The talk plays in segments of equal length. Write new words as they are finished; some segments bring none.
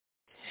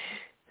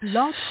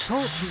Blog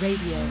Talk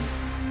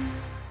Radio.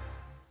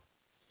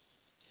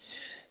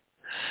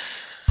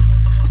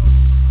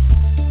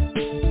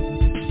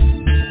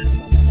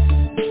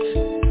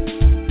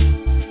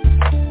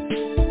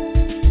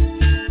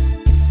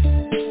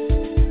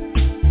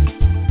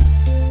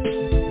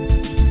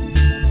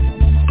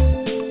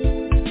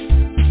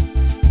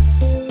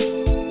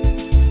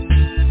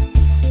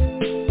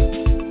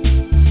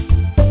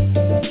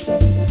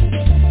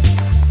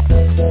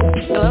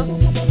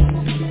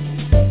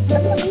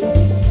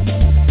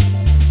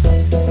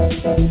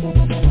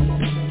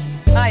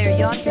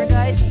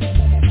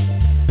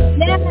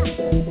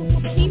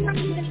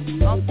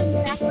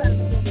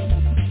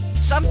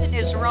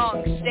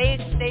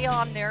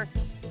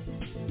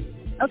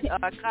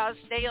 Cause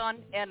stay on,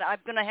 and I'm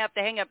going to have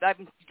to hang up.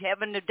 I'm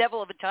having the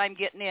devil of a time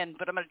getting in,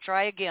 but I'm going to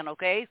try again,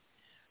 okay?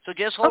 So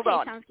just hold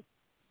on. Sounds good.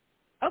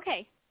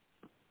 Okay.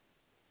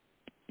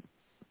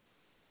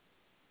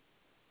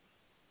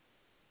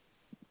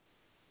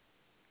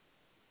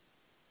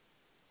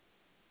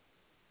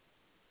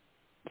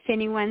 If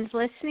anyone's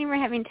listening, we're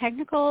having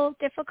technical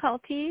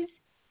difficulties.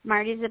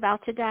 Marty's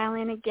about to dial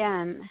in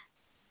again.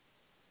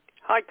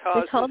 Hi,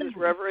 Cause. This is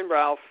Reverend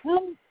Ralph.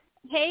 Oh,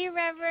 hey,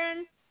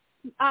 Reverend.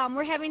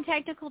 We're having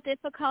technical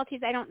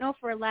difficulties. I don't know if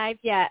we're live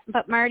yet,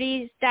 but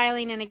Marty's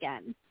dialing in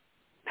again.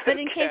 But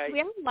in case we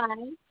are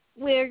live,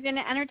 we're going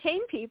to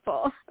entertain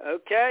people.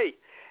 Okay.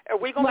 Are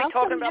we going to be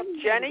talking about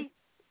Jenny?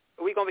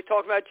 Are we going to be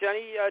talking about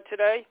Jenny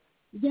today?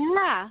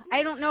 Yeah.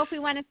 I don't know if we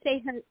want to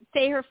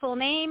say her full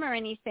name or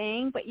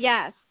anything, but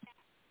yes.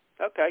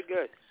 Okay,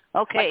 good.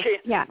 Okay. I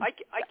can't. Yeah. I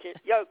can't.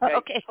 Yeah, okay.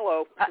 Okay.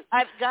 Hello.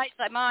 Guys,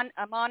 I'm on.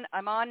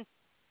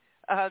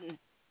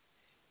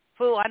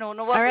 I don't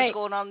know what was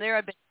going on there.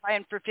 I've been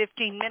trying for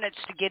 15 minutes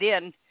to get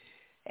in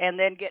and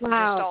then getting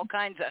just all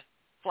kinds of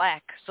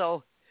flack.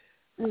 So,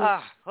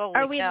 holy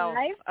Are we cow.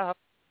 live?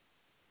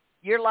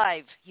 You're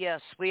live.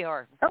 Yes, we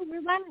are. Oh,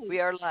 we're live. We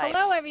are live.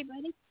 Hello,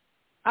 everybody.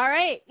 All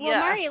right. Well,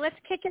 Marty, let's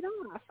kick it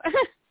off.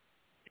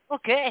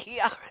 Okay.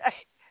 All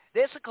right.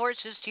 This, of course,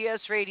 is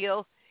GS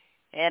Radio,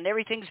 and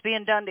everything's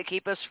being done to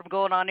keep us from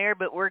going on air,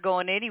 but we're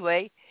going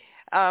anyway.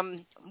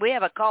 We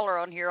have a caller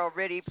on here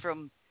already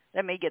from,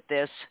 let me get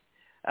this,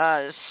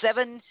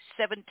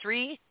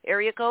 773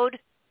 area code.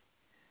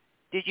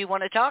 Did you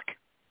want to talk?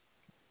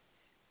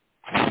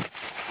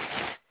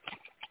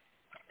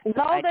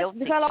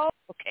 Hello.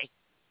 Okay.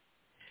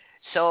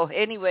 So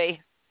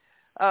anyway,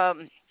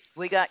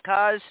 we got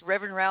Cause,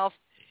 Reverend Ralph,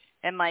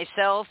 and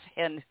myself,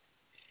 and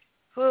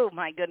oh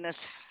my goodness,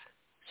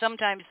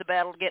 sometimes the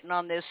battle getting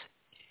on this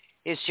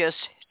is just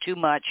too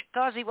much.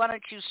 Causey, why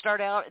don't you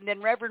start out, and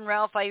then Reverend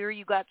Ralph, I hear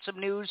you got some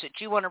news that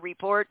you want to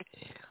report,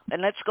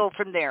 and let's go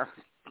from there.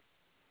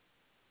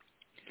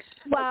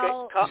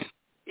 Well, okay.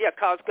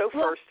 Cause, go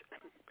first.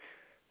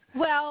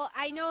 Well,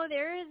 I know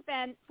there has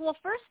been,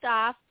 first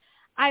off,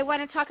 I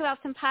want to talk about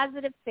some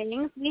positive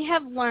things. We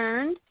have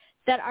learned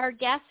that our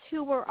guests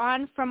who were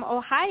on from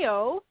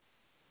Ohio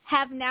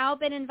have now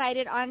been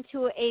invited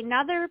onto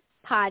another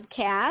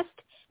podcast,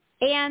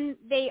 and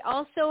they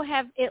also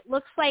have, it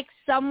looks like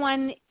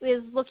someone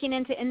is looking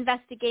into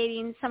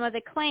investigating some of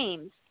the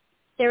claims.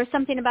 There was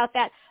something about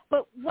that.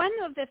 But one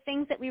of the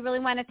things that we really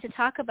wanted to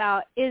talk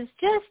about is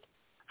just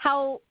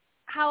how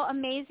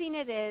amazing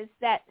it is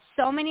that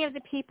so many of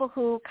the people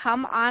who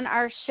come on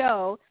our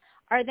show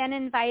are then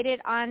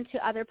invited on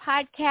to other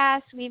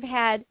podcasts. We've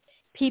had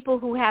people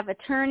who have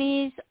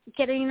attorneys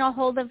getting a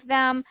hold of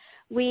them.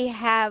 We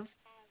have,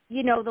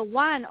 the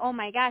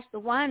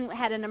one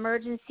had an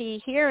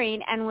emergency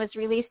hearing and was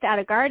released out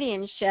of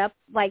guardianship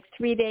like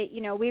 3 days.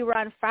 We were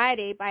on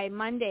Friday. By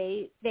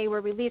Monday, they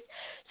were released.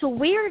 So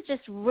we are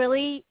just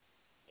really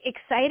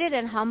excited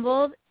and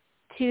humbled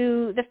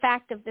to the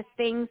fact of the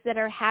things that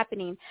are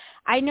happening.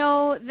 I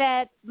know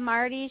that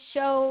Marty's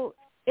show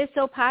is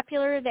so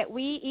popular that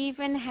we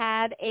even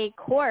had a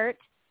court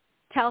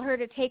tell her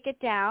to take it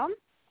down.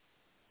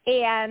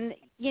 And,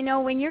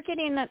 when you're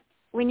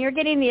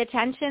getting the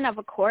attention of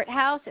a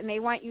courthouse and they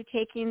want you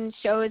taking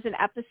shows and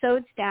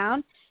episodes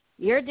down,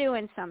 you're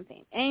doing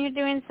something, and you're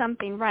doing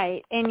something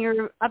right, and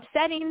you're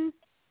upsetting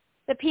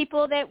the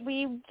people that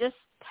we just,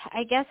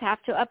 I guess,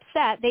 have to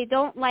upset. They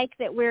don't like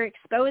that we're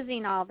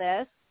exposing all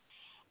this,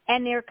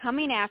 and they're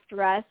coming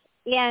after us,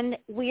 and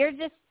we're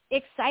just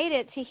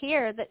excited to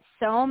hear that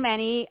so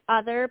many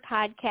other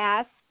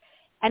podcasts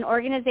and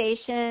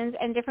organizations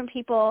and different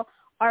people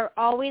are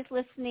always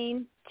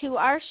listening to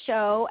our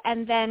show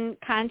and then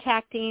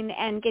contacting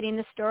and getting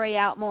the story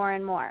out more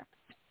and more.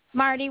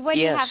 Marty, what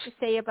do you have to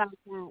say about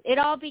that? It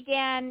all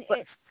began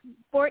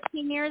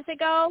 14 years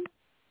ago?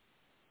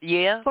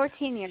 Yeah.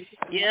 14 years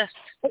ago. Yes,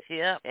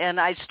 yeah, and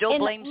I still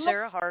blame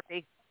Sarah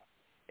Harvey.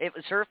 It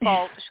was her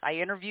fault. I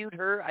interviewed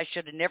her. I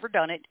should have never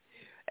done it.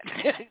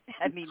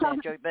 I mean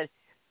that joke, but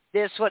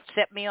this is what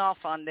set me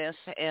off on this.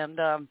 And,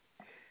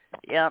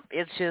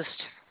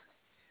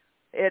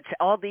 it's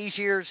all these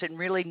years and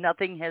really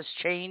nothing has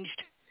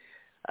changed.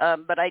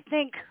 But I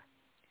think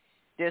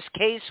this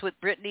case with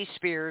Britney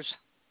Spears,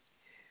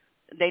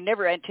 they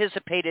never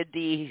anticipated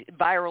the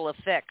viral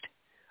effect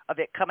of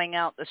it coming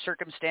out, the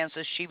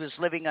circumstances she was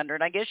living under.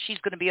 And I guess she's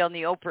going to be on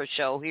the Oprah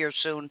show here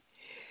soon.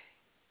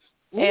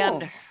 Ooh.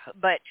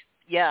 But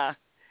yeah,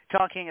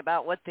 talking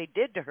about what they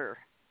did to her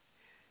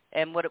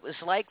and what it was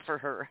like for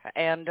her.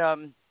 And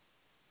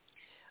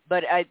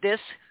but this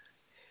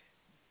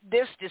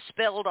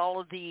dispelled all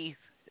of the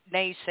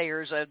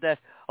naysayers of the,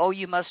 oh,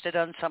 you must have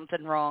done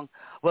something wrong.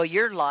 Well,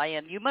 you're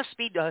lying. You must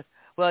be,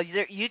 well,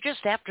 you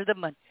just after the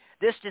money.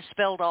 This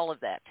dispelled all of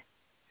that.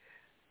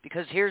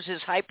 Because here's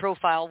this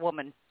high-profile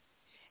woman,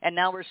 and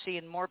now we're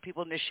seeing more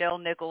people. Nichelle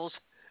Nichols,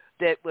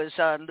 that was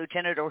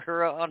Lieutenant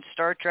Uhura on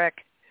Star Trek.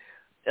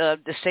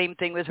 The same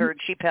thing with her, and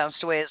she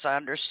passed away, as I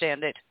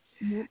understand it.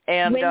 Mm-hmm.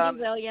 And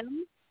Wendy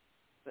Williams.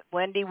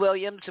 Wendy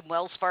Williams and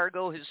Wells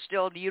Fargo, who's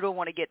still, you don't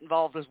want to get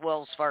involved with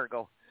Wells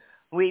Fargo.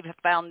 We've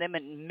found them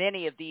in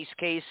many of these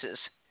cases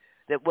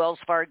that Wells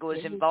Fargo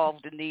is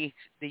involved in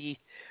the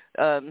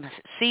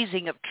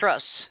seizing of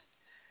trusts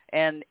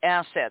and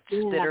assets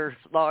that are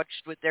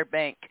lodged with their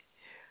bank.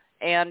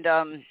 And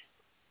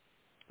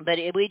but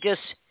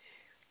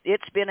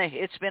it's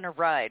been a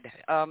ride.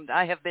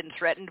 I have been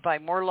threatened by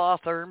more law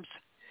firms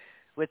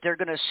with they're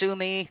going to sue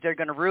me, they're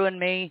going to ruin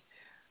me,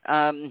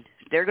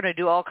 they're going to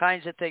do all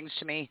kinds of things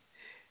to me.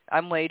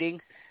 I'm waiting,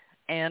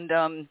 and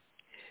I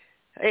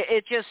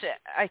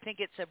think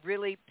it's a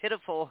really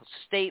pitiful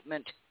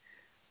statement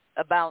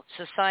about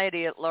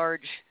society at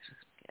large.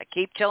 I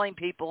keep telling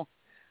people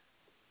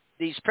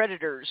these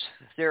predators,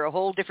 they're a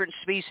whole different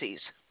species.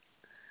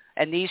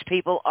 And these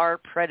people are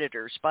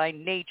predators. By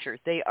nature,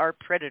 they are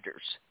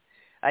predators.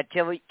 I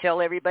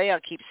tell everybody, I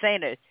keep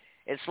saying it,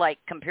 it's like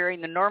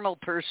comparing the normal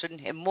person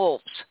and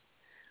wolves.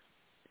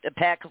 A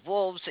pack of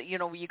wolves,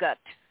 you got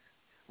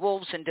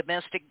wolves and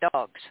domestic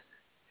dogs.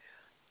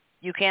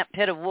 You can't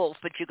pet a wolf,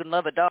 but you can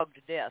love a dog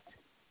to death.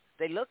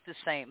 They look the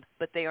same,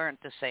 but they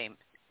aren't the same.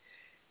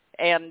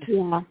 And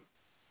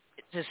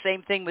it's the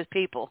same thing with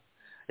people.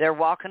 They're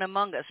walking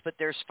among us, but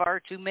there's far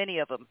too many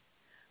of them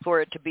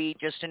for it to be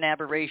just an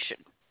aberration.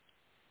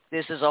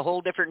 This is a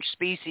whole different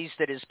species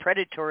that is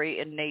predatory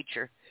in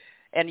nature.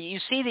 And you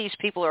see these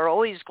people are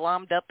always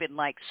glommed up in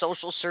like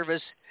social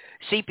service,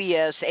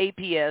 CPS,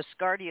 APS,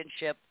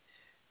 guardianship,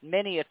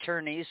 many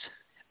attorneys.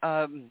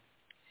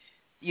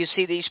 You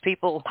see these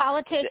people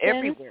politicians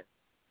everywhere.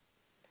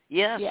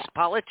 Yes,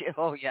 politicians.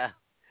 Oh, yeah.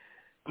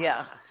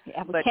 Yeah.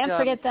 Yeah, we can't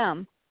forget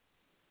them.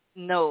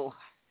 No,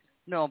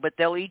 but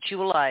they'll eat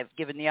you alive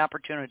given the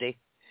opportunity.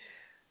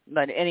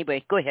 But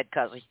anyway, go ahead,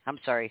 Kazi. I'm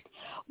sorry.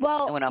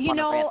 Well, I went off on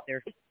a rant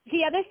there.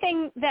 The other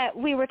thing that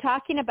we were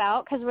talking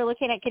about, because we're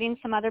looking at getting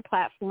some other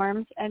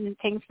platforms and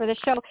things for the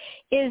show,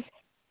 is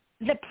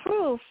the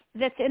proof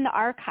that's in the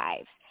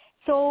archives.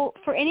 So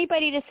for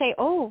anybody to say,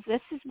 oh,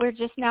 we're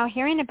just now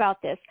hearing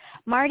about this.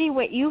 Marty,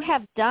 what you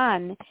have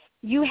done,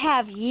 you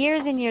have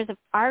years and years of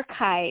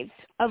archives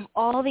of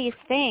all these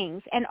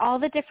things and all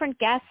the different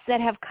guests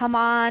that have come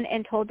on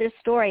and told their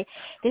story.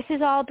 This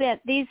has all been,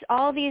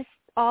 all these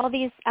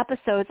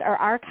episodes are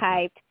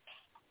archived,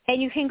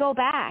 and you can go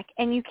back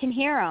and you can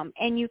hear them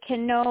and you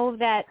can know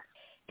that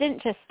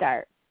didn't just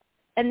start.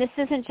 And this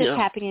isn't just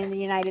happening in the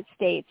United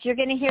States. You're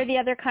going to hear the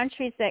other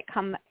countries that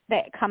come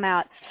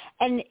out.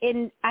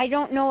 And I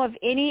don't know of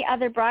any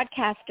other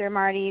broadcaster,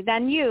 Marty,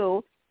 than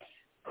you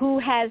who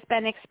has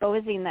been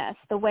exposing this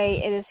the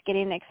way it is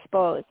getting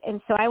exposed.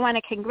 And so I want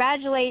to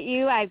congratulate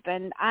you. I've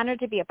been honored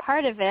to be a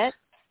part of it.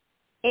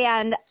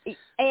 And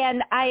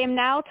I am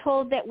now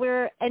told that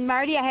and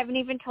Marty, I haven't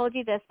even told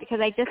you this because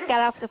I just got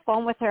off the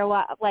phone with her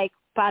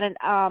about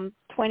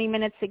 20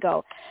 minutes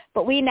ago.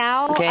 But we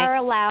now are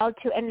allowed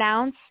to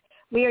announce.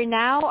 We are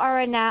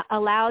now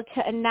allowed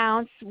to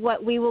announce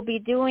what we will be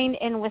doing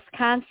in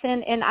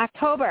Wisconsin in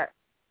October.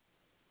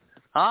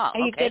 Are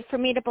you good for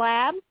me to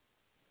blab?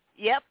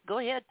 Yep, go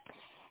ahead.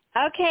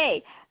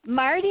 Okay.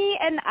 Marty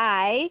and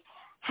I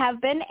have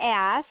been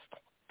asked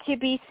to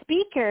be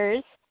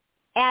speakers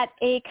at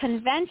a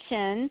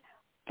convention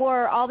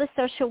for all the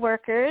social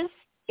workers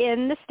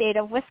in the state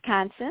of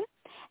Wisconsin.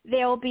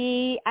 There'll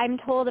be, I'm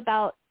told,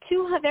 about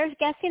 200, they're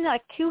guessing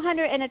like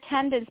 200 in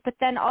attendance, but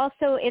then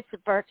also it's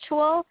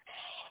virtual.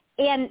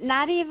 And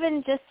not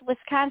even just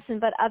Wisconsin,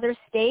 but other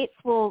states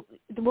will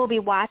be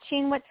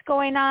watching what's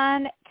going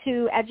on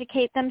to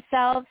educate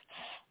themselves.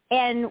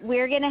 And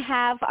we're going to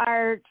have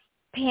our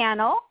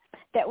panel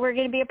that we're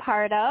going to be a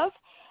part of.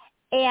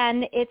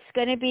 And it's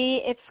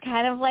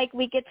kind of like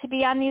we get to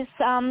be on these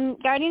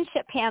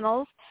guardianship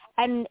panels.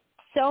 And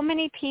so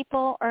many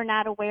people are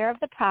not aware of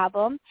the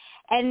problem.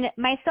 And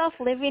myself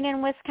living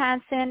in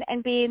Wisconsin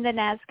and being the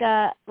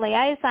NASGA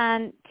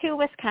liaison to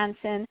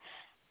Wisconsin,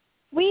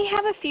 we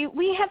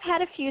have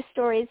had a few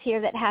stories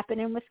here that happen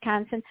in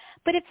Wisconsin,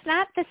 but it's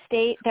not the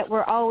state that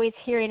we're always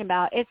hearing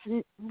about. It's,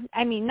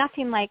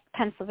 nothing like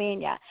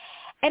Pennsylvania.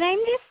 And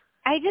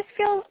I just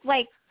feel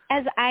like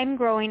as I'm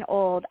growing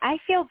old, I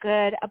feel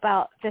good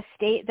about the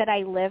state that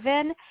I live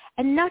in.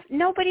 And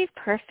nobody's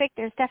perfect.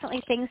 There's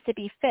definitely things to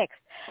be fixed.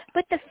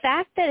 But the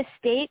fact that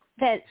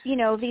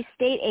these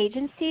state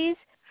agencies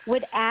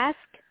would ask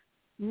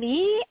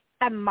me,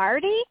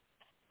 Marty,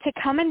 to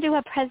come and do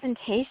a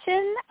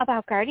presentation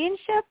about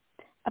guardianship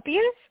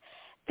abuse,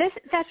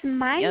 that's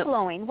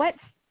mind-blowing. Yep.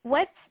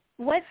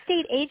 What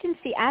state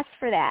agency asked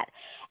for that?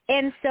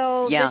 And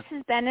so this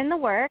has been in the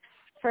works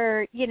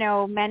for,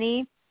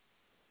 many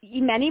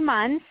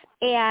months,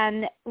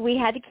 and we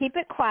had to keep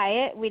it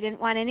quiet. We didn't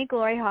want any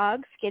glory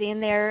hogs getting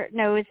their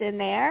nose in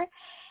there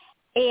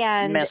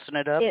and messing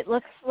it up. It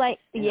looks like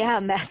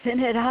messing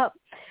it up.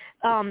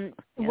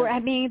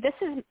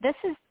 This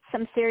is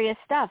some serious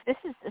stuff. This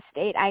is the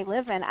state I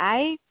live in.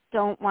 I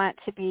don't want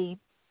to be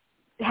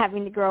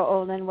having to grow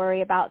old and worry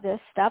about this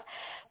stuff.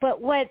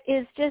 But what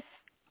is just,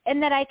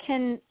 and that I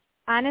can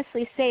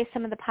honestly say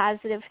some of the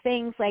positive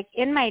things, like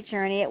in my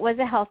journey, it was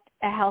a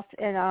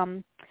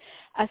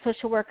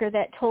social worker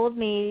that told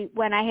me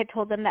when I had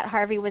told them that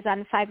Harvey was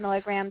on 5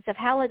 milligrams of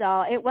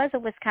Halidol. It was a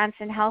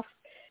Wisconsin health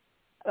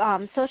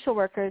social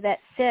worker that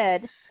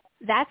said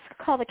that's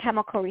called a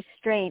chemical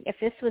restraint. If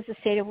this was the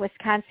state of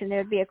Wisconsin, there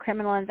would be a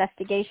criminal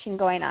investigation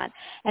going on.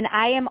 And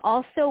I am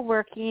also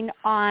working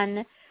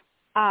on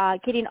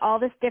getting all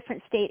this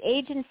different state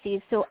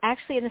agencies. So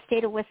actually in the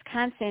state of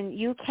Wisconsin,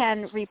 you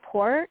can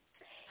report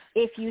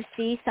if you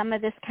see some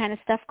of this kind of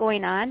stuff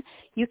going on.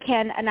 You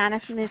can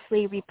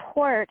anonymously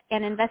report,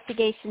 and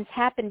investigations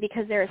happen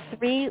because there are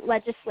 3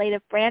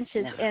 legislative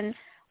branches in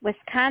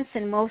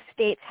Wisconsin. Most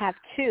states have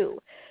 2.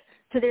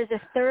 So there's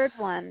a 3rd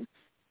one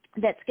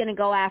that's going to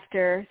go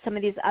after some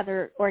of these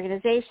other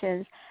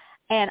organizations,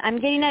 and I'm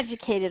getting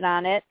educated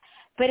on it.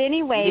 But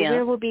anyway,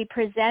 we will be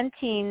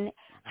presenting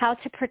how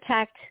to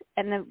protect,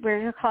 and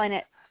we're calling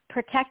it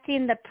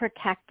Protecting the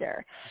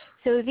Protector.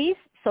 So these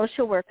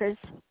social workers,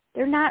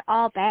 they're not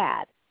all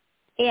bad.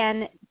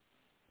 And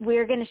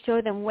we're going to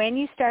show them when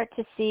you start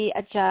to see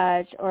a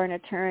judge or an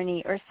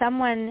attorney or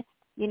someone,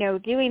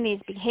 doing these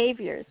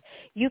behaviors,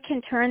 you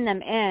can turn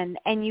them in,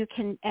 and you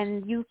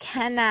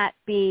cannot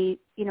be,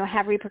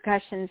 have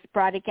repercussions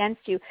brought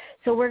against you.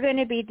 So we're going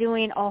to be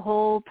doing a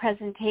whole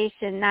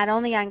presentation, not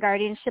only on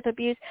guardianship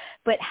abuse,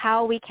 but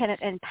how we can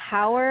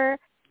empower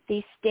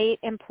these state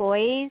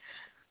employees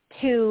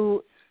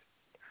to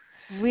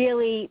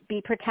really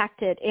be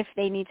protected if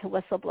they need to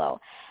whistleblow.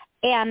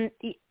 And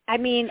I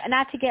mean,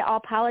 not to get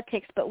all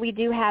politics, but we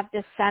do have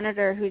this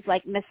senator who's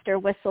like Mr.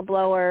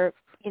 Whistleblower,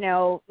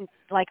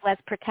 like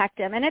let's protect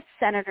him. And it's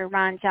Senator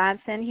Ron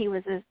Johnson. He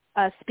was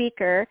a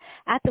speaker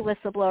at the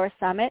Whistleblower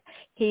Summit.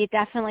 He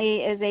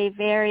definitely is a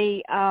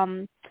very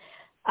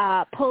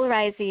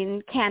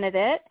polarizing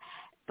candidate,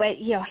 but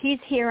he's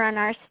here on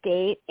our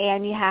state,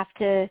 and you have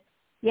to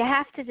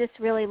just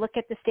really look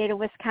at the state of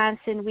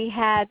Wisconsin. We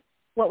had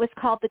what was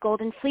called the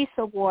Golden Fleece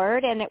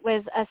Award, and it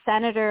was a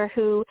senator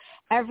who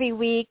every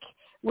week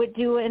would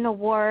do an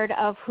award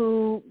of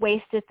who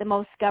wasted the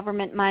most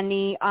government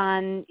money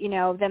on,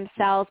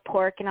 themselves,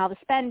 pork, and all the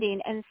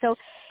spending. And so,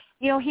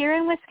 here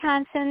in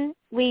Wisconsin,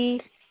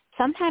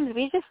 sometimes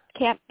we just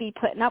can't be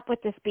putting up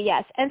with this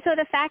BS. And so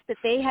the fact that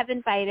they have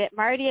invited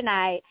Marty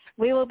and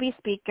we will be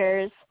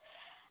speakers.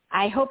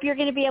 I hope you're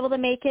going to be able to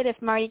make it.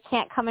 If Marty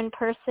can't come in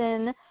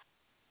person,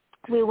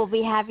 we will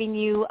be having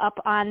you up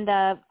on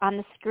the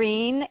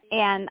screen,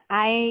 and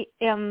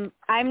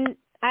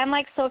I'm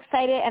like so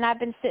excited, and I've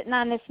been sitting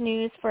on this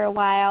news for a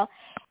while.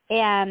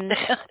 And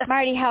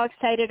Marty, how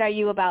excited are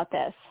you about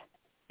this?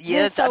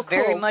 Yes, so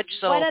very cool. much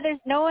so.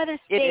 No other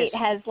state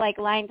has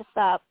lined us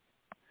up.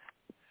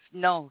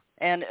 No,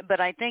 but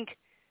I think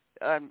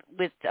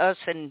with us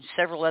and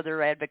several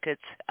other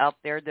advocates out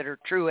there that are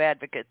true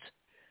advocates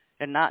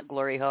and not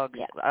glory hogs,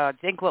 I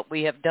think what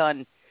we have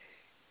done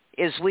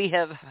is we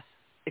have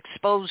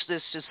exposed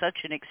this to such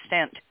an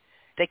extent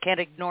they can't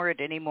ignore it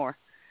anymore.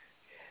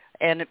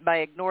 And by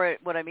ignore it,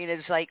 what I mean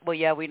is like, well,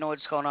 yeah, we know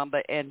what's going on,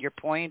 and your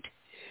point,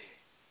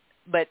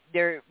 but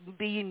they're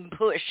being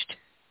pushed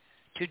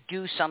to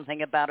do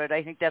something about it.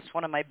 I think that's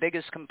one of my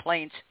biggest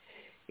complaints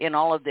in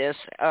all of this,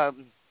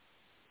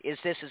 is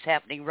this is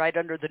happening right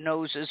under the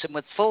noses and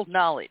with full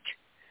knowledge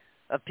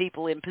of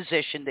people in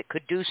position that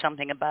could do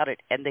something about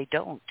it, and they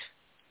don't.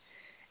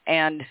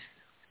 And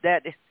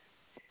that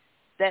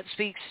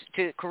speaks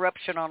to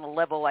corruption on a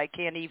level I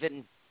can't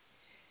even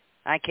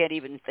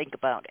think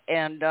about.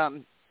 And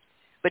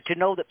but to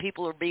know that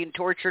people are being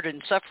tortured and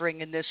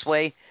suffering in this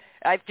way,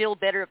 I feel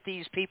better if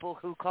these people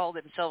who call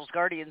themselves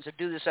guardians and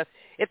do this stuff,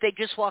 if they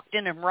just walked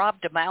in and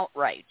robbed them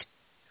outright,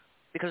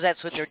 because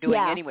that's what they're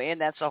doing anyway, and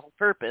that's the whole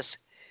purpose.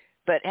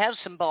 But have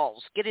some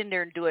balls. Get in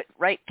there and do it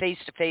right face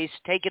to face.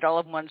 Take it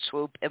all in one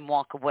swoop and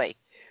walk away.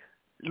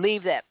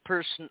 Leave that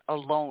person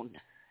alone.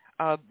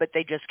 But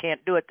they just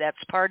can't do it.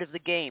 That's part of the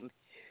game.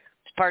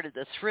 It's part of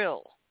the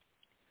thrill,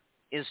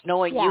 is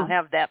knowing you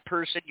have that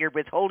person. You're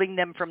withholding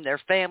them from their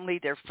family,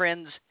 their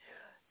friends,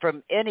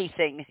 from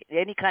anything,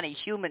 any kind of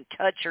human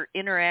touch or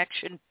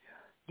interaction.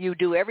 You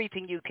do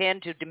everything you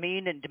can to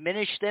demean and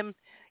diminish them.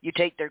 You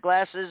take their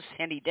glasses,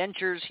 any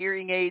dentures,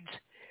 hearing aids,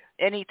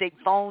 anything,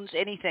 phones,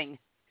 anything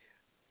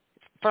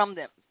from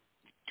them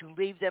to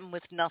leave them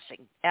with nothing,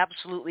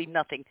 absolutely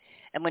nothing.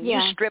 And when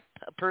you strip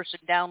a person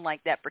down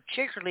like that,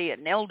 particularly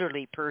an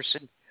elderly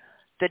person,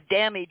 the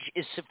damage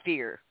is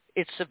severe.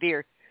 It's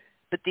severe.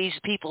 but these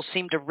people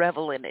seem to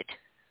revel in it.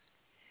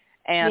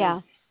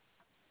 And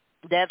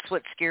that's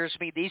what scares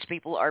me. These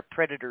people are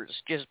predators,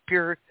 just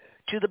pure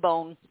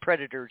to-the-bone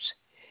predators.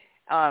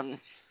 I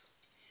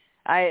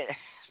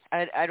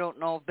don't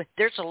know, but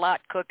there's a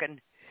lot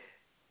cooking.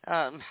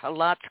 A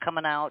lot's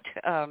coming out.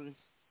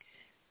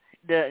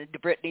 The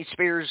Britney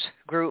Spears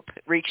group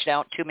reached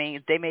out to me.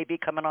 They may be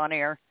coming on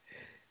air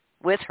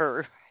with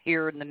her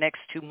here in the next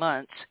 2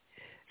 months.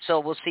 So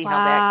we'll see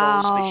how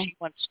that goes. But she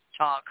wants to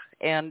talk.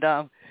 And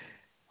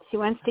she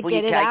wants to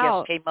get it out.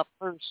 I guess came up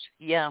first.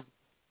 Yeah.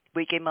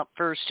 We came up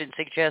first in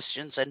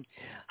suggestions and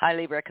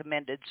highly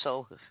recommended.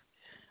 So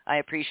I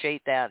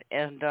appreciate that.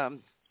 And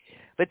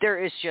but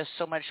there is just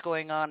so much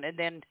going on. And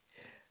then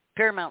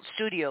Paramount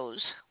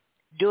Studios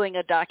doing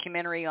a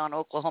documentary on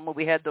Oklahoma.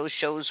 We had those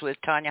shows with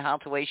Tanya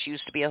Hathaway. She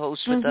used to be a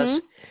host with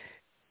us.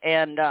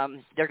 And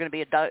they're going to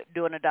be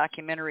doing a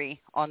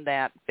documentary on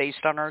that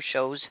based on our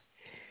shows.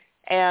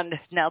 And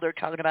now they're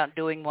talking about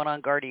doing one on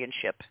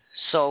guardianship.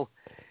 So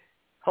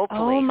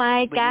hopefully we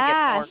can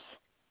get more.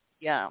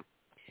 Yeah.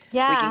 We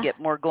can get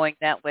more going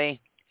that way.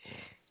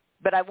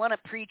 But I want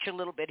to preach a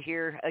little bit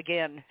here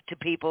again to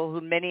people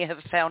who many have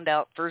found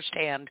out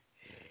firsthand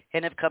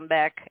and have come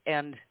back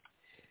and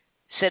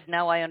said,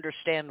 now I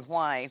understand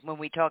why when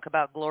we talk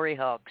about glory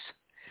hogs.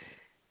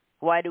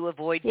 Why to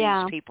avoid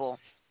these people.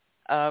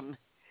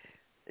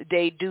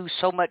 They do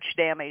so much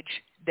damage.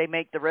 They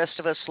make the rest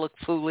of us look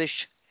foolish.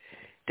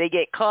 They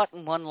get caught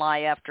in one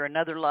lie after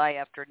another lie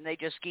after, and they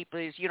just keep,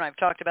 I've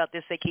talked about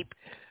this, they keep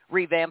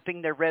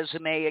revamping their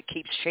resume. It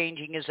keeps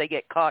changing as they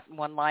get caught in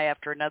one lie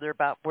after another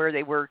about where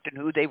they worked and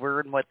who they were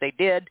and what they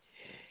did.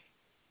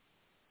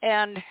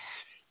 And,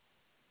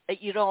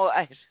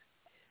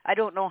 I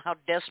don't know how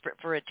desperate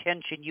for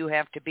attention you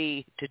have to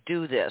be to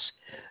do this.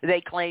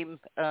 They claim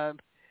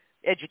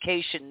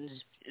education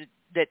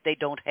that they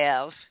don't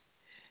have,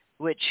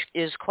 which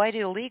is quite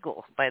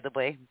illegal, by the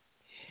way.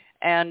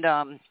 And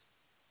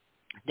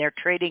they're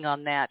trading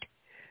on that.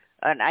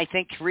 And I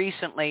think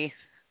recently,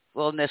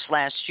 in this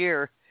last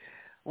year,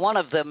 one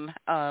of them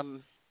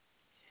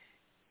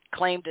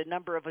claimed a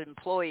number of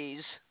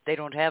employees. They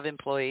don't have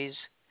employees,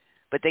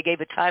 but they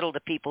gave a title to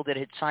people that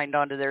had signed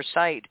onto their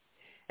site.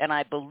 And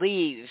I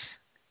believe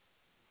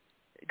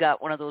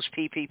got one of those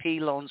PPP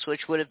loans,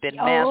 which would have been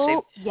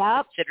massive,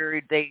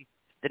 considering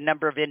the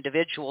number of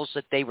individuals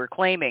that they were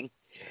claiming.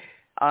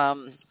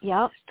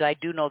 I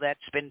do know that's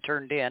been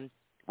turned in.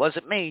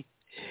 Wasn't me,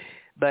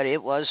 but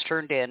it was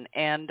turned in.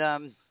 And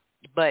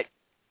but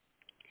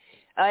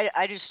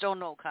I just don't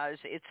know, because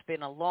it's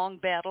been a long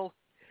battle.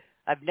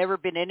 I've never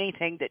been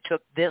anything that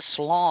took this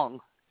long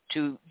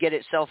to get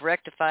itself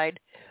rectified.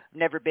 I've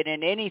never been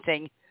in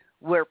anything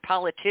where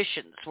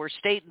politicians, where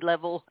state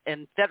level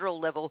and federal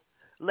level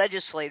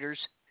legislators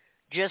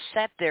just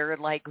sat there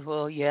and like,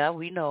 well, yeah,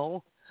 we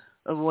know.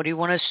 What do you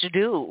want us to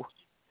do?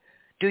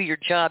 Do your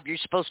job. You're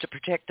supposed to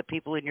protect the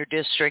people in your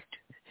district.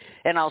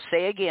 And I'll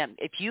say again,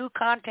 if you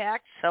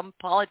contact some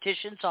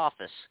politician's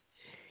office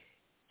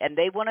and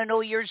they want to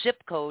know your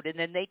zip code and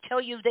then they tell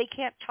you they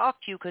can't talk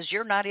to you because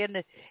you're not in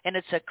and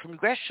it's a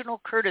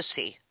congressional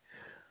courtesy,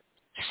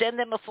 send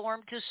them a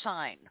form to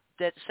sign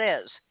that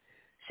says,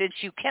 since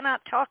you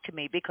cannot talk to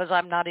me because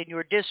I'm not in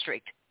your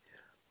district,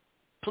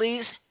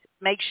 please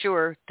make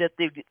sure that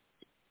the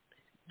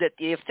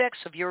effects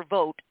of your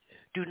vote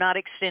do not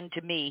extend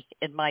to me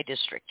in my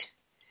district.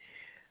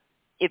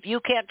 If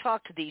you can't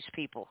talk to these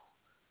people,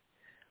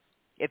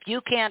 if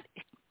you can't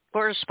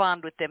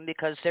correspond with them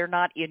because they're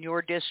not in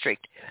your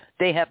district,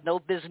 they have no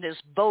business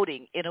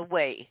voting in a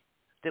way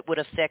that would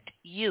affect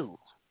you.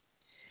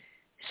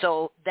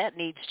 So that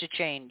needs to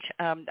change.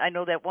 I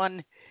know that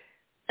one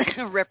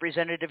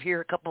representative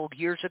here a couple of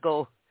years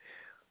ago,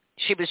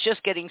 she was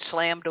just getting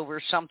slammed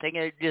over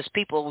something. Just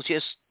people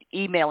just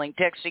emailing,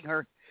 texting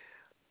her.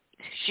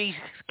 She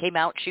came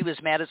out. She was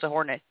mad as a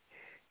hornet.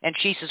 And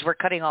she says, we're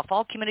cutting off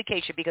all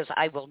communication because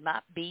I will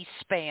not be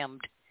spammed.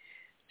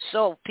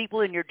 So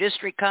people in your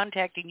district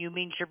contacting you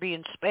means you're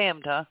being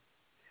spammed, huh?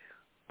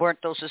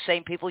 Weren't those the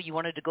same people you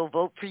wanted to go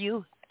vote for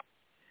you?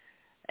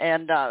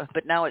 And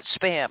but now it's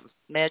spam.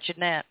 Imagine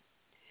that.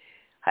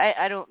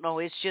 I don't know.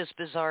 It's just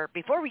bizarre.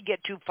 Before we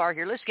get too far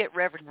here, let's get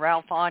Reverend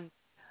Ralph on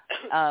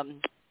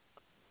and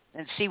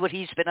see what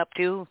he's been up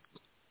to.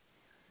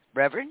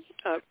 Reverend?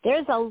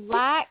 There's a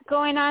lot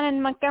going on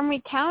in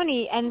Montgomery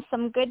County and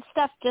some good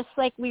stuff, just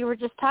like we were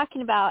just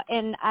talking about.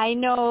 And I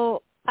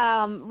know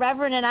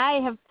Reverend and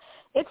I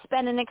it's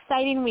been an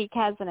exciting week,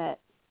 hasn't it?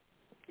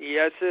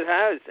 Yes, it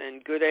has.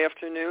 And good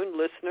afternoon,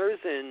 listeners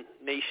in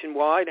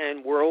nationwide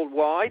and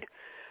worldwide.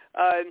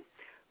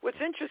 What's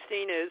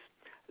interesting is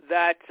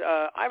that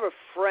I have a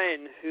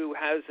friend who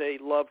has a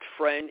loved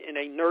friend in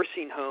a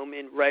nursing home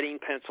in Reading,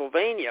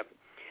 Pennsylvania.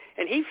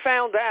 And he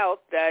found out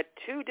that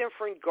 2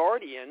 different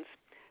guardians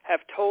have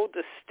told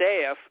the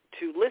staff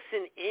to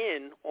listen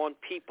in on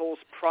people's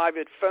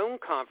private phone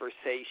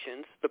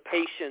conversations, the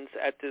patients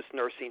at this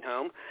nursing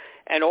home,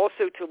 and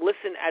also to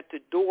listen at the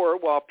door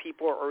while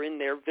people are in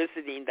there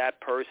visiting that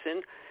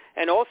person,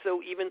 and also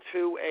even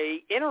through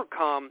a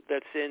intercom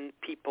that's in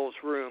people's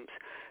rooms.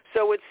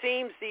 So it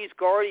seems these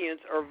guardians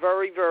are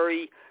very,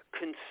 very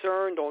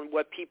concerned on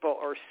what people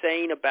are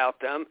saying about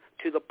them,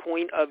 to the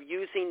point of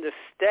using the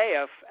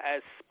staff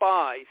as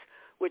spies,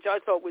 which I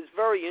thought was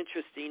very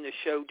interesting to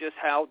show just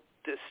how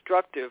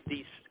destructive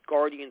these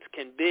guardians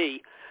can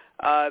be.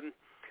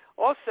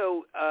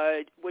 Also,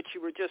 what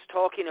you were just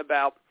talking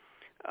about,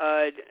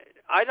 I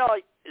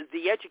like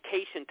the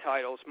education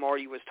titles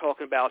Marty was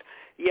talking about.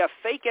 Yeah,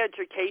 fake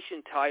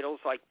education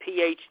titles like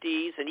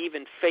PhDs and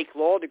even fake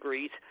law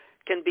degrees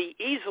can be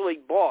easily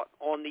bought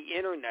on the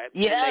Internet.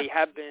 Yeah. And they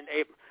have been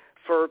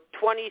for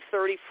 20,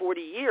 30,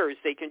 40 years.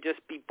 They can just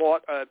be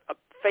bought. A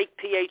fake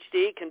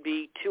PhD can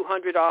be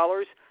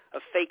 $200. A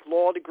fake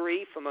law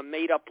degree from a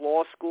made-up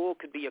law school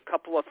could be a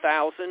couple of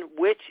 $1,000,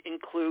 which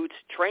includes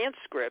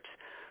transcripts.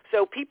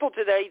 So people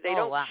today, they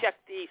don't check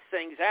these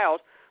things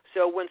out.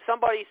 So when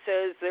somebody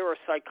says they're a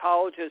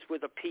psychologist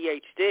with a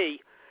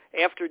PhD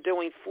after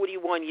doing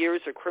 41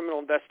 years of criminal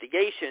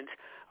investigations,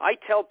 I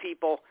tell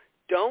people,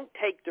 don't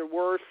take their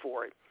word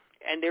for it.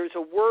 And there's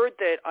a word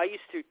that I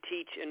used to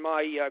teach in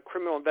my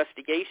criminal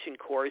investigation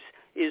course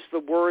is the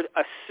word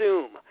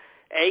assume,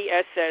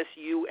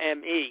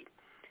 A-S-S-U-M-E.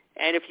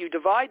 And if you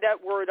divide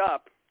that word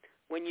up,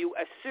 when you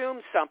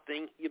assume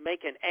something, you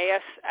make an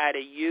ass out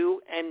of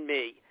you and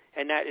me.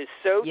 And that is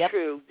so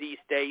true these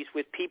days,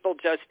 with people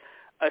just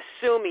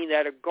assuming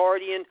that a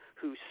guardian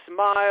who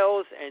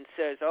smiles and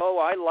says, oh,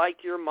 I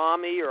like your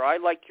mommy or I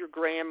like your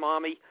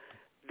grandmommy,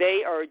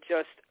 they are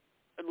just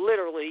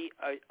literally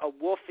a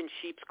wolf in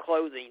sheep's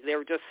clothing.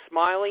 They're just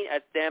smiling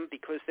at them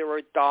because they're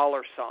a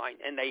dollar sign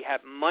and they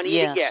have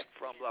money to get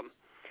from them.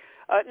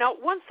 Now,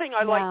 one thing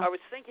I was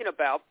thinking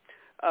about,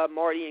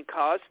 Marty and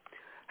Kaz,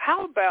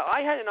 how about,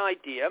 I had an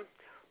idea,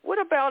 what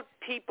about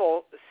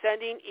people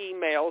sending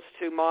emails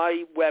to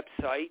my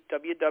website,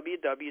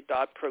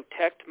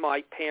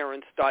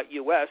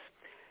 www.protectmyparents.us,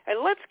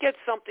 and let's get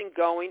something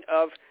going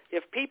of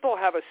if people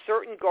have a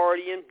certain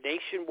guardian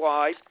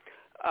nationwide,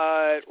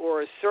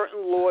 or a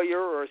certain lawyer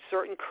or a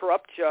certain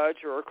corrupt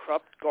judge or a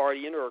corrupt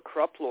guardian or a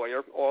corrupt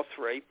lawyer, all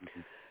three,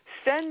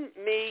 send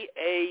me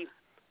a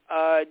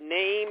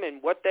name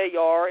and what they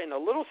are and a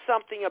little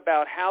something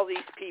about how these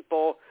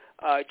people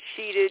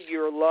cheated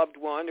your loved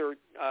one or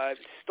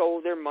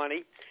stole their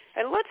money.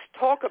 And let's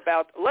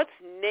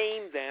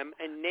name them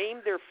and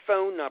name their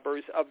phone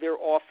numbers of their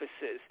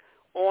offices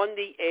on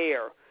the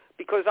air,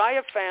 because I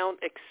have found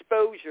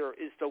exposure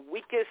is the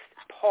weakest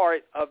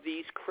part of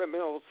these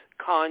criminals'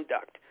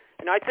 conduct.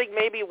 And I think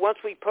maybe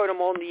once we put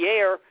them on the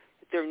air,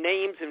 their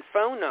names and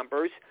phone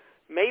numbers,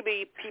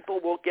 maybe people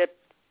will get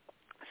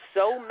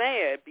so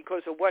mad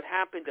because of what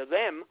happened to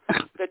them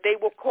that they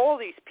will call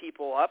these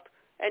people up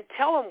and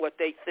tell them what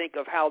they think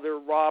of how they're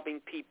robbing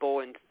people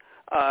and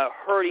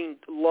hurting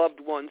loved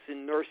ones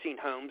in nursing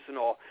homes and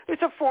all.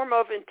 It's a form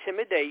of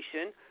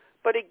intimidation,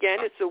 but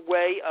again, it's a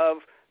way of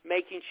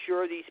making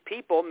sure these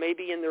people,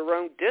 maybe in their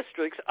own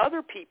districts,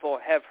 other people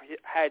have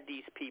had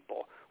these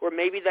people, or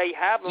maybe they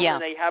have them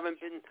and they haven't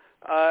been,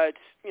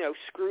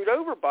 screwed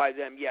over by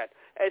them yet.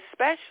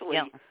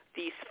 Especially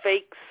these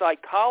fake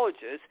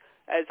psychologists,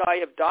 as I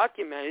have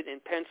documented in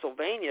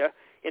Pennsylvania.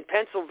 In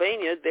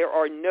Pennsylvania, there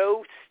are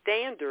no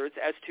standards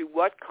as to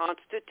what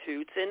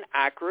constitutes an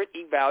accurate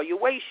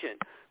evaluation,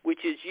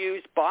 which is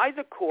used by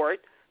the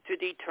court to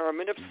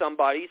determine if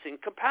somebody's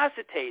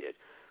incapacitated.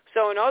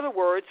 So in other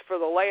words, for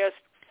the last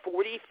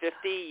 40,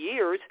 50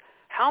 years,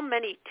 how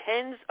many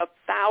tens of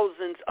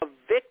thousands of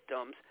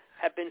victims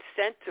have been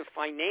sent to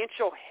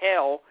financial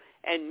hell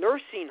and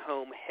nursing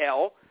home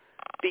hell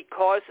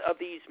because of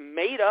these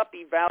made-up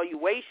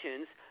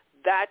evaluations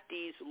that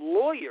these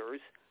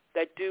lawyers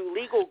that do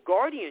legal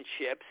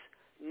guardianships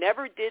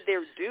never did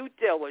their due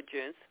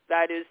diligence.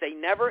 That is, they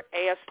never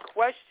asked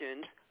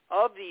questions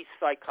of these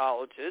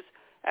psychologists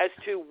as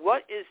to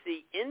what is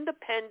the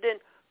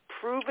independent,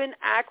 proven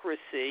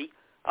accuracy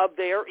of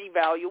their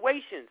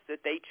evaluations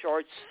that they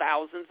charge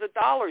thousands of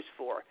dollars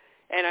for.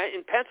 And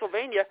in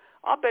Pennsylvania,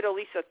 I'll bet at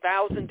least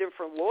 1,000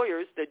 different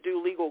lawyers that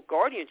do legal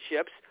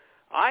guardianships.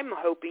 I'm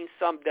hoping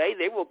someday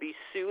they will be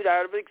sued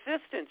out of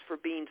existence for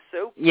being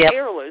so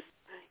careless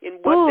in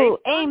what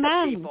they've done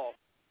to people.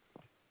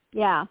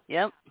 Yeah.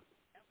 Yep.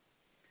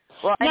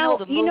 Well, now,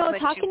 I know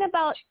talking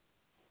about...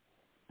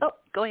 Oh,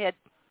 go ahead.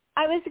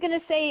 I was going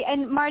to say,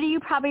 and Marty, you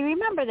probably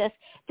remember this.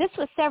 This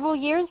was several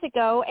years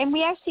ago, and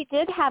we actually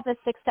did have a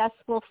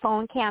successful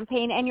phone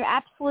campaign, and you're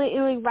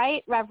absolutely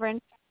right,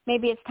 Reverend.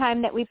 Maybe it's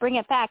time that we bring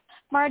it back.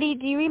 Marty,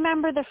 do you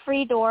remember the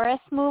Free Doris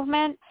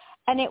movement?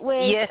 And it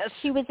was,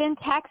 she was in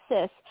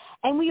Texas,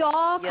 and we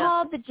all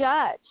called the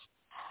judge.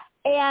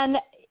 And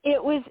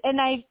it was, and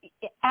I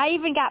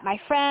even got my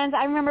friends.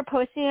 I remember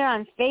posting it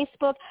on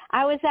Facebook.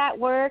 I was at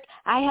work.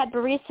 I had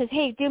baristas,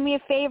 hey, do me a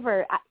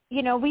favor.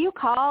 Will you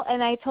call?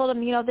 And I told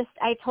him,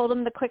 I told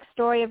him the quick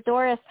story of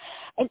Doris,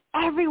 and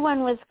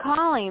everyone was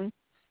calling.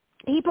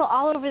 People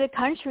all over the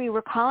country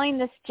were calling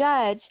this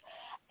judge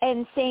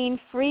and saying,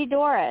 Free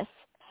Doris.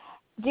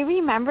 Do you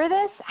remember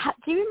this?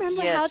 Do you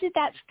remember how did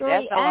that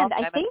story end?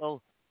 I think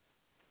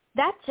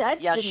that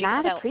judge did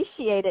not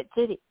appreciate it,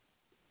 did he?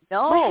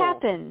 No. What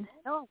happened?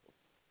 No.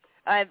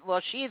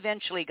 Well, she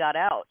eventually got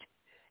out,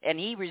 and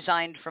he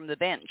resigned from the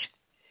bench.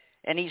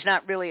 And he's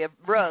not really a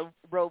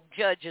rogue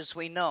judge, as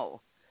we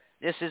know.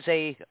 This is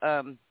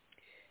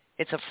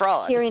it's a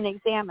fraud. Hearing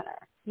examiner.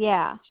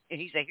 Yeah.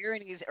 He's a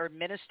hearing or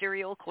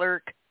ministerial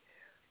clerk.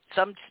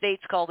 Some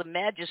states call them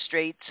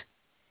magistrates,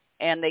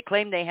 and they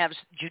claim they have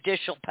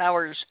judicial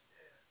powers.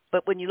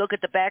 But when you look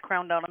at the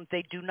background on them,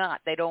 they do not.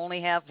 They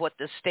only have what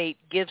the state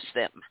gives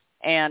them,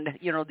 and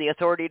the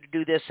authority to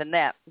do this and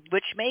that,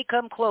 which may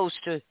come close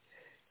to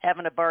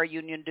having a bar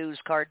union dues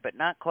card, but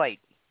not quite.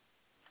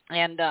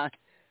 And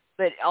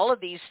but all of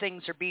these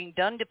things are being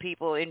done to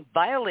people in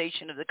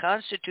violation of the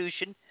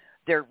Constitution,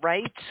 their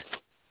rights.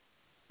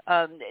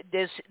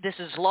 This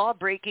is law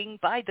breaking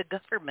by the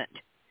government.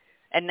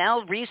 And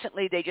now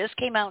recently they just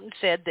came out and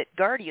said that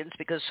guardians,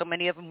 because so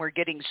many of them were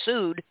getting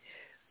sued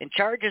and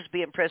charges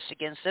being pressed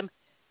against them,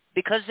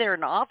 because they're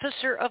an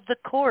officer of the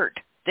court,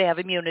 they have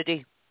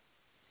immunity.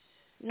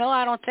 No,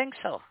 I don't think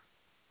so.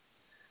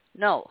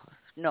 No.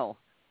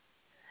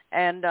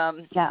 And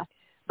yeah.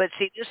 But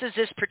see, this is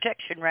this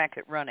protection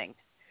racket running.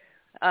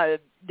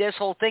 This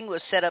whole thing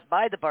was set up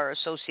by the bar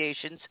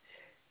associations,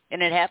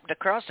 and it happened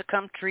across the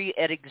country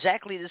at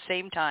exactly the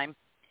same time.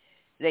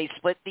 They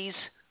split these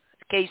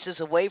cases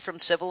away from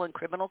civil and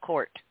criminal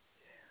court,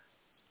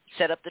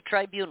 set up the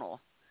tribunal,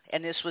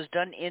 and this was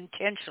done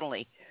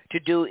intentionally to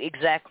do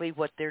exactly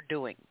what they're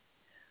doing,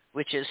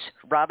 which is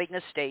robbing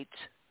estates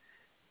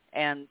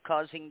and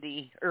causing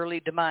the early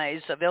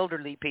demise of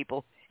elderly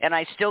people. And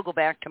I still go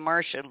back to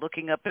Marcia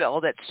looking up at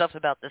all that stuff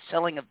about the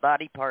selling of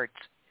body parts.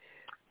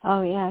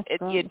 Oh, yeah.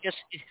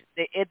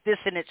 This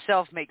in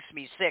itself makes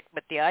me sick,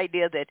 but the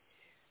idea that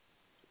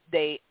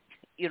they,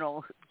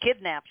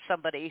 kidnap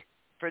somebody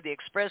for the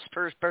express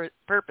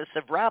purpose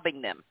of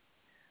robbing them,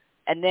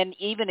 and then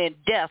even in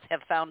death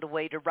have found a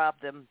way to rob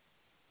them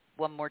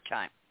one more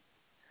time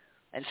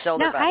and sell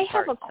their body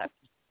parts.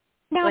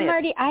 Now,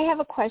 Marty, I have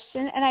a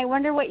question, and I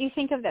wonder what you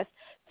think of this.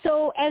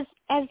 So as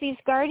these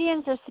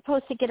guardians are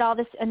supposed to get all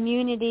this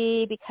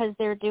immunity because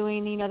they're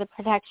doing, the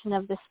protection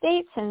of the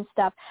states and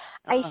stuff,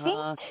 I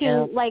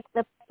think like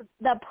the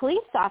police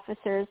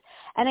officers,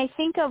 and I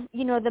think of,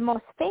 the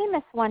most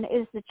famous one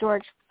is the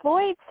George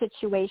Floyd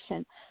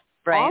situation.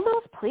 Right. All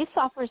those police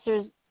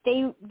officers,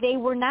 they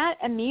were not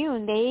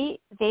immune. They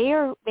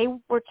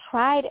were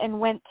tried and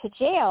went to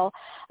jail.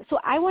 So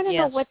I want to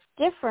know what's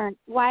different.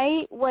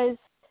 Why was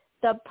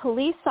the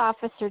police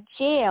officer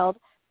jailed,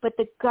 but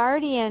the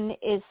guardian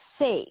is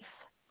safe?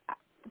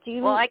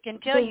 Well, I can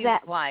tell you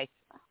why.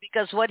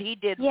 Because what he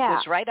did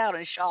was right out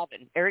in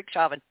Chauvin, Derek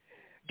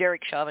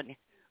Chauvin,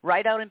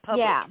 right out in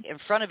public in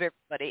front of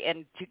everybody,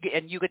 and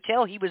you could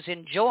tell he was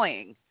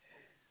enjoying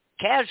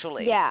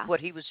casually what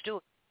he was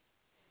doing.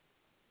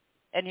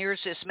 And here's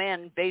this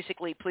man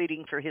basically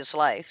pleading for his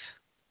life.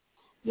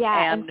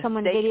 Yeah, and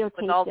someone videotaped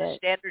with all it.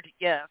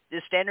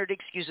 The standard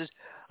excuses.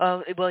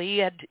 Well,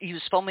 he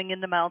was foaming in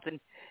the mouth,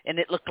 and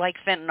it looked like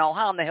fentanyl.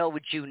 How in the hell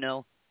would you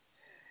know?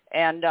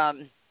 And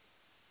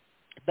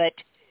but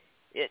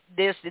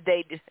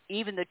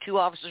even the two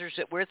officers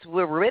that were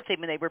with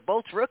him, and they were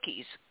both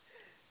rookies,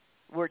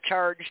 were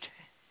charged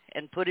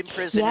and put in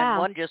prison, and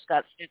one just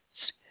got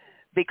sentenced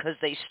because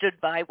they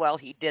stood by while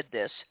he did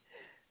this.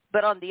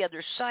 But on the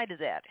other side of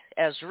that,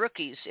 as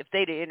rookies, if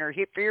they'd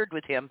interfered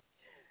with him,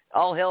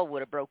 all hell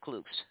would have broke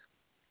loose.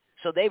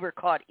 So they were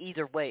caught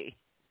either way.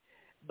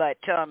 But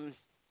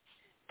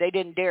they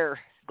didn't dare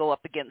go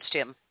up against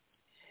him.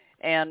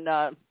 And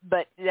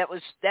but that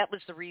was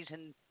the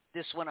reason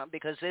this went on,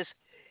 because this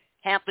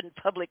happened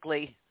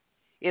publicly.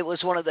 It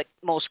was one of the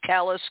most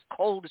callous,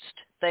 coldest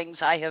things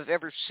I have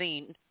ever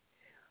seen.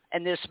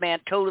 And this man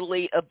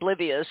totally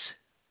oblivious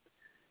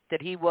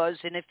that he was,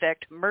 in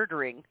effect,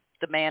 murdering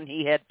the man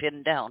he had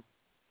pinned down.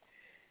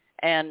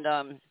 And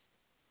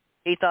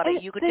he thought,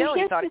 you could tell,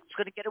 he thought he was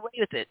going to get away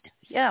with it.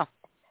 Yeah.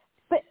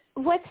 But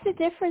what's the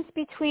difference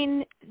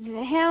between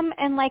him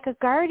and like a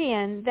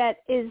guardian that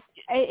is,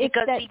 it's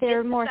that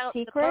they're more secret?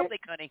 In the public,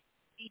 honey.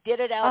 He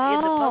did it out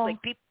in the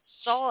public. People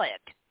saw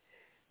it.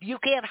 You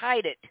can't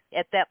hide it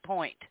at that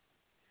point.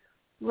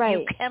 Right.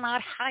 You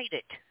cannot hide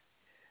it.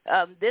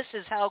 This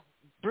is how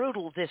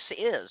brutal this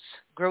is,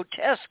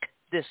 grotesque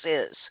this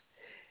is.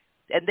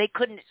 And they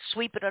couldn't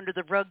sweep it under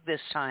the rug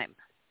this time.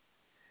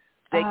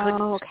 They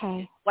couldn't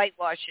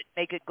whitewash it,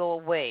 make it go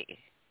away.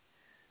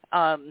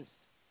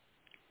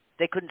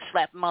 They couldn't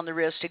slap him on the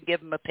wrist and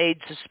give him a paid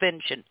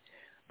suspension.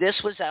 This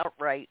was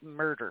outright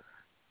murder.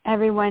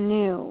 Everyone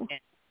knew.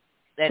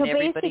 And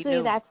everybody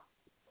knew.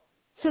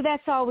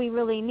 That's all we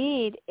really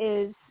need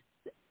is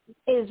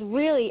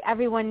really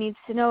everyone needs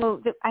to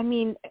know that,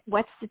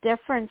 what's the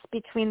difference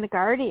between the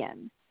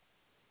guardian?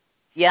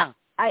 Yeah.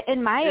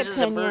 In my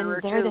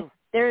opinion,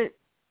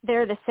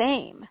 they're the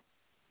same,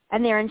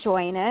 and they're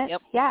enjoying it.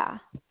 Yep. Yeah.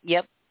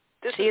 Yep.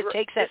 This is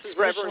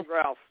Reverend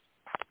Ralph.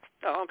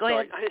 Oh, I'm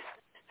sorry.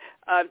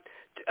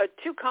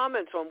 Two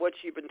comments on what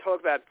you've been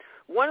talking about.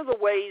 One of the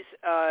ways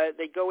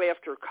they go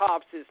after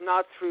cops is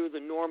not through the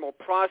normal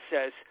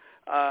process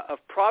of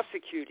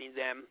prosecuting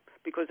them,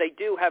 because they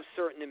do have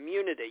certain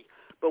immunity,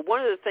 But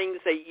one of the things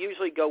they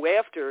usually go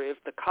after if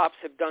the cops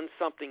have done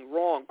something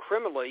wrong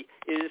criminally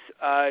is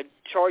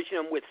charging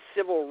them with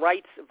civil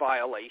rights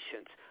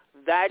violations.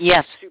 That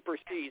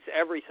supersedes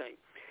everything.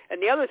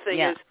 And the other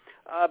thing is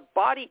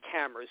body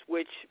cameras,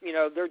 which,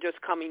 they're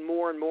just coming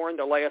more and more in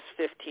the last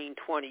 15,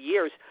 20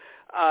 years.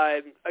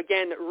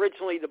 Again,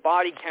 originally the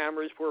body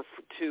cameras were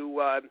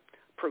to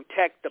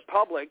protect the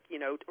public,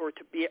 or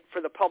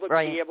for the public to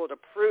be able to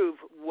prove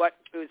what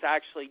was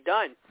actually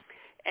done.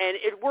 And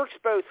it works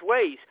both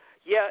ways.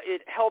 Yeah,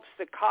 it helps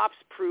the cops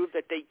prove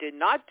that they did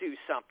not do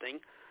something,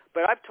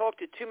 but I've talked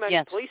to too many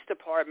police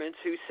departments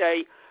who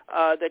say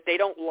that they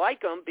don't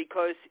like them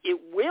because it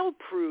will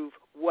prove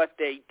what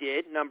they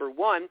did, number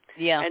one.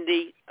 Yeah. And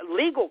the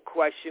legal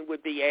question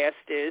would be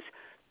asked is,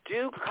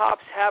 do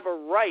cops have a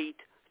right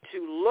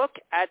to look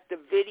at the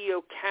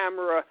video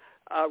camera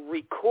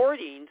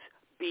recordings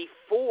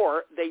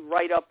before they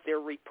write up their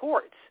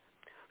reports?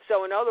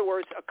 So in other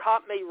words, a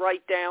cop may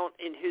write down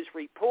in his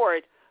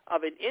report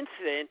of an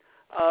incident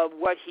of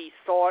what he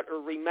thought or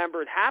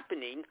remembered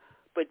happening,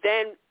 but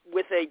then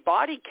with a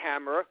body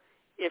camera,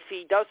 if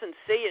he doesn't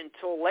see it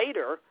until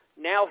later,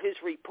 now his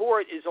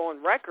report is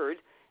on record,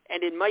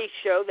 and it might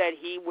show that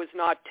he was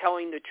not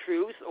telling the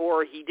truth,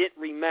 or he didn't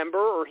remember,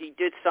 or he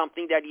did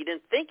something that he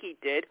didn't think he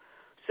did.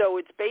 So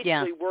it's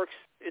basically works.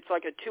 It's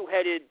like a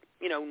two-headed,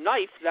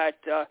 knife that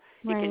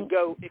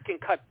it can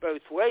cut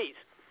both ways.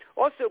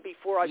 Also,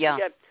 before I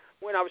forget,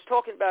 when I was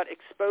talking about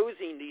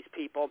exposing these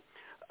people,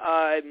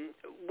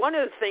 one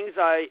of the things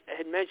I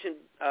had mentioned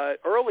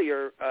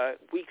earlier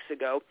weeks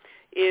ago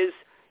is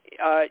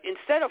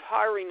instead of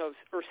hiring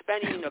or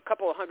spending a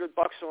couple of $100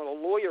 on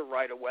a lawyer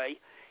right away,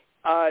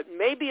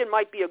 maybe it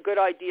might be a good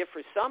idea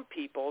for some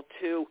people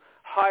to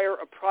hire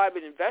a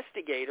private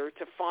investigator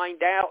to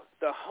find out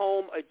the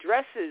home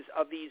addresses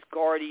of these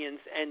guardians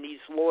and these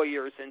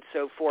lawyers and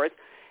so forth,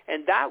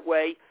 and that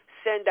way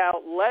send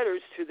out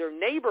letters to their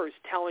neighbors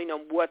telling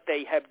them what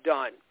they have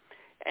done.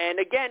 And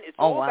again, it's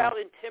all about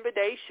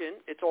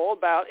intimidation. It's all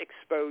about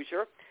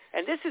exposure.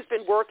 And this has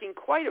been working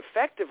quite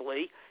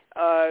effectively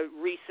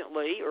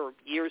recently or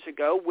years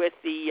ago with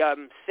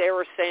the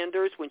Sarah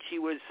Sanders when she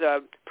was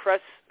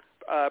press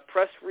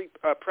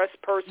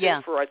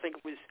person for, I think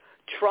it was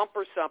Trump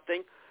or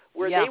something,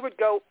 where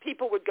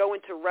people would go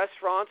into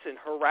restaurants and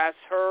harass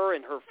her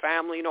and her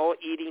family and all,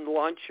 eating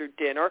lunch or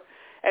dinner.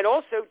 And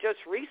also just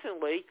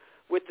recently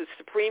with the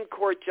Supreme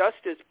Court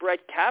Justice Brett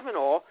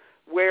Kavanaugh,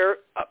 where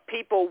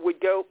people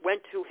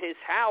went to his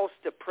house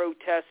to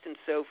protest and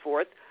so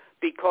forth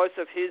because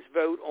of his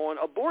vote on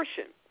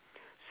abortion.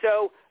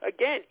 So,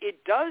 again,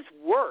 it does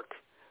work,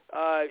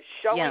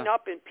 showing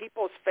up in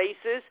people's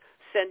faces,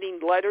 sending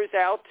letters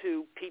out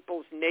to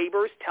people's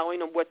neighbors, telling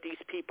them what these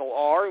people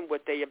are and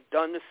what they have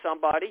done to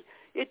somebody.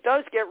 It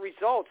does get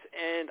results,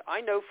 and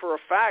I know for a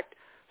fact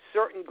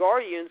certain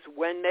guardians,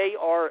 when they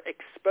are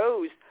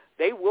exposed,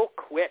 they will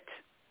quit.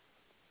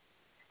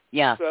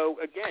 Yeah. So,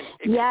 again,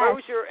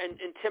 exposure and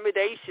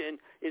intimidation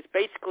is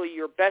basically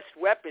your best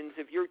weapons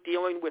if you're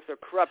dealing with a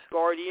corrupt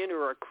guardian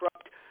or a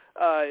corrupt,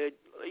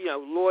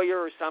 lawyer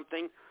or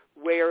something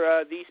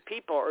where these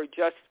people are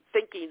just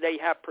thinking they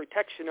have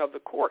protection of the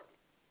court.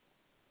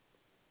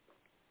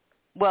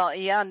 Well,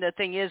 and the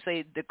thing is,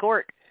 the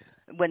court,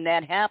 when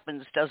that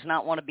happens, does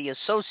not want to be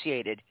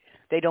associated.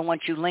 They don't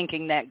want you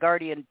linking that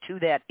guardian to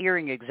that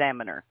hearing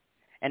examiner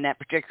and that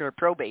particular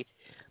probate.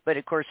 But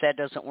of course that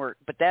doesn't work.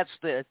 But that's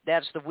the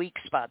weak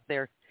spot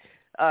there.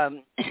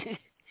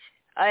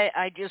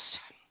 I just,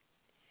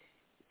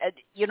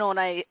 and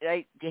I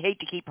hate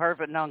to keep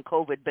harping on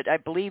COVID, but I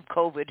believe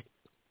COVID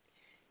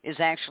is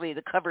actually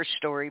the cover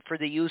story for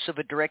the use of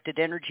a directed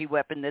energy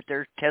weapon that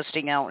they're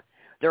testing out.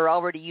 They're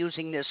already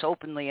using this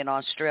openly in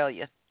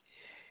Australia.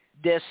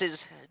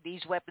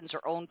 These weapons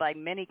are owned by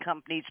many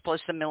companies, plus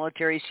the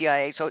military,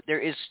 CIA. So there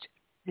is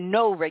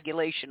no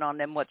regulation on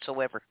them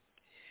whatsoever.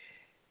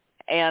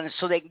 And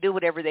so they can do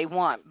whatever they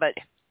want. But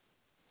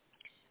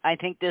I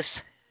think this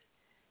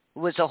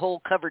was a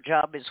whole cover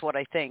job is what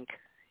I think.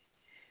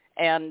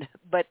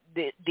 But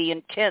the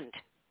intent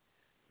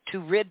to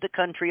rid the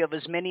country of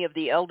as many of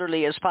the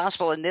elderly as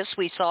possible, and this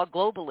we saw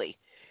globally.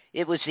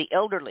 It was the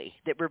elderly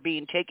that were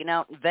being taken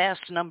out in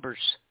vast numbers.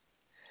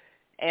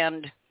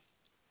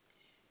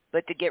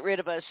 But to get rid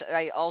of us,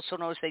 I also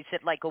noticed they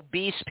said like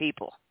obese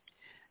people.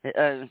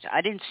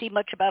 I didn't see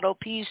much about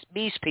obese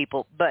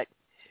people, but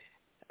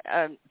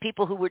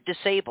people who were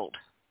disabled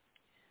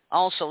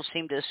also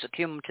seem to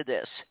succumb to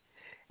this.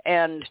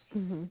 And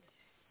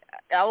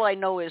all I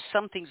know is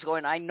something's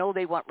going on. I know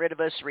they want rid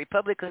of us. The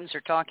Republicans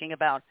are talking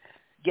about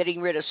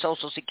getting rid of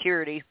Social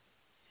Security.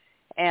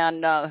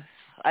 And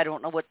I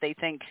don't know what they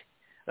think.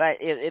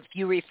 If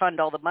you refund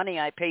all the money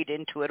I paid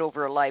into it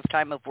over a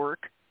lifetime of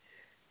work,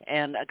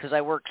 and because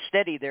I worked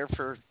steady there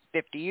for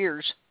 50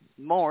 years,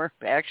 more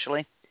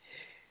actually,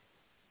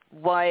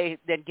 why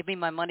then give me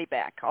my money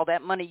back? All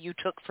that money you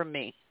took from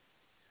me,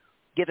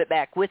 give it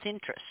back with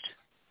interest,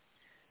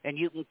 and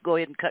you can go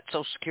ahead and cut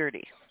Social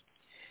Security.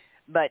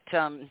 But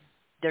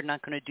they're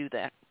not going to do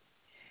that.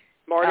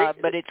 Marty,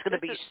 but it's going to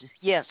be,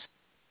 yes.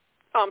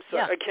 I'm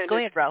sorry. Yeah, Again, go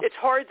ahead, Ralph. It's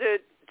hard to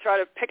try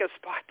to pick a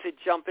spot to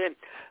jump in.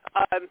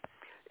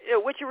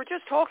 What you were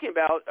just talking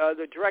about,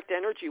 the direct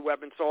energy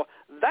weapons, so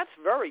that's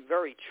very,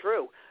 very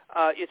true.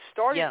 It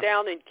started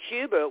down in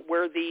Cuba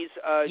where these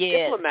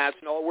diplomats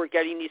and all were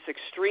getting these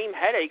extreme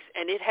headaches,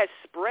 and it has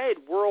spread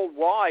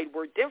worldwide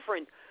where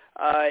different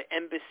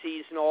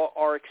embassies and all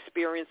are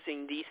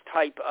experiencing these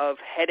type of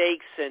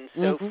headaches and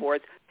so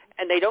forth,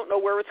 and they don't know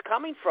where it's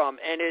coming from.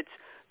 And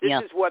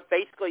this is what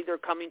basically they're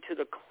coming to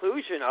the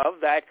conclusion of,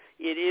 that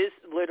it is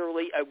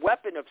literally a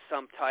weapon of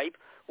some type,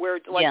 where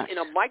like in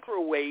a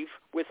microwave,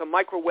 with a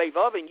microwave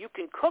oven, you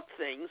can cook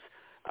things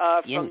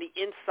from the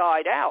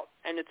inside out,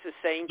 and it's the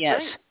same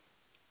thing.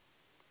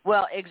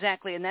 Well,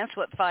 exactly, and that's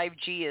what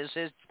 5G is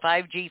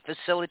 5G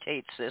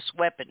facilitates this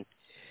weapon.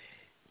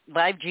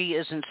 5G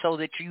isn't so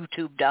that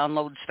YouTube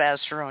downloads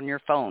faster on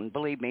your phone.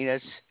 Believe me,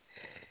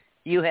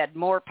 you had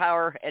more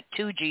power at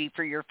 2G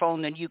for your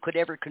phone than you could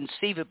ever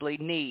conceivably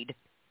need.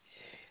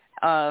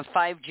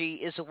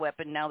 5G is a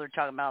weapon. Now they're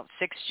talking about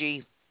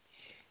 6G.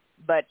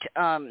 But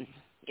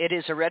it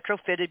is a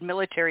retrofitted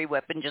military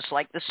weapon, just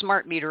like the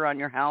smart meter on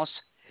your house.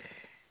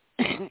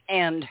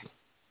 And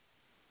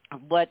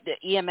what the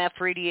EMF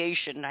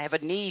radiation, I have a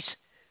niece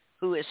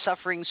who is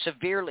suffering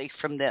severely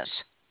from this.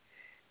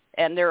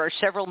 And there are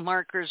several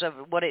markers of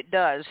what it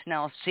does.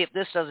 Now, see if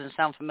this doesn't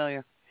sound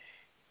familiar.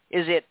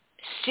 Is it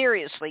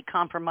seriously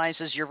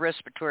compromises your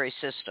respiratory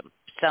system.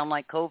 Sound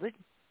like COVID?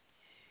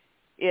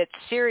 It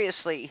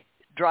seriously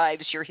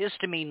drives your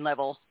histamine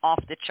level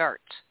off the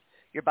charts.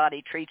 Your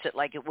body treats it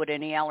like it would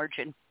any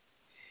allergen.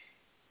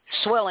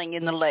 Swelling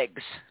in the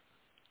legs,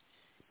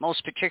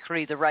 most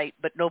particularly the right,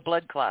 but no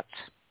blood clots.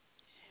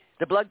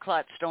 The blood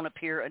clots don't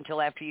appear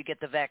until after you get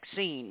the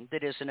vaccine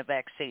that isn't a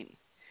vaccine.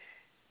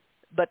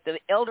 But the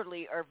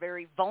elderly are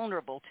very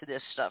vulnerable to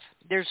this stuff.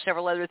 There's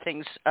several other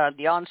things.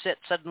 The onset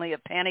suddenly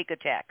of panic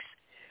attacks,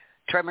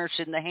 tremors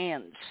in the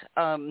hands,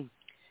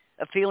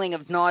 a feeling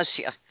of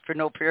nausea for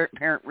no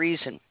apparent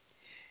reason.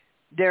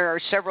 There are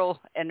several,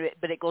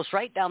 but it goes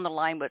right down the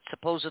line what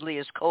supposedly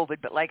is COVID.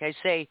 But like I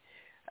say,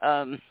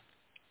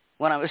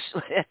 when I was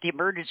at the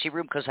emergency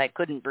room because I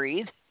couldn't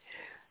breathe,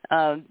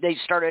 they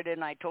started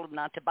and I told them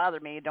not to bother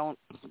me.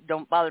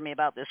 Don't bother me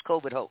about this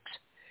COVID hoax.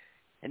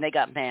 And they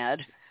got mad.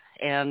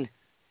 And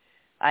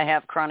I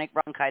have chronic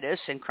bronchitis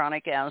and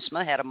chronic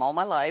asthma, had them all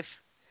my life.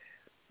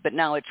 But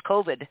now it's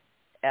COVID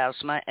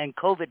asthma and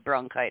COVID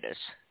bronchitis.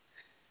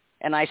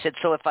 And I said,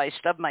 so if I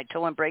stub my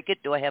toe and break it,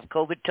 do I have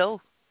COVID toe?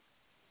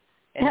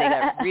 And they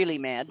got really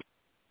mad.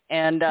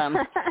 And,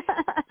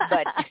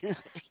 but,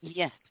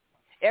 yeah,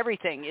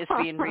 everything is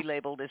being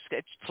relabeled.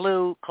 It's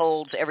flu,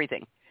 colds,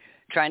 everything.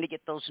 Trying to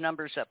get those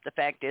numbers up. The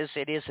fact is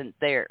it isn't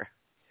there.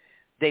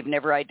 They've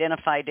never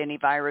identified any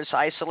virus,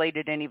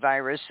 isolated any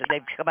virus.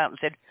 They've come out and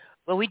said,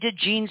 well, we did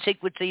gene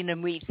sequencing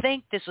and we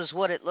think this is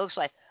what it looks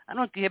like. I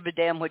don't give a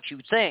damn what you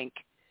think.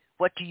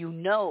 What do you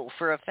know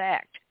for a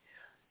fact?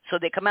 So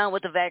they come out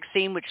with a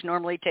vaccine, which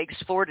normally takes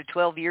 4 to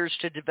 12 years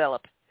to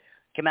develop.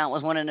 Came out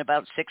with one in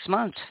about 6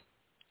 months.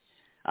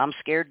 I'm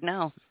scared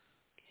now.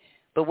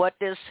 But what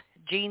this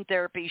gene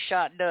therapy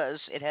shot does,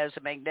 it has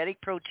a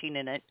magnetic protein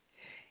in it,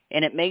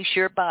 and it makes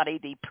your body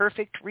the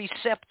perfect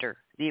receptor,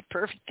 the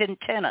perfect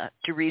antenna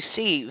to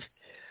receive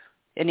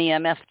an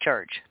EMF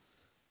charge.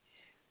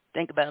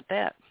 Think about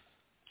that.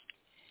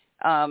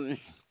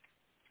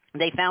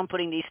 They found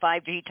putting these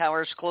 5G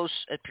towers close,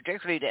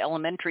 particularly to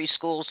elementary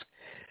schools,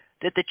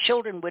 that the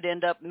children would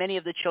end up, many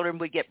of the children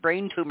would get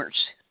brain tumors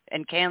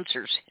and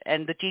cancers,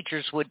 and the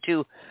teachers would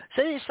too.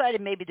 So they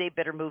decided maybe they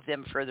better move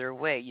them further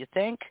away, you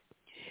think?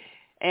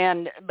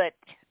 But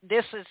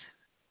this is,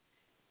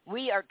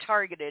 we are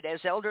targeted as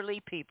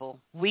elderly people.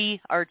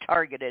 We are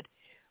targeted.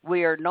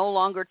 We are no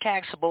longer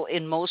taxable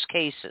in most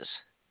cases.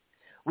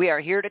 We are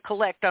here to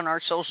collect on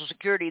our Social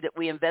Security that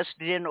we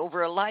invested in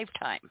over a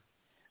lifetime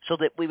so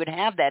that we would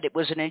have that. It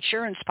was an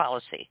insurance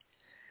policy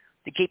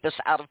to keep us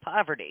out of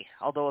poverty.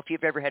 Although if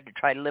you've ever had to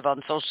try to live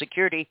on Social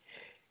Security,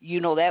 you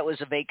know that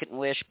was a vacant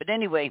wish. But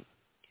anyway,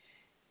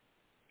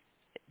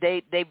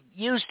 they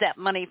used that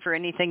money for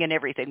anything and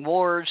everything,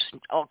 wars,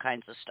 all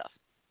kinds of stuff.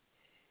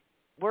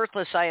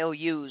 Worthless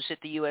IOUs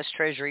at the U.S.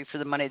 Treasury for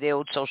the money they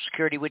owed Social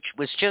Security, which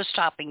was just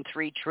topping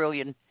 $3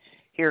 trillion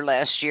here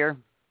last year.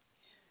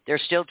 They're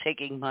still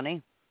taking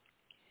money.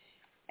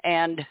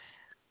 And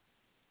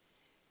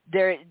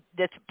the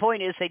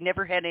point is they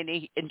never had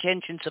any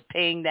intentions of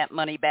paying that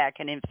money back,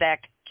 and in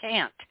fact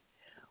can't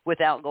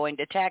without going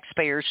to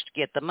taxpayers to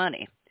get the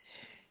money.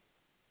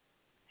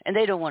 And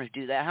they don't want to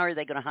do that. How are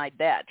they going to hide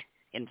that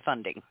in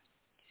funding?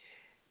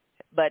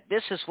 But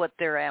this is what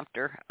they're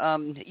after.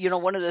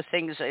 One of the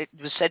things that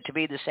was said to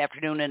me this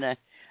afternoon in a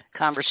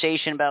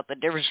conversation about the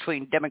difference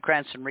between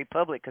Democrats and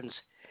Republicans,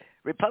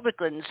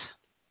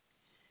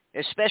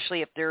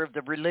 especially if they're of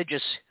the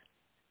religious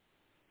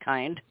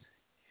kind,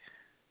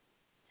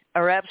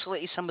 are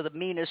absolutely some of the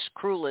meanest,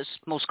 cruelest,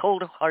 most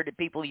cold-hearted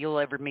people you'll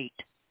ever meet.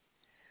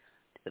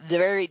 They're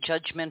very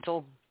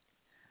judgmental,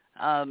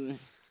 and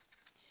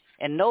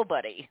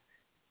nobody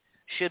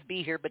should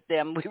be here but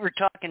them. We were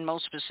talking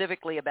most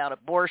specifically about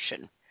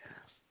abortion.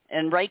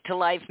 And right to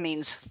life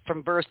means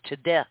from birth to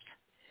death.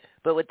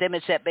 But with them,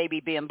 it's that baby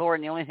being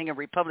born. The only thing a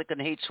Republican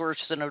hates worse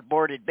than an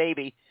aborted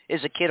baby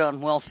is a kid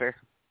on welfare.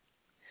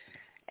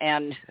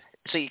 And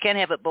so you can't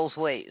have it both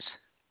ways.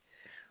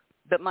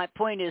 But my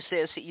point is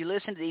this, that you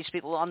listen to these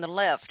people on the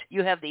left.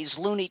 You have these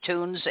Looney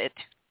Tunes that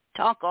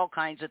talk all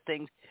kinds of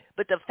things.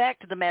 But the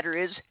fact of the matter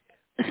is,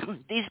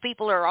 these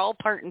people are all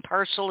part and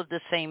parcel of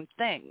the same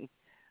thing.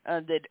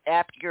 The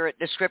accurate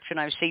description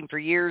I've seen for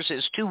years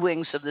is two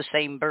wings of the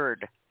same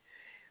bird.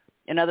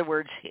 In other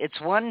words, it's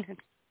one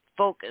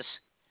focus,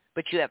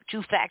 but you have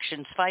two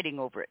factions fighting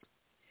over it.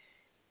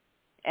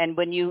 And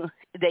when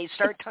they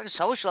start talking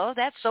social, oh,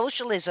 that's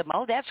socialism.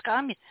 Oh, that's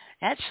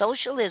that's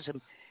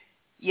socialism.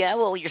 Yeah,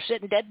 well, you're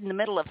sitting dead in the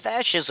middle of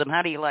fascism.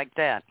 How do you like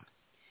that?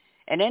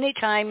 And any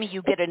time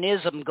you get an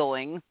ism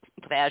going,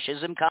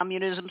 fascism,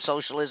 communism,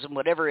 socialism,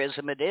 whatever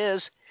ism it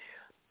is,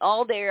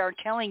 all they are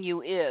telling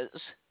you is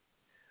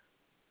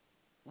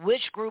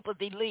which group of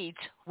elites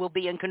will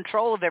be in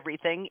control of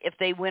everything if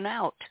they win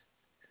out.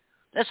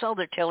 That's all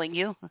they're telling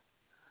you.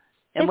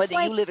 And it's whether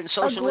like you live in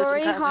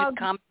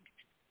socialism,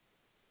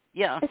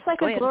 yeah. It's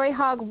like a glory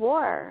hog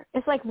war.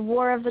 It's like the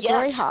war of the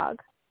glory hog.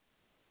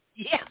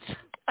 Yes.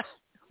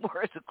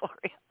 War of the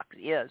glory hog,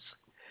 yes.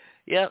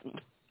 Yep.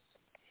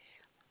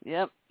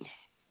 Yep.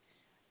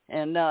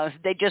 And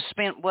they just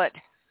spent,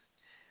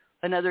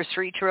 another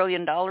 $3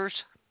 trillion?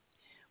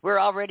 We're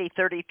already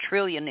 $30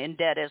 trillion in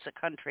debt as a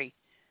country.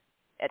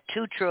 At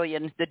 $2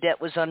 trillion, the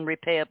debt was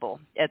unrepayable.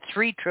 At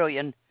 $3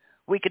 trillion,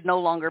 we could no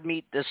longer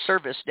meet the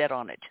service debt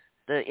on it,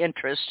 the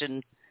interest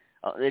and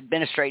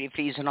administrative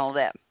fees and all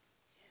that.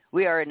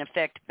 We are, in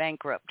effect,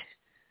 bankrupt.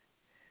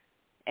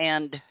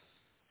 And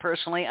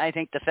personally, I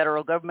think the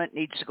federal government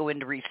needs to go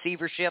into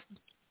receivership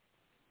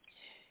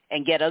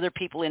and get other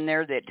people in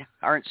there that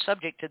aren't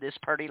subject to this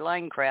party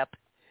line crap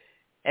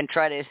and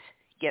try to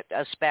get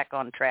us back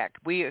on track.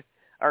 We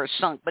are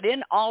sunk. But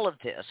in all of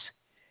this,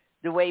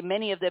 the way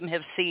many of them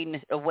have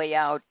seen a way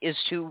out is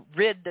to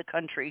rid the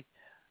country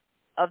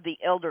of the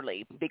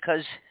elderly,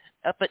 because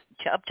up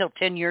till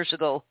 10 years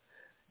ago,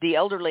 the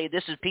elderly,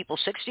 this is people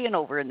 60 and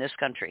over in this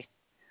country,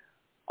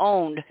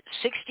 owned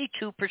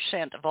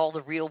 62% of all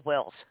the real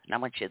wealth. And I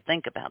want you to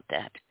think about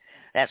that.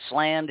 That's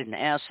land and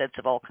assets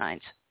of all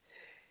kinds.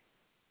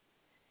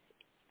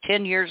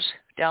 10 years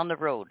down the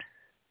road,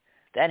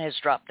 that has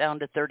dropped down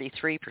to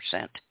 33%.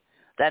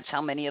 That's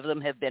how many of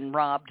them have been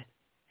robbed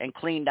and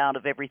cleaned out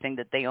of everything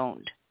that they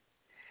owned.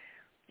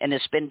 And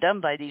it's been done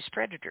by these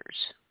predators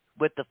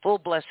with the full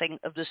blessing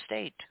of the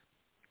state.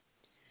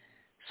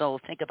 So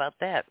think about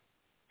that.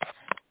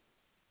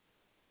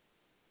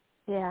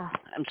 Yeah.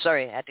 I'm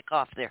sorry, I had to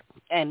cough there.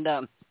 And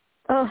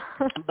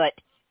but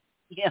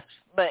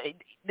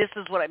this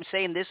is what I'm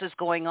saying. This is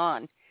going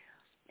on.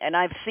 And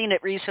I've seen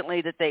it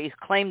recently that they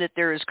claim that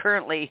there is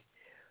currently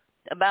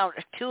about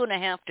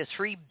 2.5 to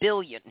 3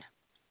 billion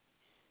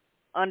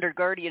under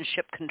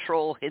guardianship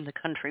control in the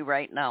country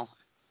right now.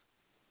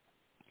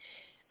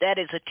 That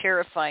is a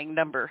terrifying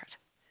number.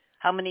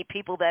 How many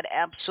people that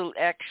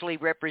actually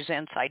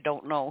represents, I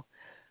don't know.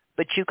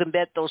 But you can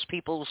bet those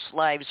people's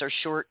lives are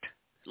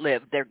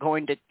short-lived. They're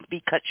going to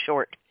be cut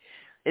short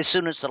as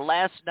soon as the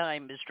last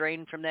dime is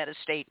drained from that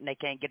estate and they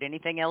can't get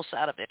anything else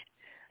out of it,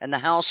 and the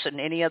house and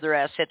any other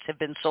assets have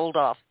been sold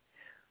off.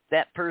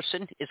 That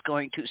person is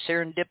going to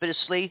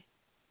serendipitously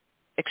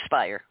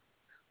expire.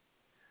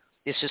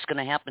 It's just going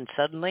to happen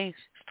suddenly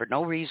for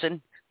no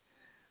reason,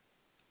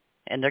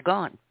 and they're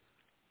gone.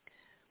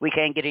 We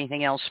can't get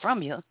anything else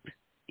from you.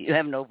 You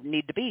have no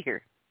need to be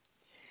here.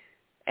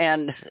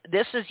 And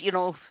this is,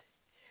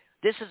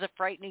 this is a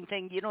frightening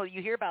thing.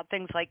 You hear about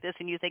things like this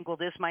and you think, well,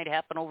 this might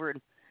happen over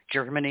in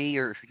Germany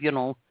or,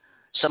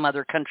 some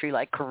other country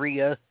like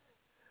Korea.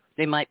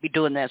 They might be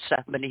doing that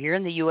stuff. But here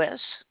in the U.S.,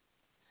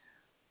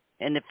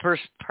 and the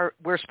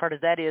worst part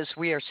of that is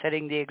we are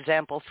setting the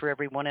example for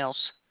everyone else.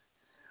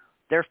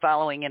 They're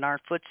following in our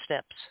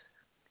footsteps.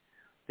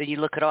 Then you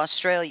look at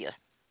Australia.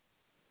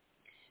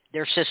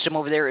 Their system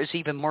over there is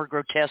even more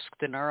grotesque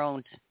than our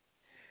own.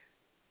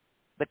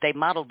 But they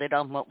modeled it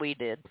on what we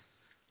did.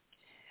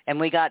 And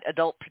we got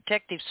adult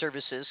protective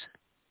services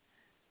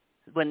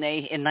when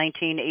they, in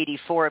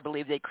 1984, I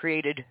believe they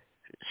created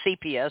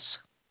CPS.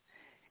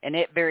 And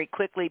it very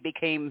quickly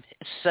became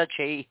such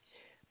a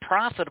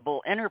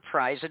profitable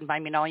enterprise.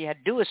 And all you had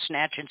to do was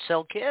snatch and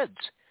sell kids.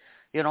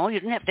 You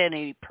didn't have to have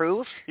any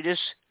proof. You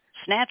just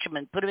snatch them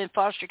and put them in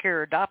foster care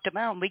or adopt them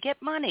out, and we get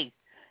money.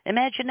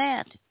 Imagine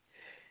that.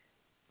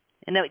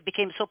 And that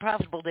became so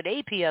profitable that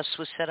APS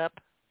was set up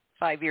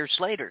 5 years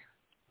later.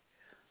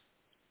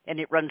 And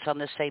it runs on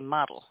the same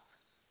model,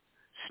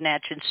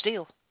 snatch and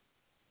steal.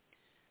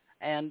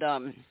 And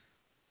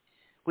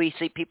we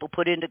see people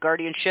put into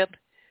guardianship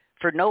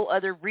for no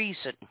other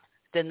reason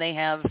than they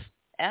have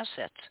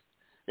assets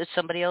that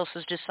somebody else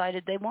has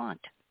decided they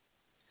want.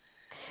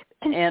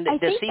 And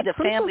to see the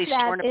families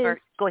torn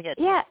apart. Go ahead.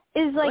 Yeah,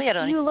 is like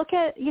ahead, you look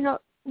at,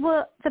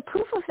 the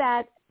proof of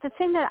that, the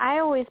thing that I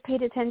always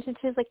paid attention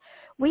to is like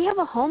we have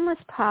a homeless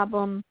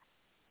problem,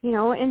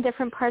 in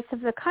different parts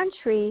of the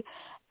country.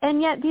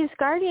 And yet these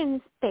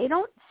guardians, they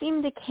don't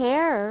seem to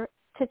care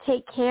to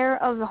take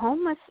care of the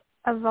homeless,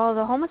 of all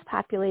the homeless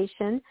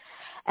population.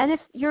 And if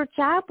your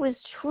job was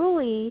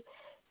truly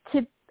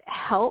to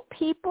help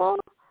people,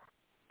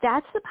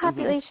 that's the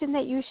population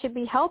that you should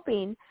be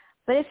helping.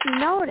 But if you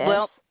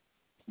notice,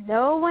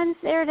 no one's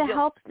there to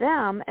help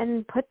them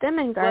and put them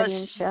in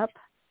guardianship.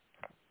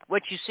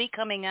 What you see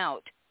coming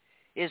out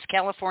is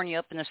California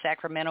up in the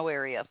Sacramento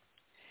area,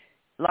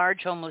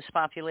 large homeless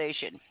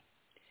population.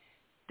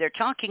 They're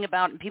talking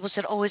about, and people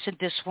said, "Oh, isn't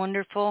this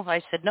wonderful?"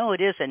 I said, "No,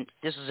 it isn't.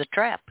 This is a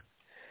trap.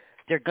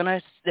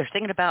 They're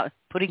thinking about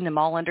putting them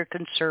all under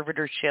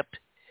conservatorship."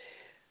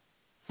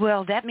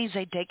 Well, that means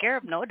they take care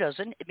of them. No, it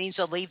doesn't. It means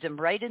they'll leave them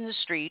right in the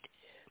street.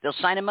 They'll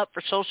sign them up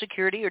for Social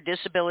Security or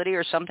disability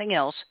or something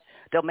else.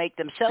 They'll make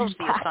themselves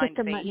the assigned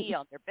payee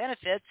on their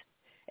benefits,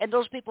 and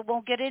those people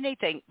won't get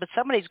anything. But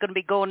somebody's going to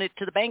be going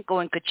to the bank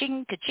going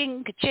ka-ching,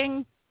 ka-ching,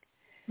 ka-ching.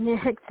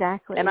 Yeah,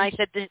 exactly. And I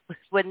said that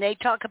when they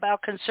talk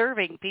about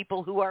conserving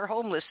people who are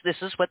homeless, this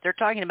is what they're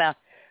talking about.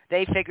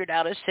 They figured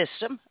out a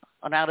system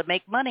on how to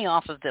make money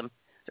off of them.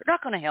 They're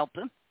not going to help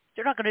them.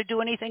 They're not going to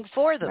do anything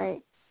for them.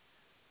 Right.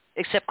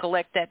 Except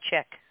collect that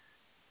check.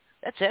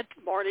 That's it.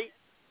 Marty?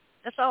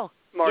 That's all.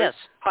 Marty? Yes.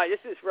 Hi, this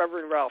is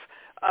Reverend Ralph.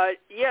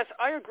 Yes,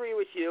 I agree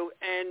with you.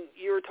 And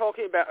you were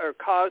talking about, or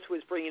Kaz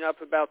was bringing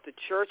up about the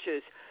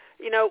churches.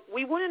 You know,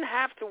 we wouldn't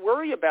have to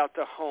worry about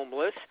the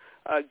homeless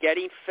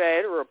getting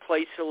fed or a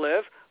place to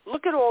live.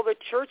 Look at all the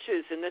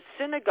churches and the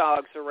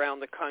synagogues around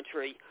the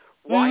country.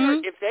 Why,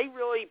 if they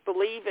really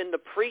believe in the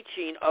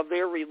preaching of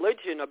their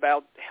religion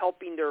about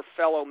helping their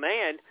fellow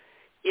man,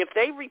 if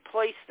they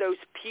replace those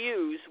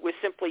pews with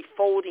simply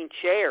folding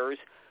chairs,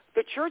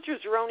 the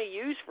churches are only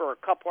used for a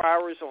couple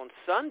hours on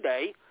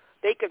Sunday.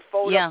 They could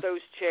fold up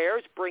those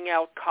chairs, bring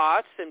out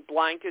cots and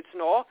blankets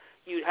and all.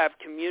 You'd have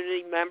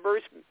community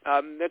members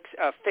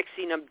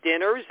fixing them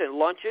dinners and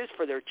lunches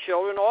for their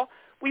children all.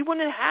 We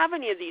wouldn't have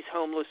any of these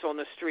homeless on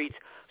the streets.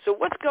 So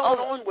what's going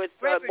on with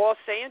Los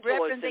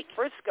Angeles and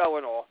Frisco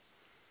and all?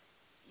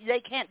 They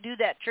can't do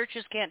that.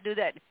 Churches can't do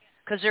that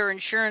because their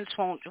insurance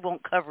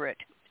won't cover it.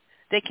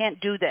 They can't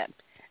do that.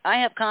 I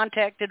have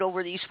contacted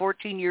over these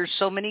 14 years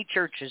so many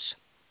churches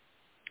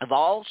of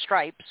all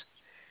stripes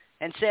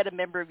and said a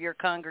member of your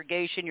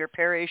congregation, your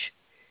parish,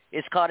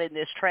 is caught in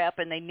this trap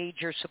and they need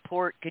your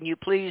support. Can you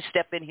please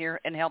step in here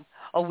and help?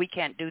 Oh, we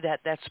can't do that.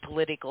 That's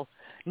political.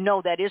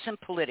 No, that isn't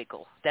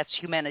political. That's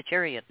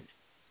humanitarian.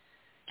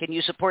 Can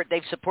you support?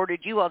 They've supported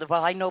you.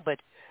 Well, I know,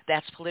 but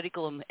that's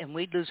political and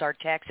we'd lose our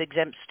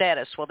tax-exempt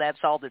status. Well, that's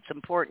all that's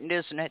important,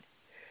 isn't it?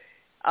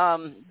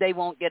 They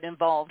won't get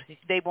involved.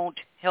 They won't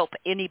help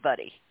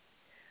anybody.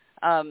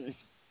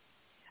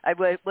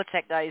 What's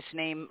that guy's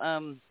name?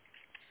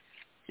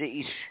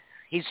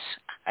 He's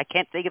I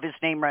can't think of his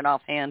name right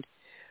offhand.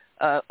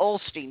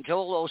 Osteen,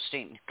 Joel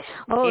Osteen.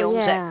 Oh, he owns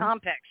that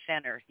Compact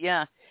Center.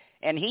 Yeah,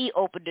 and he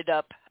opened it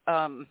up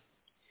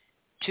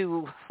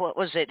to, what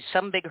was it,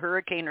 some big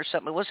hurricane or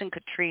something. It wasn't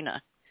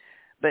Katrina,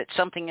 but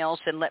something else,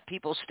 and let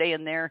people stay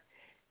in there.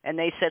 And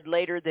they said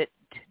later that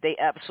they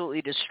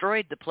absolutely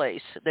destroyed the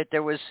place, that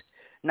there was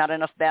not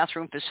enough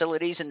bathroom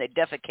facilities, and they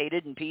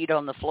defecated and peed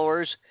on the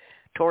floors,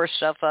 tore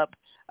stuff up.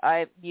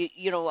 I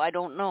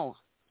don't know.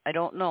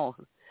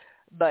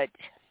 But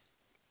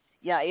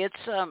yeah,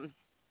 it's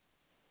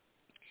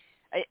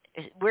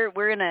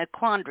we're in a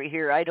quandary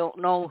here. I don't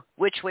know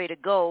which way to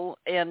go,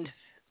 and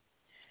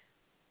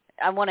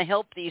I want to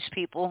help these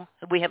people.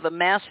 We have a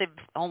massive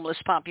homeless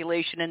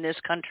population in this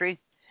country.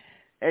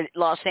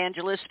 Los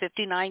Angeles,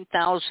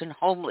 59,000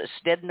 homeless,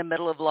 dead in the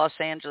middle of Los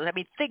Angeles. I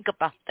mean, think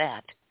about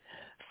that.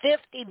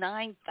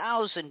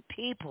 59,000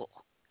 people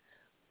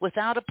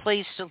without a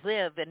place to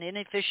live and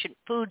inefficient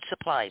food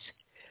supplies.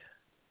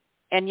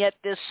 And yet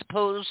this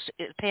supposed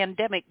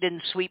pandemic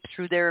didn't sweep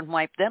through there and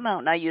wipe them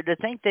out. Now, you'd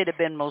think they'd have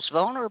been most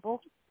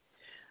vulnerable.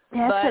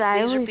 That's but what I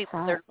these always are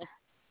people, thought.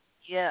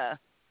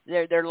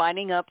 they're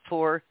lining up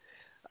for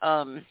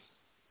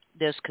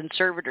this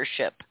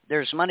conservatorship.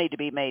 There's money to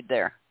be made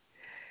there.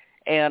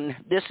 And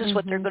this is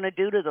what they're going to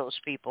do to those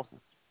people.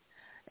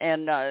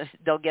 And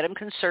they'll get them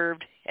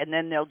conserved, and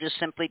then they'll just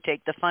simply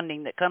take the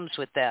funding that comes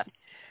with that.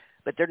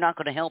 But they're not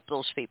going to help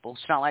those people.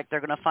 It's not like they're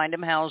going to find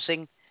them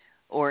housing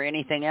or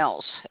anything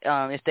else.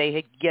 If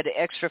they get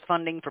extra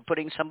funding for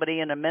putting somebody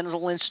in a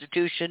mental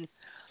institution,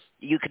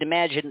 you can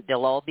imagine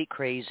they'll all be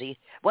crazy.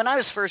 When I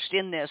was first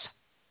in this,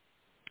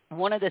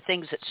 one of the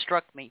things that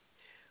struck me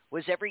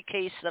was every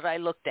case that I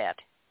looked at,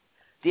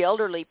 the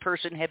elderly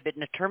person had been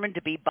determined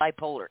to be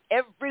bipolar,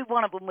 every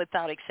one of them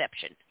without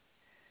exception.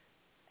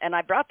 And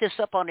I brought this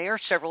up on air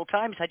several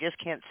times. I just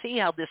can't see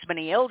how this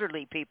many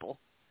elderly people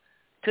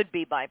could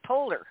be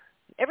bipolar.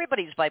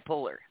 Everybody's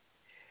bipolar.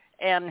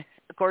 And,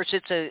 of course,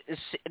 it's a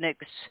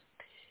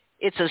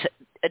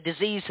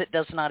disease that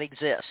does not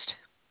exist.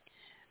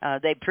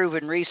 They've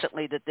proven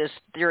recently that this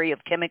theory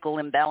of chemical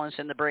imbalance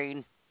in the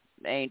brain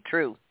ain't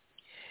true.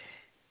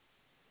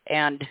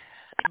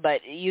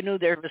 But you knew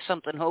there was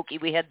something hokey.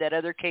 We had that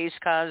other case,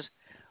 Kaz,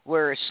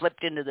 where it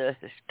slipped into the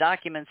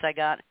documents I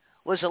got,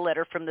 was a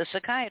letter from the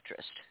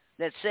psychiatrist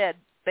that said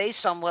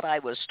based on what I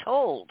was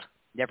told,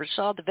 never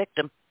saw the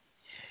victim,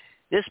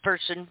 this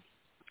person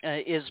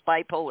is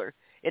bipolar.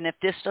 And if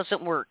this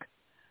doesn't work,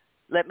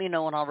 let me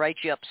know and I'll write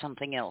you up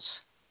something else.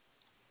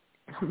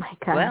 Oh, my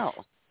gosh.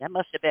 Well, that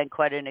must have been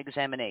quite an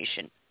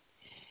examination.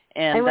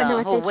 And, I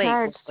wonder what they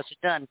charged. What's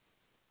it done?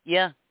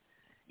 Yeah.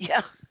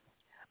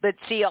 But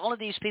see, all of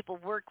these people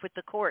work with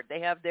the court. They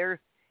have their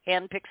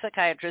hand-picked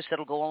psychiatrists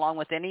that'll go along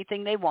with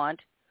anything they want.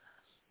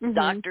 Mm-hmm.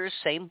 Doctors,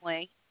 same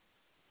way.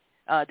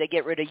 They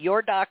get rid of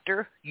your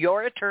doctor,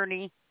 your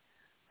attorney,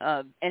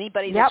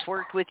 anybody that's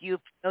worked with you,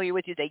 familiar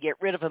with you, they get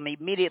rid of them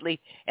immediately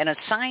and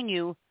assign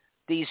you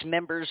these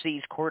members,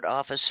 these court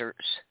officers.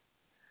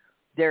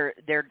 They're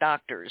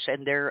doctors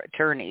and they're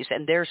attorneys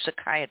and they're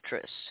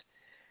psychiatrists.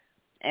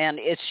 And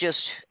it's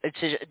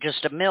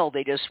just a mill.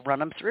 They just run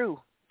them through.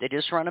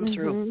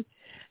 Through.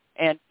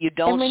 And you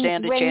don't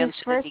stand a chance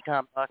to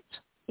become bucked.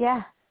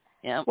 Yeah.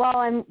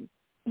 Well, and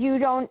you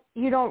don't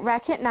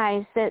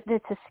recognize that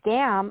it's a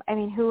scam. I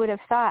mean, who would have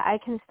thought? I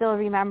can still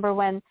remember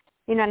when,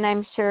 and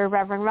I'm sure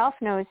Reverend Ralph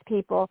knows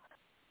people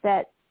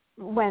that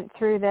went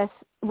through this.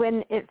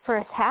 When it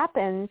first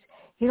happens,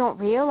 you don't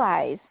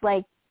realize,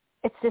 like,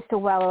 it's just a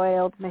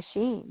well-oiled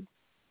machine.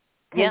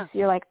 Because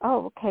you're like,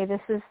 oh, okay,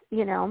 this is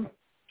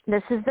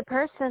the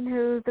person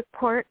who the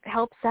court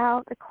helps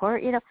out, the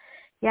court,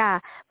 Yeah,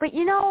 but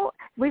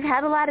we've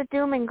had a lot of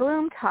doom and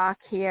gloom talk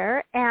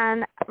here,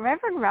 and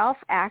Reverend Ralph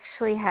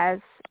actually has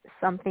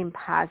something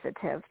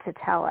positive to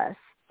tell us.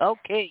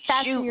 Okay,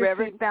 fasten your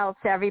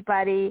seatbelts,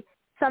 everybody.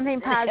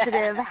 Something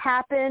positive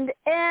happened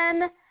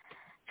in,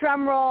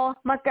 drumroll,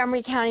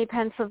 Montgomery County,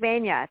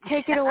 Pennsylvania.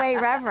 Take it away,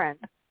 Reverend.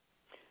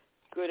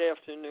 Good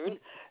afternoon.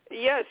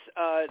 Yes,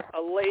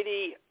 a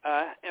lady,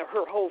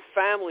 her whole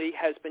family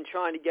has been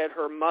trying to get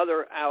her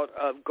mother out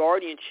of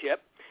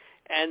guardianship.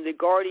 And the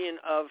guardian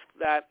of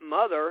that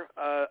mother,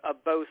 of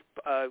both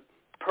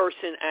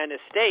person and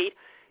estate,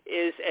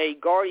 is a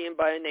guardian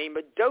by the name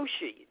of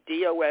Doshi,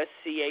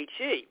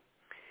 D-O-S-C-H-E.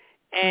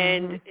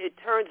 And it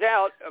turns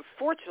out,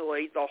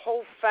 fortunately, the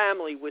whole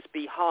family was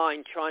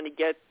behind trying to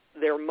get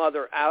their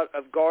mother out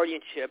of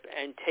guardianship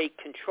and take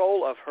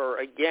control of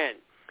her again.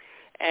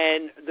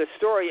 And the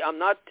story, I'm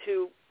not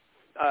too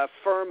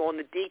firm on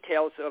the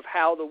details of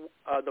how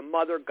the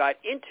mother got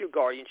into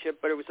guardianship,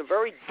 but it was a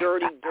very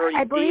dirty deal.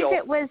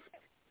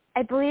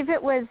 I believe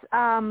it was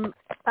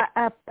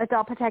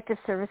Adult Protective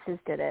Services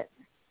did it.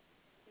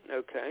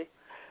 Okay.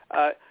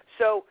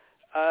 So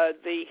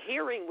the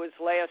hearing was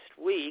last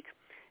week,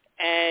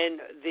 and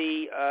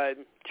the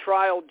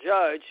trial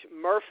judge,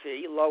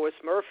 Lois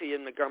Murphy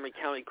in Montgomery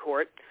County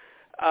Court,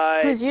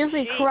 who's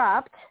usually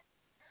corrupt.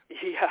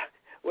 Yeah.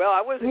 Well,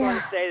 I wasn't going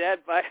to say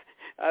that, but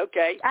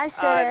okay. I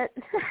said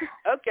it.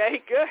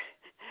 Okay, good.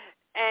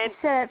 And I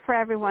said it for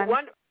everyone.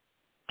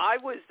 I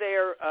was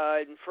there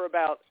for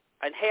about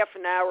half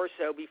an hour or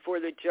so before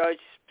the judge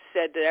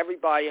said to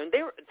everybody, and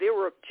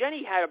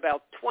Jenny had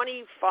about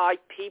 25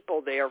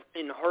 people there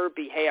in her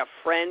behalf,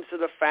 friends of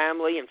the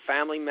family and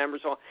family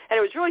members, and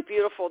it was really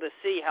beautiful to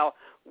see how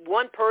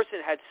one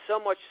person had so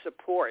much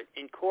support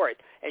in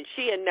court, and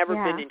she had never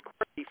been in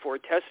court before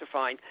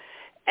testifying.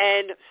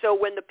 And so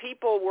when the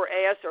people were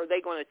asked, are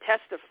they going to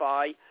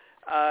testify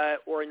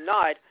or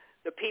not,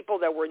 the people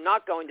that were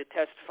not going to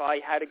testify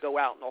had to go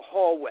out in the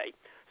hallway.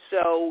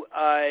 So,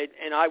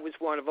 and I was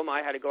one of them.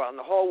 I had to go out in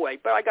the hallway.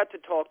 But I got to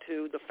talk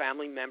to the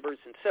family members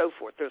and so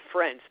forth, their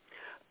friends.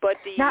 But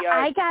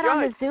I got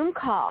on the Zoom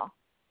call.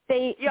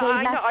 They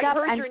I know. I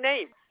heard your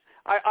name.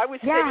 I was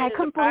sitting in the back. I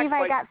couldn't believe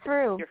I got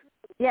through.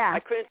 I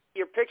couldn't see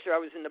your picture. I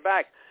was in the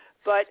back.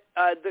 But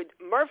the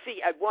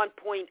Murphy at one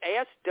point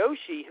asked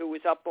Doshi, who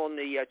was up on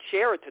the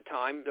chair at the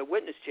time, the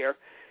witness chair,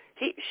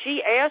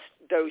 she asked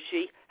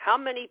Doshi, how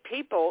many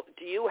people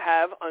do you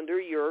have under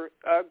your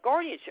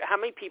guardianship? How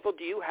many people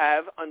do you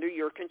have under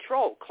your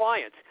control,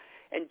 clients?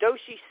 And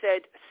Doshi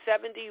said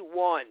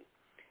 71.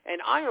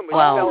 And I almost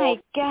fell off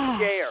the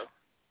chair.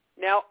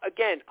 Now,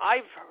 again,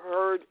 I've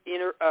heard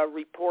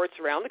reports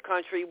around the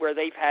country where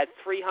they've had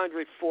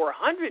 300,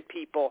 400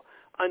 people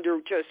under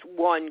just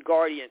one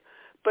guardian.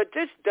 But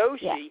this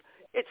Doshi,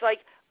 it's like,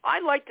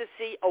 I like to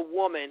see a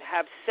woman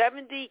have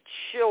 70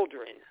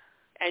 children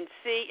and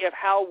see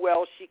how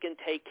well she can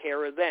take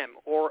care of them,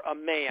 or a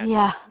man.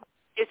 Yeah.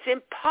 It's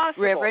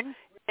impossible. Reverend?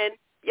 And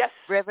yes.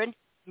 Reverend,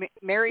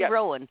 Mary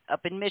Rowan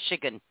up in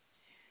Michigan,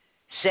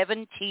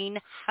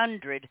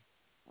 1,700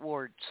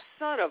 wards.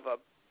 Son of a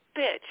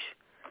bitch.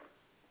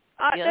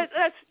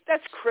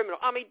 That's criminal.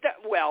 I mean,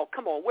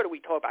 come on, what do we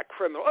talk about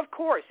criminal? Of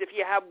course, if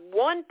you have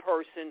one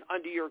person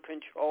under your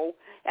control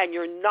and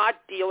you're not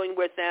dealing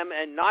with them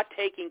and not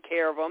taking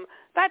care of them,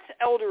 that's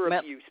elder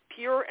abuse,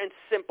 pure and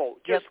simple.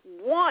 Just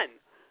one,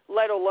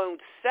 let alone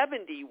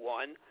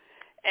 71.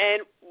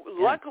 And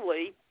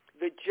luckily,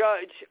 the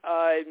judge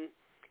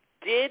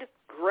did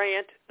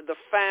grant the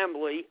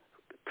family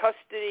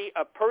custody,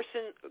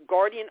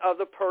 guardian of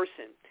the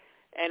person.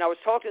 And I was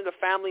talking to the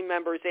family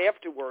members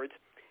afterwards,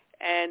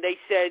 and they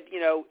said,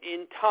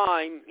 in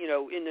time,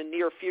 in the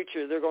near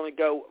future, they're going to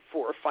go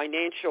for a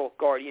financial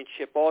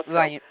guardianship also.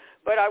 Right.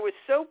 But I was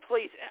so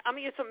pleased. I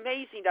mean, it's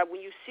amazing that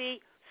when you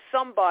see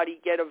somebody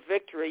get a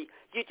victory,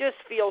 you just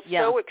feel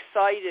so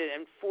excited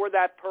and for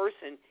that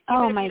person.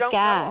 Oh my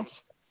gosh!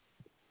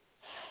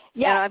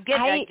 Yeah,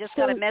 I just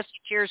got a message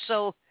here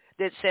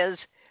that says,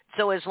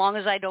 so as long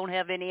as I don't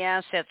have any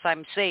assets,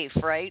 I'm safe.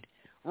 Right?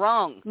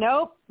 Wrong.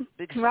 Nope.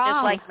 Because wrong.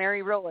 Just like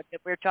Mary Rowland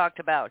that we talked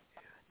about,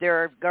 there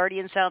are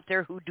guardians out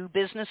there who do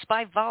business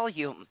by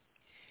volume,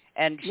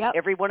 and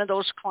every one of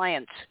those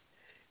clients,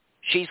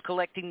 she's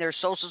collecting their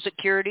Social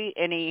Security,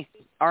 any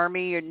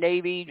Army or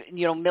Navy,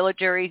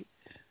 military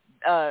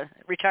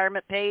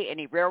retirement pay,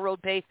 any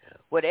railroad pay,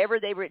 whatever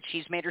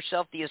she's made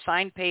herself the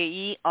assigned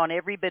payee on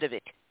every bit of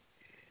it,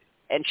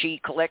 and she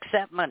collects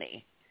that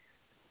money.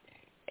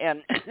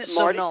 And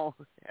Marty?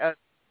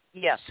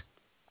 Yes.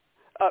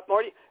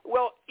 Marty,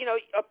 well,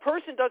 a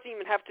person doesn't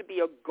even have to be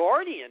a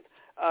guardian.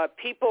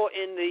 People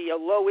in the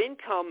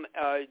low-income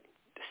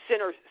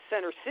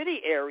center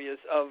city areas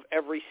of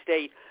every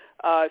state,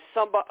 a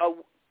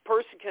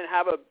person can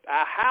have a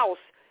house,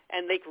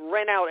 and they can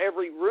rent out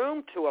every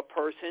room to a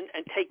person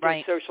and take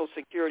their Social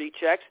Security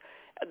checks.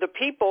 The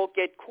people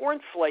get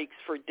cornflakes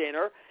for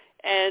dinner,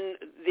 and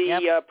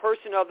the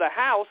person of the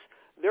house,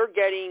 they're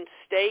getting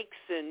steaks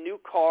and new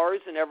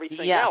cars and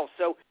everything else.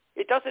 So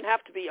it doesn't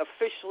have to be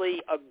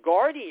officially a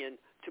guardian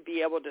to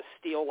be able to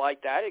steal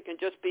like that. It can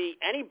just be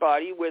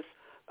anybody with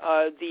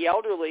the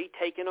elderly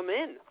taking them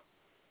in.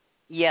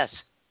 Yes.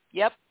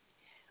 Yep.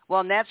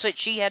 Well, and that's what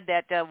she had.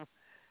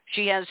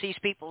 She has these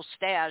people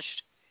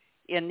stashed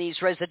in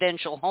these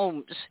residential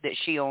homes that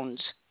she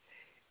owns,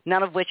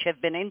 none of which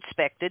have been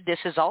inspected. This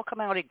has all come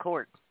out in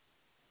court.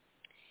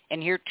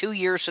 And here 2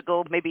 years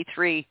ago, maybe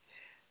 3,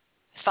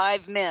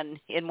 5 men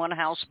in one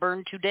house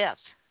burned to death.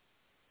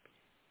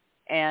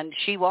 And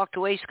she walked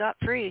away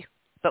scot-free.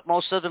 But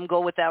most of them go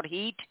without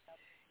heat.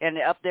 And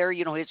up there,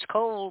 it's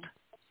cold.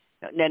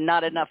 And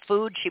not enough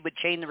food. She would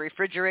chain the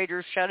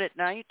refrigerator shut at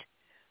night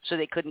so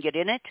they couldn't get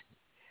in it.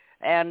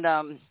 And,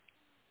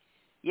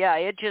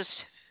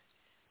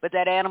 but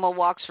that animal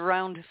walks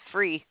around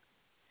free.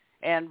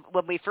 And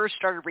when we first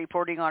started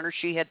reporting on her,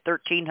 she had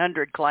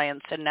 1,300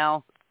 clients and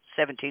now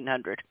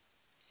 1,700.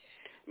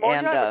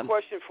 Mark, I have a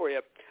question for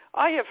you.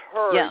 I have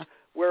heard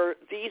where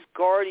these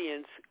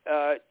guardians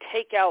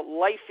take out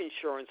life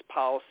insurance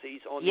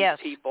policies on these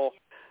people.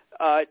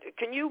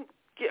 Can you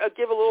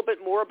give a little bit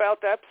more about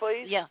that,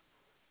 please? Yeah.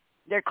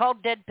 They're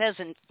called dead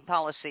peasant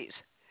policies.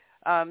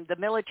 The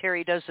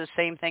military does the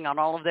same thing on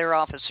all of their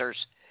officers.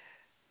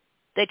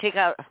 They take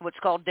out what's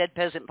called dead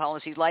peasant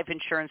policies, life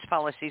insurance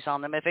policies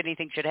on them. If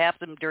anything should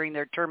happen during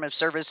their term of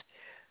service,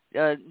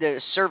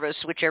 the service,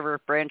 whichever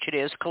branch it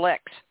is,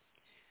 collects.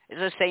 It's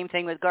the same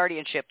thing with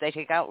guardianship. They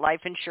take out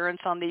life insurance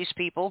on these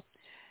people,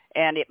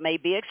 and it may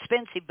be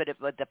expensive,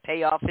 but the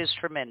payoff is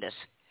tremendous.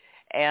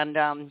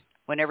 And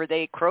whenever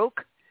they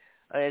croak,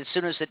 as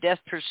soon as the death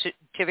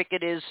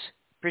certificate is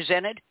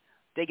presented,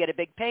 they get a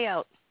big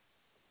payout.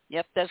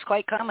 Yep, that's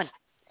quite common.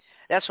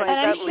 That's why.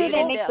 And I'm sure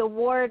they make the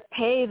ward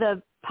pay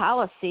the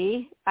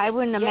policy. I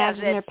wouldn't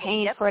imagine they're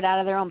paying for it out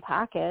of their own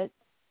pocket.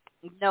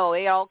 No,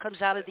 it all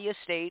comes out of the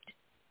estate.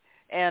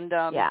 And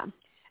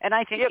and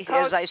I think,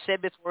 as I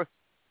said before,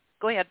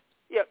 go ahead.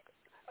 Yeah,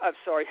 I'm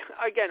sorry.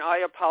 Again,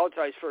 I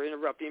apologize for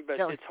interrupting, but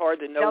it's hard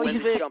to know when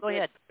to jump in.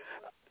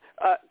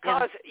 Go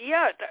ahead.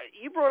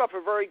 You brought up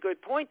a very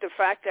good point, the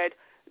fact that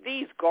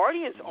these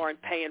guardians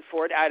aren't paying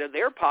for it out of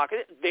their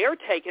pocket. They're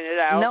taking it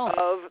out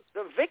of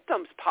the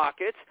victims'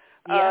 pockets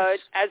as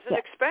an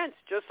expense,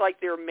 just like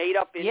they're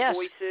made-up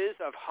invoices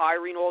of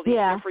hiring all these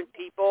different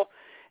people.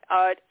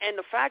 And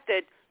the fact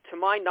that, to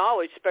my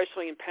knowledge,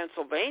 especially in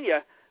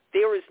Pennsylvania,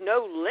 there is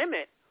no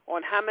limit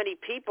on how many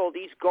people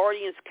these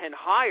guardians can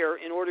hire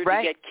in order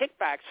to get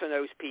kickbacks from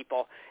those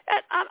people.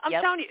 And I'm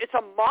telling you, it's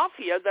a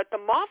mafia that the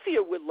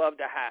mafia would love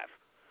to have.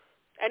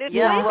 And it's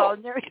legal.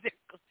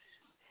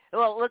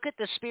 Well, look at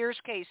the Spears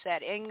case,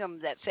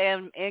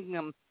 Sam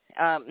Ingham.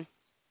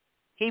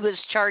 He was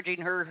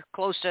charging her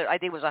close to, I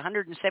think it was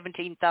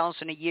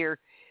 $117,000 a year.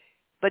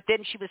 But then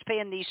she was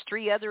paying these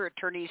 3 other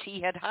attorneys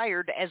he had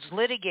hired as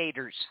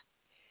litigators.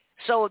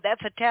 So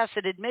that's a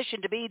tacit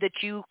admission to me that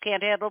you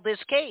can't handle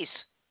this case.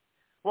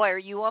 Why are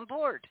you on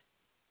board?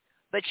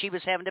 But she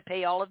was having to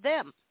pay all of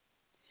them.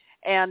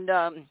 And,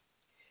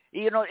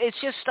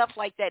 it's just stuff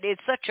like that.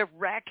 It's such a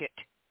racket.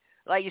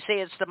 Like you say,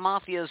 it's the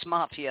mafia's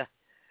mafia.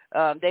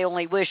 They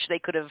only wish they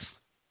could have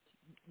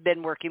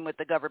been working with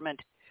the government.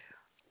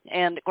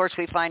 And, of course,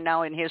 we find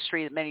now in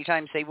history that many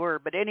times they were.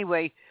 But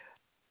anyway,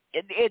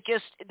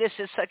 this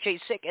is such a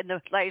sick, and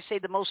like I say,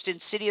 the most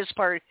insidious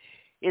part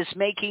is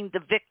making the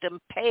victim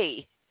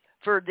pay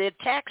for the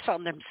attacks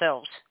on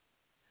themselves.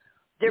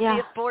 They're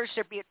being forced,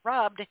 they're being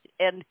robbed,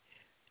 and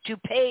to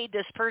pay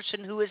this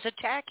person who is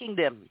attacking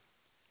them.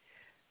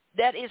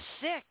 That is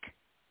sick.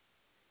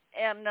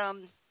 And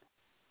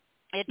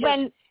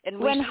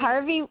when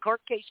Harvey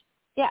court case.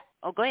 Yeah.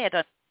 Oh, go ahead.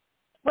 Go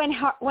When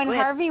ahead.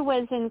 Harvey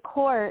was in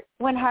court,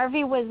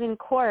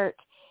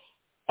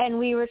 and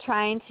we were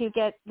trying to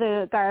get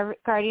the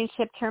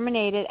guardianship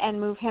terminated and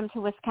move him to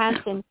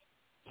Wisconsin.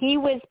 He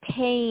was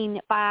paying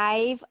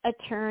 5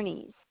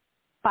 attorneys,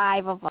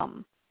 5 of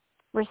them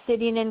were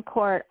sitting in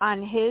court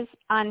on his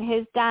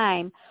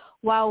dime,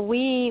 while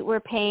we were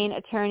paying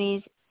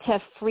attorneys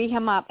to free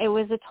him up. It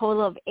was a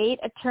total of 8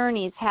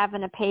 attorneys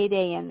having a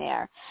payday in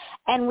there.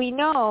 And we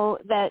know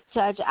that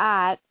Judge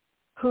Ott,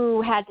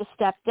 who had to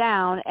step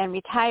down and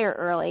retire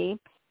early,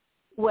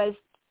 was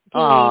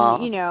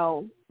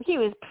doing, he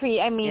was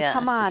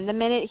come on. The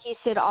minute he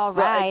said, all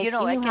right, you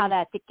knew how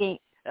that game,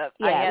 it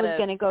was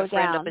going to go down.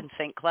 I had a friend up in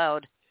St.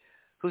 Cloud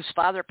whose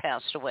father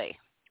passed away.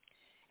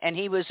 And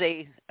he was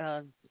a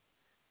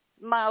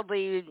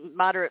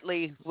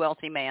moderately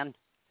wealthy man.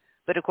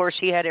 But, of course,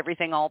 he had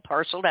everything all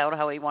parceled out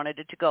how he wanted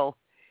it to go.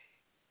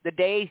 The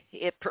day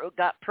it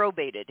got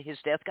probated, his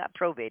death got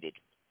probated,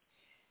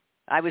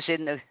 I was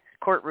in the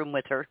courtroom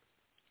with her,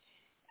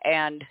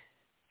 and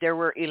there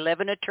were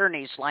 11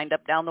 attorneys lined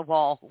up down the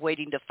wall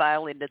waiting to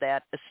file into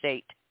that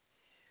estate,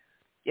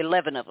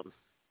 11 of them.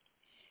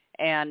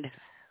 And, of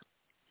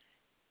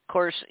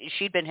course,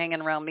 she'd been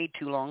hanging around me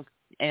too long,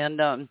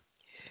 and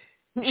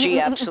she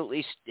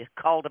absolutely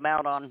called them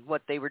out on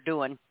what they were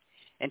doing.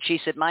 And she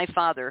said, my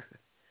father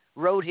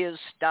wrote his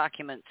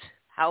documents,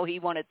 how he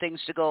wanted things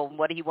to go, and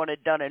what he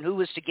wanted done, and who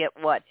was to get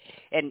what.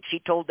 And she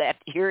told that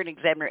hearing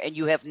examiner, and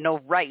you have no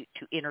right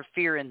to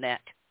interfere in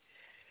that.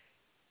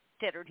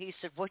 And he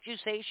said, what'd you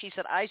say? She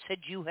said, I said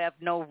you have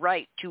no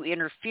right to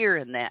interfere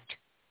in that.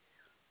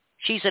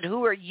 She said,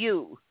 who are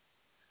you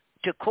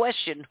to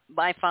question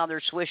my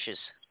father's wishes?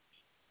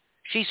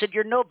 She said,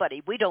 you're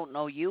nobody. We don't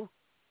know you.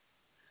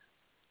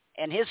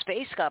 And his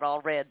face got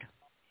all red.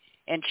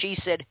 And she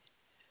said,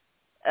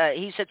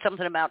 he said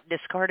something about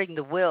discarding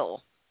the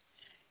will.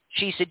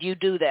 She said, you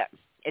do that.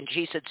 And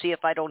she said, see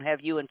if I don't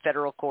have you in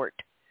federal court.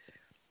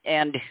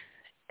 And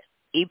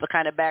he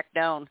kind of backed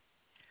down.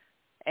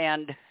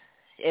 And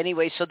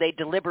anyway, so they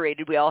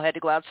deliberated. We all had to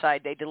go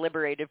outside. They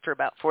deliberated for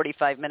about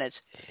 45 minutes.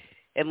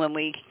 And when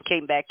we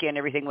came back in,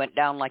 everything went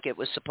down like it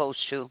was supposed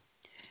to.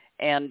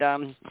 And,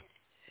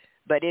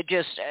 but it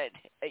just,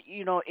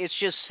 it's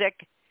just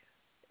sick.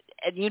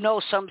 And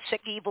some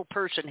sick, evil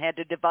person had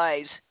to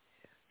devise,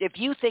 if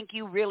you think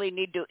you really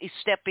need to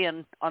step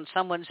in on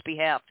someone's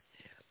behalf,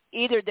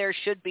 either there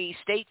should be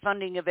state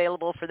funding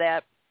available for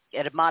that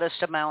at a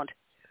modest amount,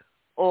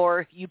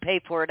 or you pay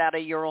for it out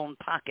of your own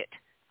pocket.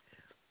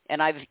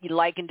 And I've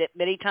likened it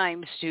many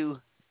times to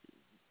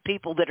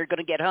people that are going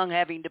to get hung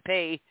having to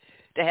pay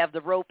to have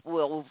the rope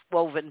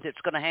woven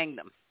that's going to hang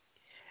them.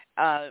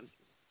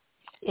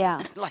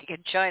 Like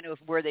in China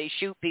where they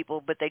shoot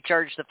people, but they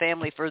charge the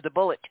family for the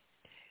bullet.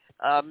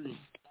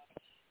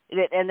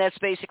 And that's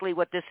basically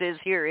what this is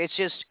here. It's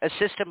just a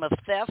system of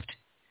theft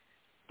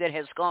that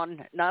has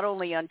gone not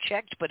only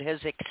unchecked, but has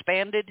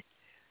expanded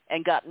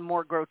and gotten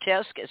more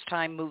grotesque as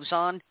time moves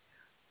on.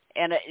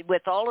 And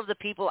with all of the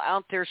people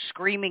out there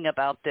screaming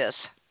about this,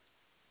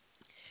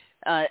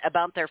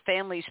 about their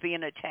families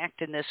being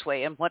attacked in this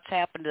way, and what's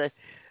happened to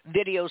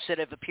videos that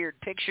have appeared,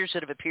 pictures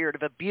that have appeared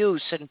of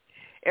abuse and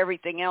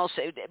everything else,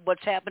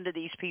 what's happened to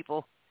these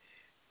people.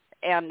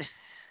 And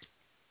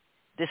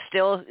there's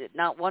still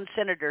not one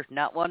senator,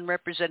 not one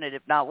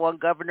representative, not one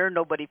governor,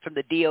 nobody from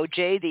the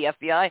DOJ, the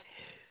FBI,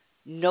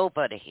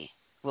 nobody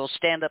will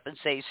stand up and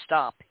say,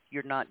 stop,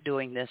 you're not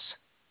doing this.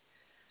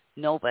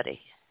 Nobody.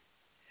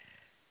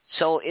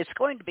 So it's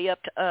going to be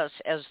up to us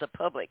as the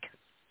public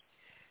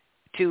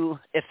to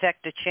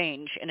effect a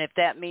change. And if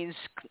that means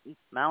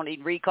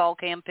mounting recall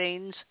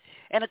campaigns.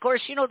 And, of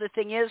course, the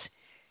thing is,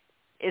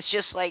 it's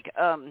just like,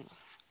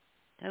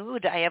 who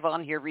did I have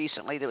on here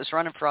recently that was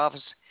running for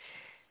office?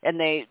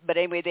 But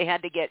anyway, they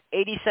had to get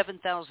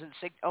 87,000,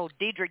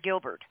 Deidre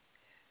Gilbert,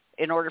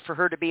 in order for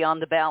her to be on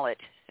the ballot.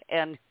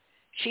 And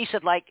she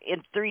said,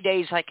 in 3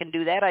 days I can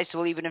do that. I said,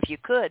 well, even if you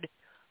could,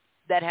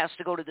 that has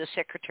to go to the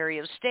Secretary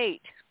of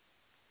State.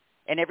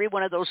 And every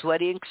one of those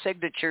wedding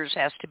signatures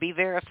has to be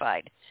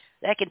verified.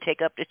 That can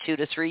take up to 2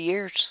 to 3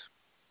 years.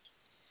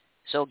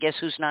 So guess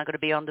who's not going to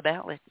be on the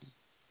ballot?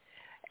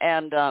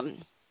 And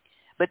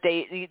but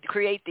they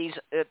create these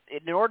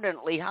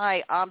inordinately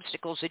high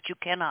obstacles that you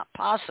cannot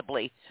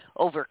possibly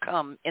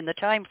overcome in the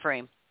time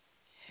frame.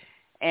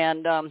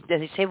 And then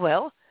they say,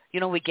 well,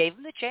 we gave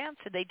them the chance,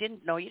 and they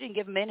didn't. No, you didn't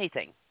give them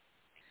anything.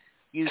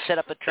 You set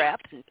up a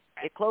trap, and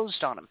it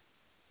closed on them.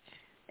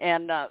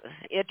 And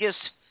it just,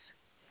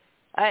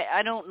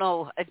 I don't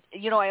know.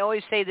 I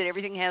always say that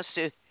everything has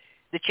to,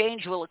 the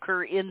change will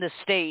occur in the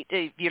state.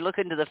 If you're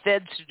looking to the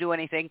feds to do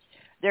anything,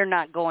 they're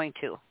not going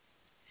to.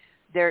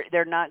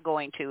 They're not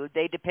going to.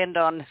 They depend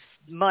on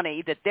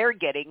money that they're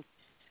getting,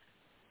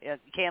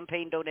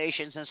 campaign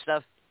donations and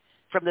stuff,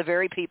 from the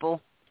very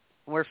people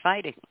we're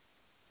fighting.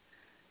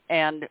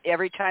 And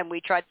every time we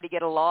try to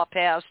get a law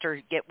passed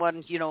or get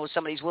one,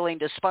 somebody's willing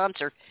to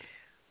sponsor,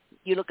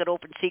 you look at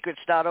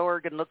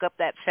OpenSecrets.org and look up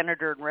that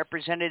senator and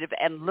representative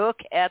and look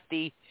at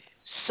the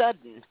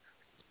sudden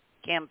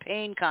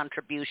campaign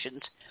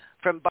contributions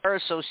from bar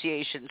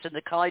associations and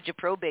the College of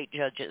Probate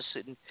Judges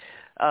and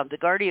the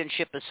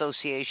Guardianship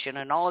Association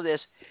and all of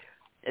this.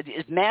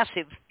 It's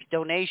massive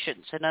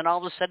donations. And then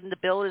all of a sudden the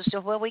bill is,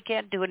 well, we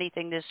can't do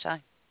anything this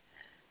time.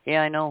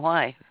 Yeah, I know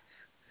why.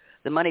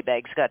 The money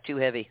bags got too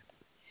heavy.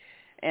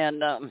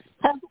 And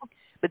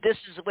but this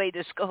is the way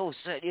this goes.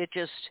 It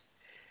just,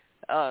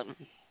 I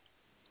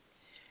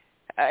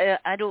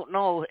don't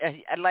know.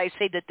 I'd like to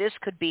say that this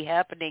could be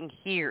happening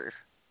here.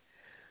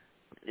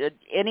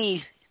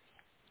 Any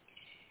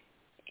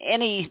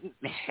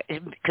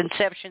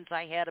conceptions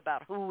I had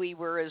about who we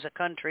were as a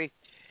country,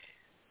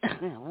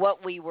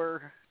 what we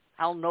were,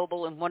 how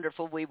noble and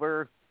wonderful we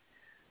were,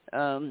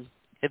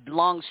 have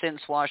long since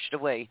washed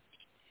away.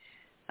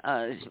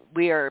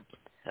 We are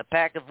a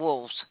pack of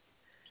wolves,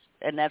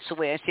 and that's the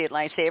way I see it.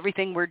 Like I say,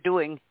 everything we're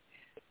doing,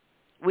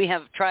 we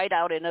have tried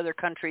out in other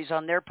countries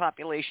on their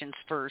populations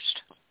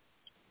first,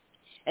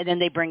 and then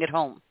they bring it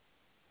home.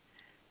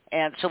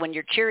 And so when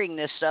you're cheering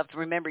this stuff,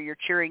 remember you're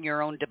cheering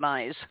your own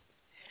demise.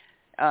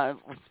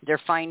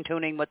 They're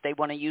fine-tuning what they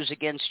want to use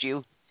against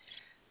you,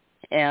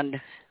 and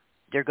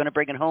they're going to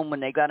bring it home when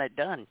they got it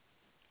done.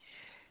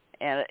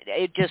 And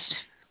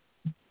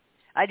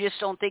I just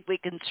don't think we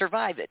can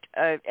survive it.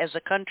 As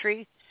a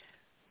country,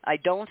 I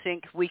don't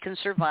think we can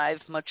survive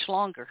much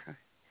longer.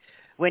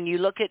 When you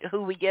look at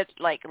who we get,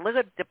 look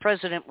at the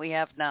president we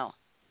have now.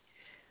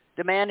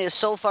 The man is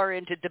so far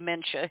into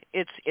dementia,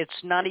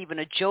 it's not even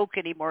a joke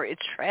anymore.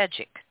 It's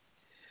tragic.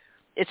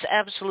 It's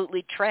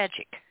absolutely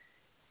tragic.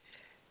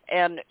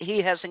 And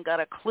he hasn't got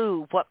a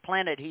clue what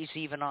planet he's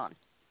even on.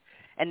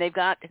 And they've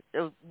got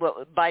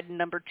Biden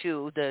number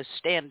 2, the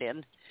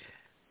stand-in,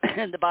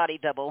 the body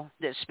double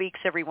that speaks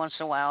every once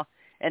in a while.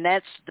 And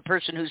that's the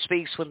person who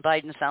speaks when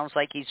Biden sounds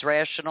like he's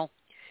rational.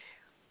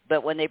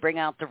 But when they bring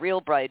out the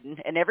real Biden,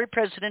 and every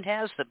president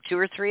has them, 2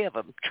 or 3 of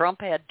them.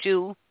 Trump had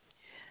 2.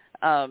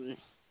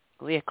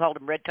 We called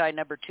him red tie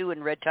number 2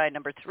 and red tie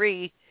number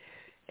 3.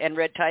 And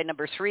red tie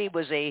number 3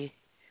 was a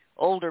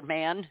older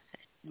man,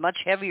 much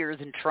heavier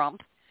than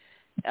Trump.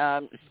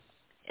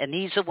 And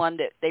he's the one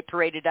that they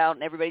paraded out,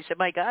 and everybody said,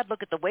 my God,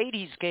 look at the weight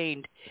he's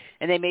gained.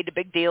 And they made a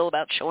big deal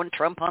about showing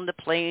Trump on the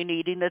plane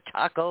eating a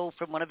taco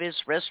from one of his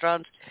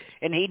restaurants,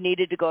 and he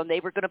needed to go, and they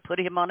were going to put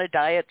him on a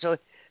diet. So,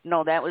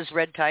 no, that was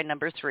red tie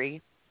number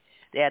 3.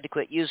 They had to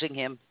quit using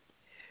him.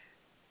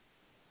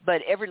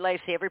 But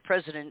every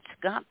president's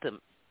got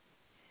them.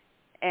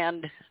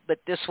 But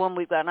this one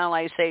we've got now,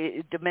 I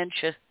say,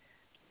 dementia.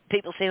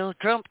 People say, oh,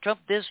 Trump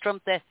this,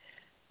 Trump that.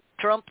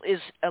 Trump is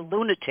a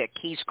lunatic.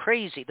 He's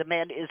crazy. The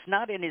man is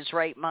not in his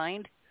right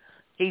mind.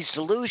 He's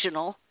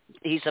delusional.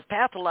 He's a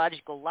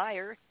pathological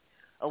liar,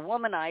 a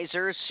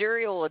womanizer,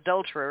 serial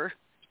adulterer.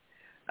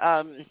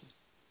 Somebody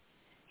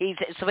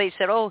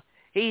said,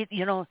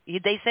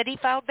 they said he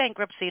filed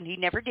bankruptcy, and he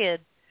never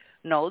did.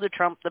 No, the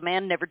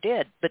man never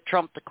did. But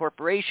Trump, the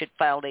corporation,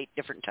 filed 8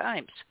 different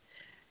times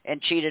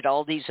and cheated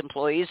all these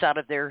employees out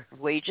of their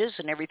wages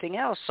and everything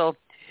else. So,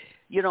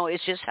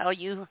 it's just how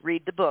you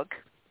read the book.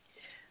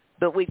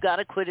 But we've got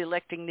to quit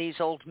electing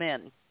these old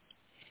men.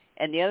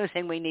 And the other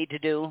thing we need to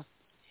do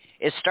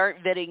is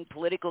start vetting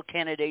political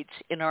candidates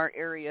in our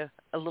area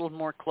a little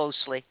more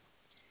closely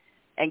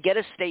and get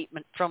a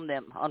statement from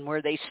them on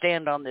where they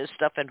stand on this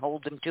stuff and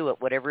hold them to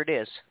it, whatever it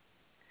is.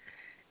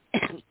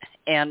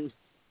 And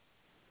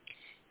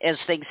as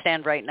things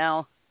stand right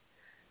now,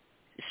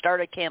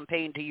 start a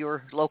campaign to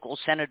your local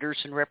senators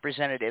and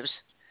representatives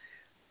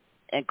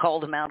and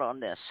call them out on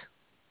this.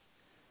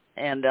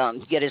 And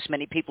get as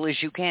many people as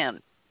you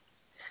can.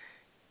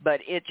 But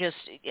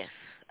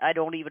I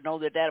don't even know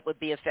that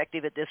would be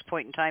effective at this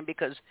point in time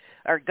because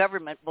our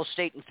government, both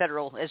state and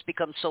federal, has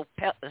become so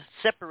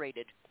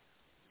separated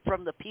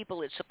from the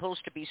people it's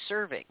supposed to be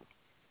serving.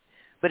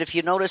 But if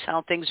you notice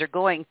how things are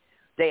going,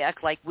 they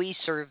act like we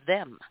serve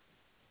them.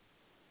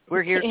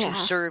 We're here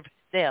to serve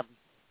them.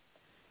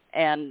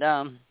 And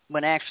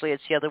when actually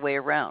it's the other way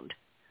around.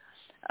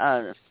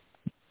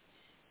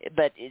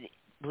 But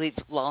we've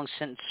long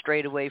since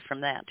strayed away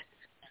from that.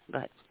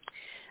 But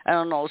I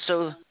don't know.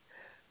 So,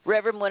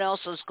 Reverend, what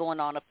else is going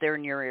on up there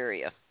in your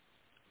area?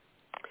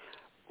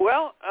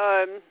 Well,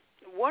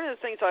 one of the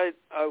things I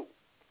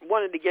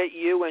wanted to get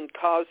you and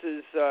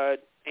Coz's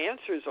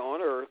answers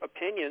on or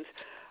opinions,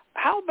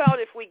 how about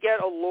if we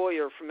get a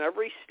lawyer from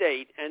every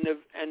state and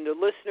the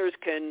listeners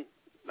can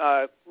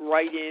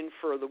write in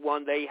for the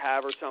one they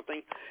have or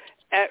something,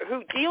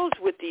 who deals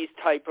with these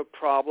type of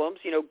problems,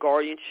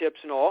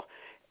 guardianships and all,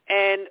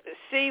 and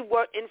see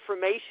what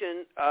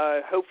information,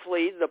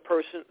 hopefully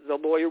the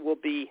lawyer will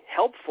be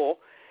helpful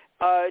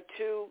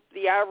to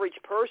the average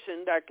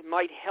person that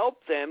might help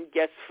them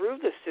get through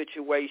the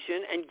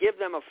situation and give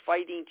them a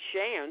fighting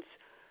chance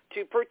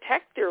to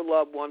protect their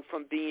loved one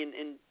from being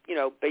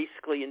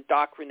basically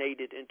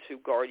indoctrinated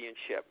into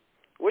guardianship.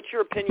 What's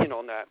your opinion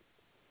on that?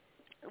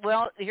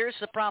 Well, here's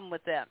the problem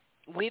with that.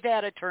 We've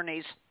had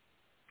attorneys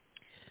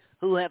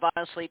who have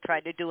honestly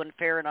tried to do a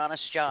fair and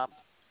honest job.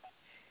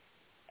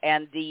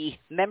 And the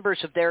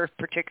members of their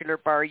particular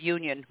bar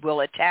union will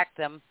attack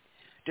them,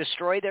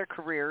 destroy their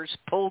careers,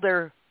 pull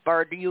their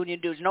bar union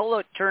dues. No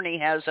attorney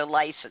has a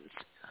license.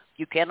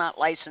 You cannot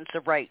license a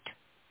right.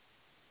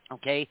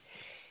 Okay?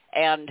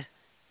 And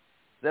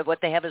what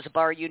they have is a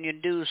bar union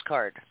dues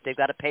card. They've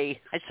got to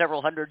pay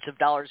several hundreds of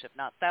dollars, if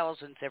not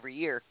thousands, every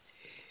year.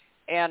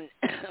 And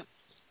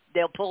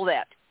they'll pull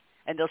that,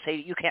 and they'll say,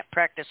 you can't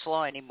practice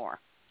law anymore.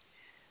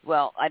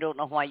 Well, I don't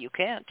know why you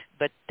can't,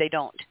 but they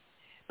don't.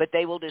 But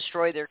they will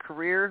destroy their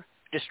career,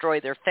 destroy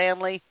their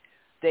family.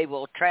 They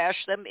will trash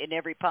them in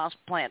every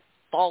possible plant.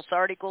 False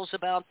articles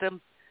about them,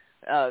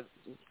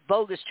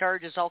 bogus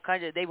charges, all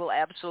kinds of. They will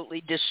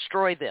absolutely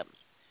destroy them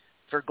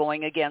for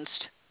going against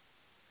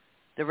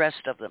the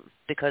rest of them.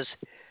 Because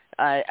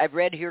I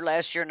read here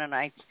last year, and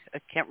I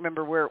can't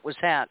remember where it was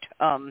at,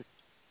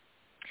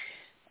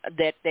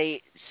 that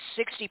 60%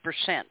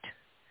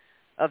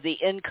 of the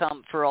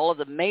income for all of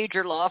the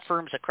major law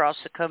firms across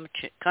the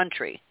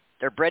country,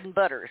 their bread and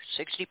butter,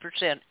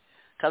 60%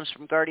 comes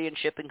from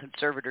guardianship and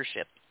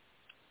conservatorship.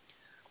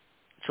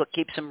 It's what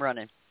keeps them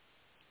running.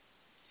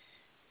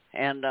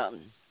 And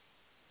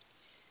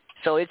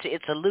so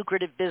it's a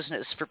lucrative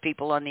business for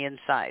people on the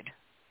inside.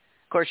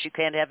 Of course, you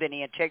can't have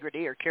any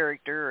integrity or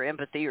character or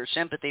empathy or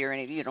sympathy or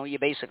any, you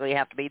basically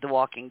have to be the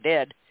Walking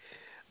Dead.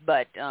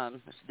 But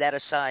that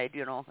aside,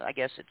 I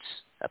guess it's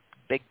a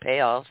big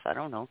payoff. I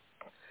don't know.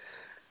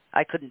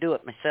 I couldn't do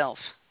it myself.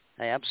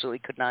 I absolutely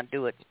could not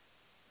do it.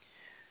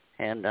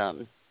 And I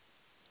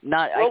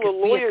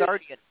could be a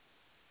guardian.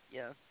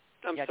 Yeah.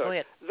 I'm sorry. Go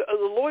ahead.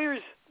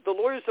 The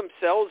lawyers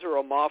themselves are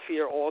a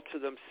mafia all to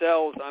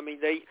themselves. I mean,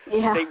 they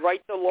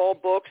write the law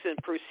books and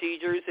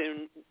procedures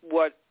in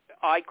what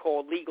I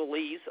call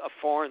legalese, a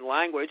foreign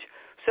language.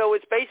 So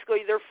it's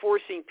basically they're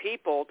forcing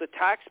people, the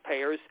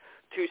taxpayers,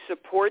 to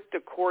support the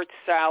court's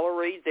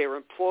salary, their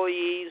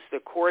employees, the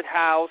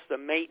courthouse, the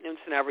maintenance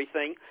and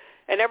everything.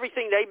 And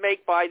everything they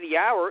make by the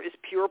hour is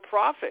pure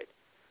profit.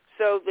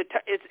 So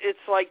it's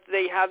like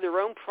they have their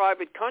own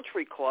private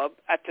country club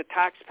at the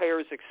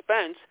taxpayer's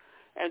expense,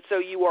 and so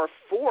you are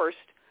forced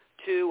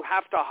to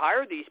have to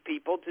hire these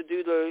people to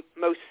do the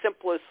most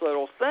simplest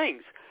little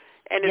things.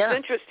 And it's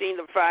interesting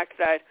the fact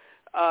that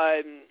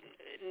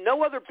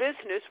no other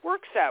business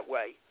works that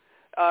way.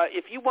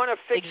 If you want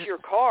to fix your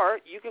car,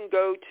 you can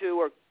go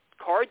to a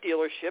car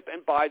dealership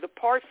and buy the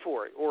part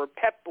for it, or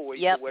Pep Boys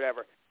or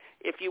whatever.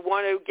 If you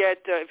want to get,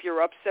 if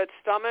you're upset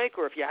stomach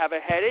or if you have a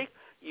headache,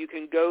 you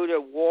can go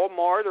to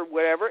Walmart or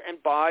whatever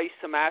and buy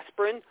some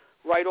aspirin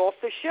right off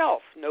the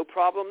shelf. No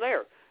problem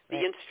there.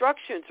 The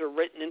instructions are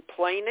written in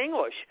plain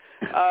English.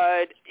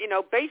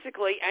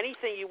 Basically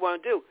anything you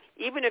want to do.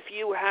 Even if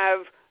you have,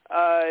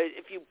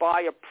 if you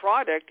buy a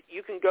product,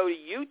 you can go to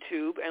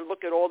YouTube and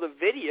look at all the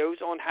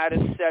videos on how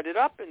to set it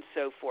up and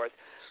so forth.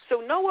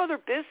 So no other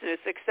business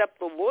except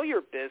the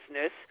lawyer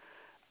business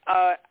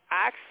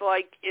acts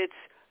like it's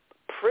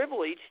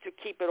privileged to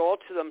keep it all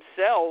to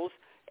themselves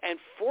and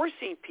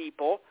forcing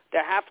people to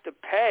have to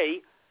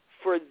pay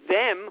for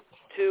them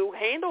to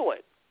handle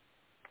it.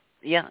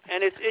 Yeah.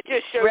 And it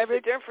just shows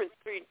the difference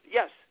between,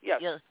 yes.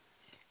 Yeah.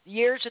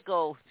 Years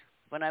ago,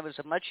 when I was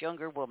a much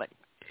younger woman,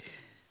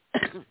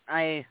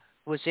 I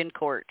was in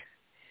court,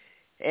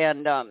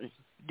 and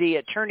the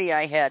attorney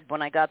I had,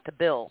 when I got the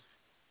bill,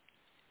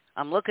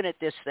 I'm looking at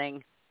this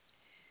thing,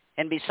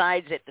 and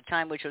besides at the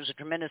time, which was a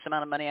tremendous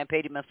amount of money, I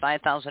paid him a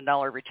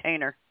 $5,000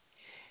 retainer.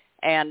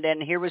 And then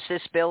here was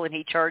this bill, and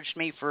he charged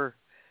me for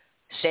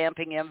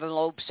stamping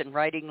envelopes and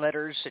writing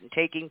letters and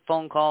taking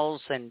phone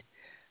calls and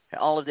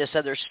all of this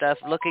other stuff,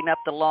 looking up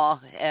the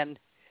law. And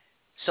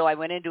so I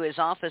went into his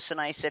office,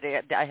 and I said,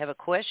 I have a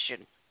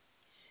question.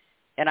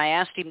 And I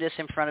asked him this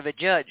in front of a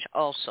judge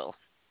also.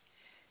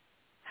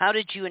 How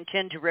did you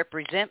intend to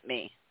represent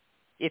me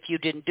if you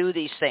didn't do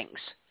these things?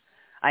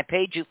 I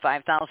paid you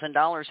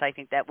 $5,000. I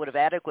think that would have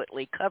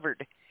adequately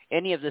covered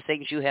any of the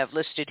things you have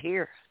listed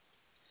here.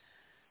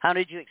 How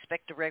did you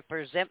expect to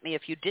represent me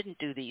if you didn't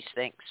do these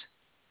things?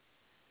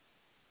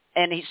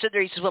 And he stood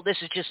there, he says, well,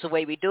 this is just the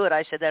way we do it.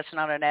 I said, that's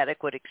not an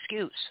adequate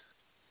excuse.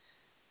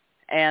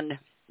 And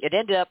it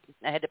ended up,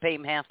 I had to pay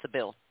him half the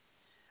bill.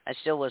 I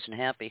still wasn't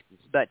happy.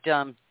 But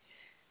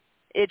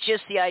it's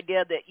just the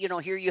idea that,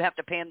 here you have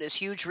to pay them this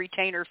huge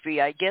retainer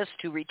fee, I guess,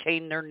 to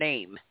retain their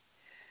name.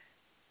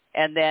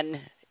 And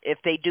then if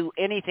they do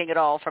anything at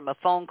all from a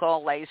phone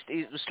call, like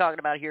he was talking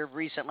about here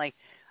recently,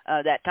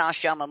 that Tosh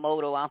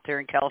Yamamoto out there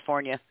in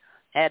California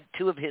had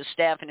two of his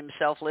staff and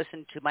himself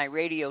listen to my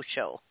radio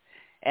show.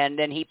 And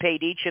then he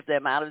paid each of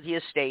them out of the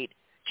estate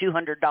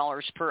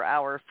 $200 per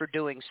hour for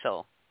doing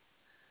so.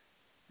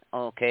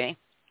 Okay.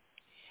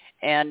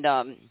 And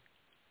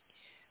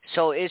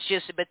so it's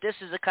just, but this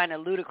is the kind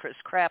of ludicrous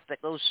crap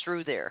that goes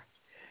through there.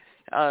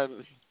 I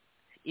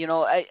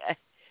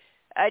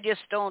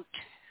just don't,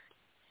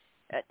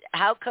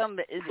 how come,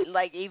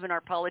 like, even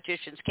our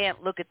politicians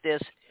can't look at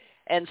this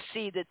and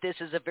see that this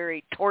is a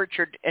very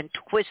tortured and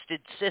twisted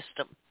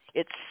system?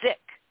 It's sick.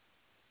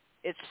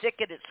 It's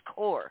sick at its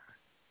core.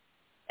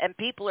 And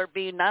people are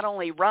being not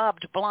only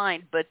robbed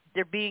blind, but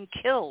they're being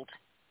killed.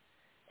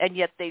 And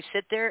yet they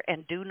sit there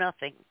and do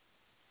nothing.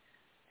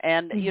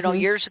 And,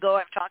 years ago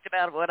I've talked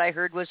about what I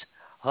heard was,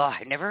 Oh,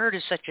 I never heard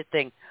of such a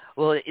thing.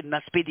 Well, it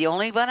must be the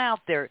only one out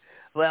there.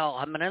 Well,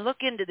 I'm going to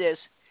look into this.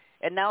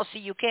 And now, see,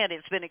 you can't.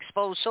 It's been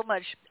exposed so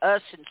much.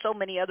 Us and so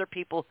many other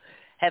people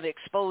have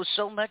exposed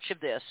so much of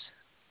this.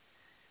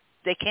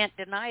 They can't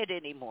deny it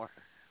anymore.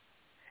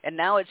 And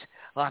now it's,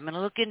 oh, I'm going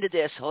to look into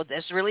this. Oh,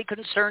 this really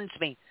concerns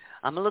me.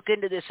 I'm going to look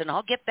into this, and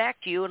I'll get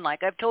back to you. And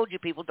like I've told you,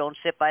 people, don't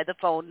sit by the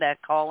phone.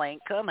 That call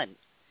ain't coming.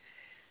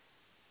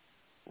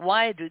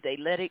 Why do they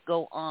let it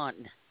go on?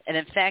 And,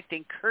 in fact,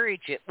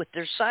 encourage it with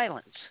their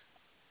silence?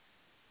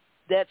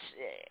 That's,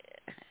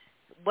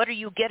 what are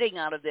you getting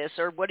out of this,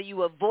 or what are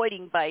you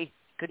avoiding by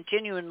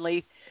continuing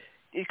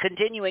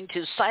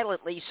to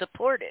silently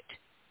support it?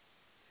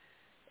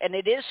 And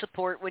it is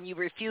support when you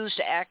refuse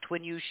to act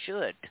when you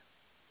should.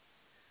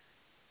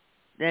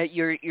 That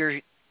you're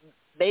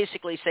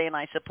basically saying,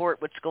 I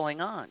support what's going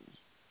on.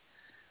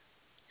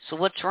 So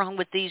what's wrong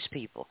with these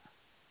people?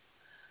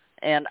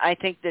 And I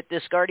think that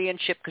this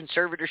guardianship,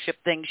 conservatorship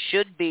thing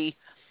should be,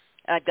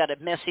 I've got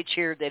a message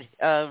here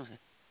that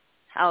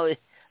how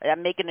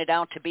I'm making it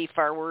out to be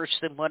far worse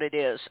than what it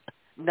is.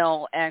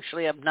 No,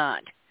 actually I'm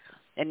not.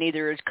 And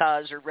neither is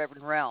Kaz or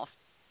Reverend Ralph.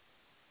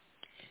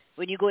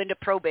 When you go into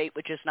probate,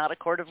 which is not a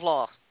court of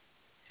law,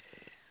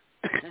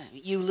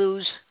 you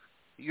lose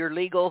your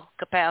legal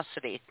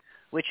capacity,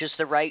 which is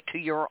the right to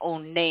your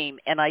own name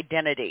and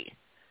identity.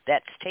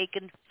 That's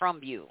taken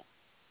from you.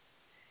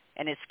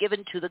 And it's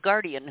given to the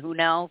guardian, who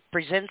now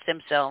presents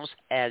themselves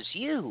as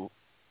you.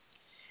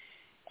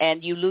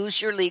 And you lose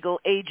your legal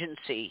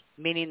agency,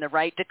 meaning the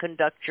right to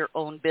conduct your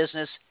own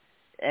business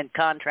and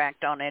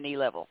contract on any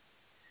level.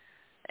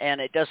 And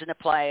it doesn't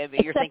apply if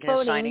you're thinking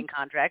of signing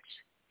contracts.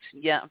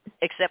 Yeah,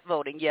 except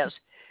voting, yes.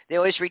 They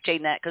always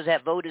retain that because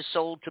that vote is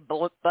sold to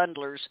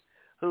bundlers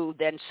who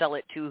then sell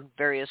it to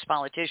various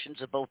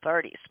politicians of both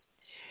parties.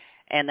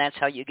 And that's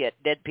how you get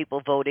dead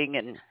people voting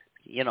and,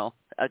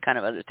 kind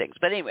of other things.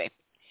 But anyway,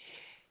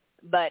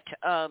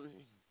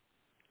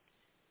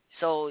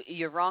 so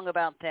you're wrong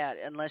about that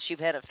unless you've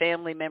had a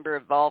family member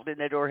involved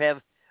in it or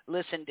have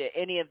listened to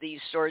any of these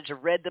stories or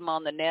read them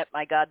on the net.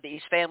 My God,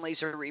 these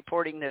families are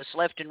reporting this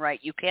left and right.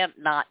 You can't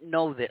not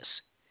know this.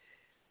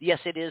 Yes,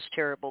 it is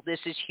terrible. This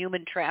is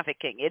human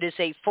trafficking. It is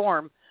a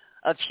form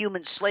of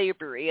human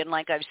slavery. And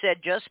like I've said,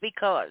 just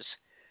because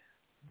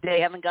they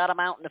haven't got them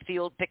out in the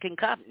field picking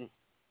cotton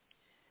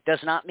does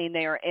not mean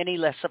they are any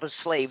less of a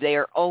slave. They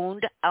are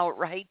owned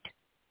outright.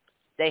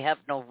 They have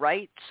no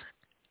rights.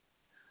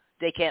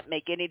 They can't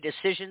make any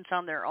decisions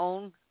on their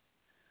own.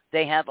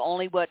 They have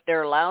only what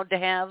they're allowed to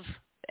have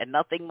and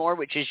nothing more,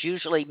 which is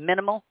usually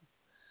minimal,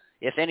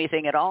 if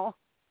anything at all.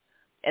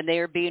 And they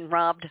are being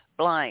robbed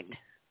blind.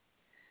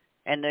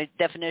 And the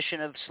definition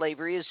of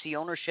slavery is the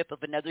ownership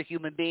of another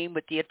human being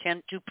with the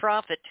intent to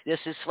profit. This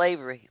is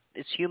slavery.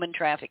 It's human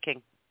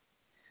trafficking.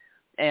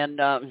 And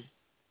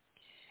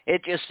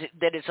it just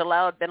that it's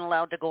been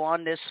allowed to go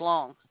on this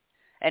long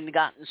and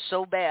gotten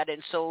so bad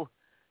and so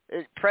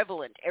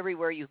prevalent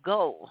everywhere you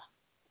go.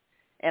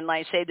 And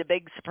like I say, the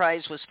big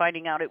surprise was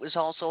finding out it was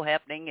also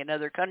happening in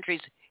other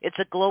countries. It's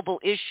a global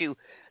issue.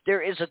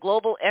 There is a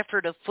global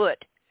effort afoot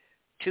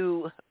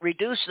to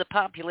reduce the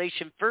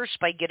population first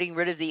by getting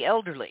rid of the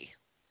elderly.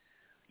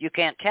 You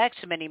can't tax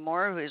them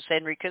anymore. As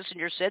Henry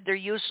Kissinger said, they're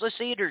useless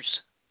eaters.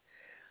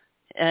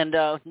 And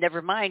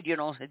never mind,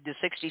 the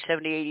 60,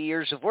 70, 80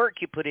 years of work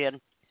you put in,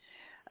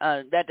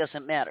 that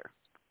doesn't matter.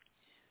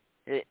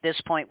 At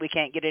this point, we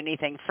can't get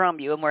anything from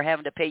you, and we're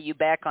having to pay you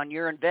back on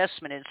your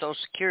investment in Social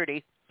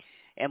Security,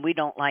 and we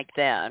don't like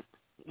that.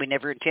 We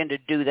never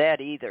intended to do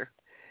that either.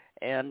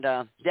 And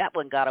that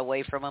one got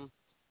away from them.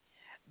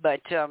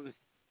 But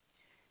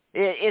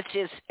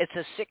it's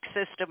a sick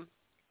system,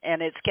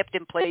 and it's kept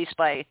in place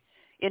by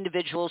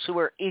individuals who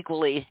are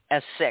equally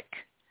as sick.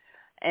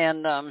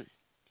 And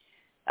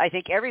I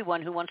think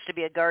everyone who wants to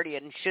be a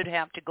guardian should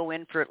have to go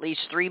in for at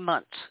least 3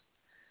 months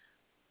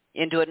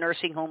into a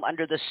nursing home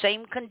under the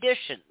same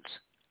conditions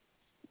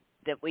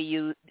that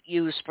we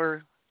use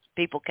for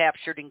people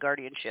captured in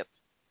guardianship.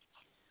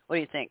 What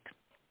do you think?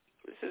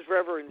 This is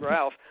Reverend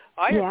Ralph.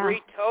 I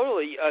agree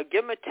totally.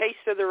 Give them a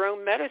taste of their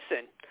own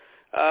medicine.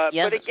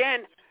 But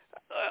again,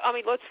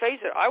 let's face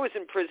it. I was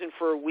in prison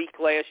for a week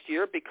last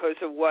year because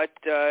of what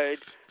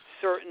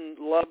certain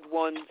loved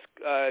ones'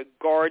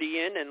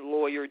 guardian and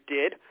lawyer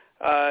did,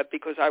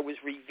 because I was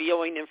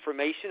revealing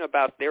information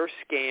about their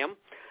scam.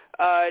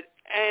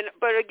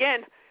 But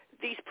again,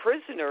 these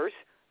prisoners,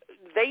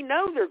 they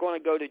know they're going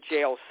to go to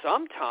jail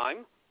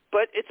sometime,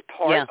 but it's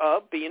part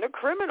of being a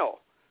criminal.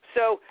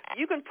 So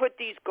you can put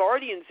these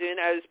guardians in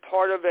as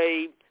part of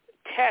a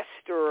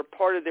test or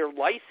part of their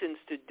license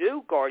to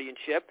do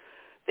guardianship.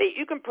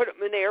 You can put them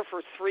in there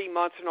for 3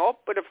 months and all,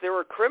 but if they're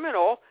a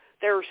criminal,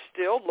 they're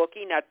still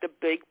looking at the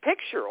big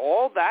picture.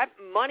 All that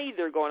money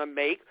they're going to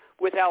make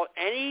without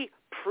any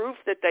proof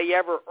that they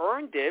ever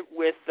earned it,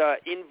 with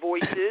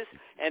invoices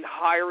and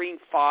hiring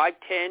 5,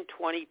 10,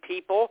 20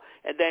 people,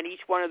 and then each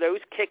one of those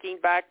kicking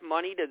back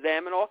money to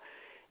them and all.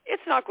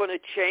 It's not going to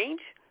change.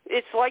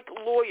 It's like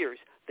lawyers.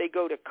 They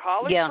go to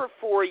college for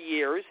 4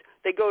 years.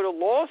 They go to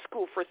law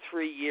school for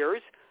 3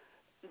 years.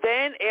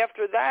 then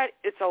after that,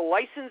 it's a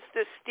license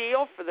to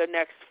steal for the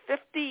next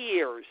 50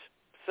 years.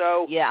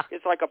 So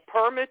it's like a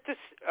permit to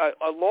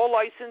a law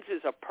license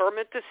is a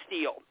permit to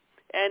steal.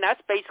 And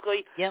that's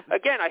basically,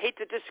 again, I hate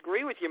to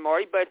disagree with you,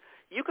 Marty, but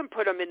you can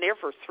put them in there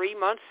for 3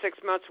 months, 6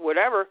 months,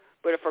 whatever,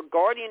 but if a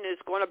guardian is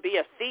going to be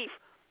a thief,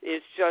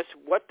 it's just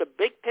what the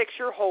big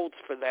picture holds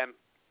for them.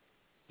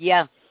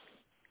 Yeah.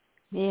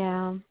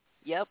 Yeah.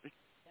 Yep.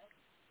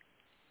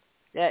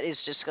 That is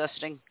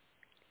disgusting.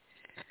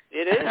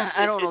 It is.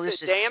 I don't know.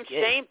 It's a damn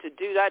shame to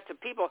do that to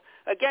people.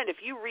 Again, if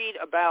you read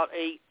about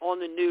on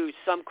the news,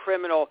 some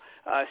criminal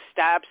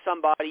stabbed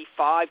somebody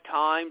 5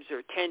 times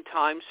or 10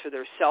 times for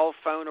their cell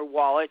phone or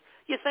wallet,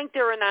 you think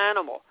they're an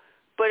animal.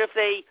 But if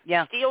they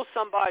steal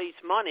somebody's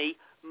money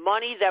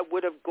that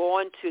would have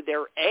gone to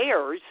their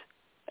heirs,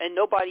 and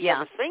nobody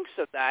ever thinks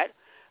of that,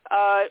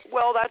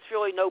 well, that's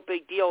really no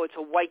big deal. It's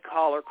a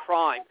white-collar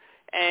crime.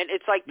 And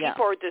it's like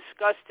people are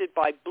disgusted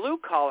by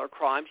blue-collar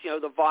crimes, you know,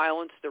 the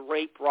violence, the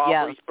rape,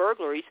 robberies,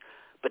 burglaries.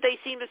 But they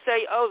seem to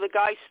say, oh, the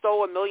guy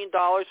stole $1 million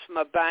from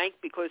a bank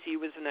because he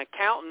was an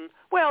accountant.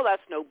 Well,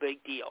 that's no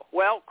big deal.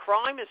 Well,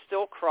 crime is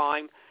still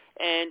crime,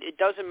 and it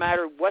doesn't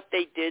matter what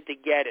they did to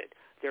get it.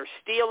 They're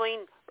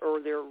stealing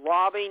or they're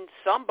robbing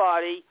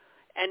somebody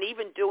and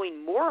even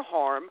doing more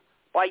harm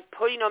by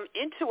putting them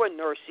into a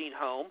nursing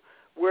home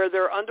where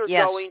they're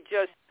undergoing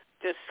just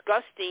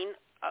disgusting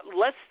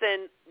less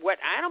than what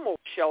animal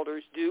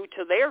shelters do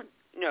to their,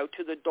 you know,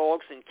 to the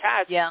dogs and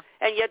cats.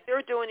 And yet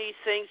they're doing these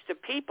things to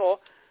people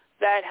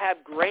that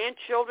have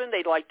grandchildren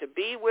they'd like to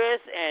be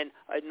with and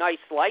a nice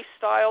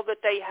lifestyle that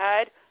they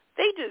had.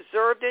 They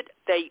deserved it,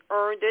 they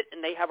earned it,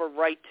 and they have a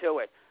right to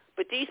it.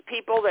 But these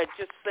people that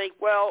just think,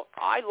 well,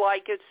 I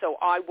like it, so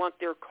I want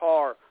their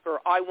car, or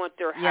I want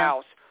their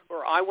house,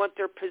 or I want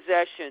their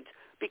possessions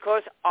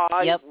because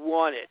I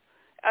want it.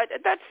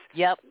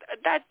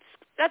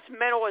 That's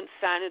mental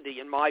insanity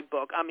in my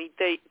book. I mean,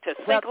 to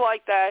think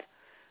like that.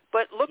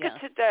 But look at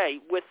today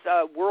with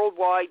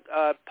worldwide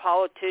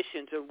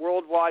politicians and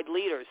worldwide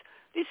leaders.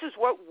 This is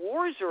what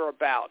wars are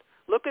about.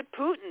 Look at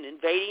Putin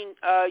invading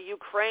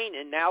Ukraine,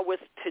 and now with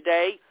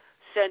today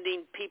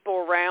sending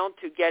people around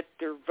to get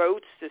their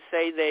votes to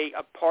say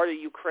a part of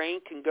Ukraine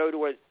can go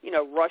to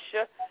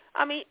Russia.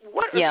 I mean,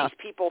 what are these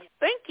people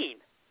thinking?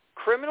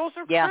 Criminals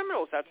are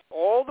criminals. That's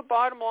all the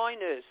bottom line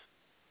is.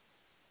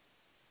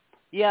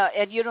 Yeah,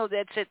 and you know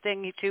that's the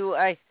thing too.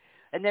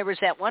 And there was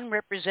that one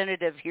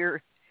representative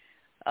here.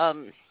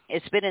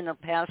 It's been in the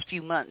past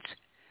few months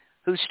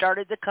who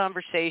started the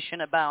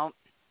conversation about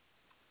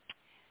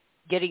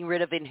getting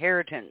rid of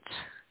inheritance.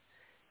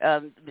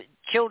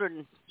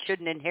 Children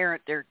shouldn't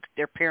inherit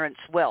their parents'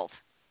 wealth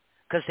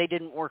because they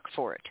didn't work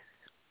for it.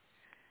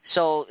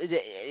 So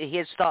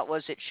his thought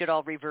was it should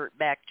all revert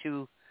back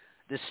to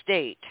the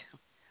state.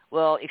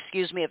 Well,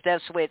 excuse me, if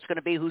that's the way it's going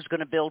to be, who's going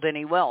to build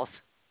any wealth?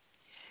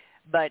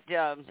 But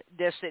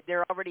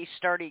they're already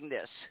starting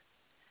this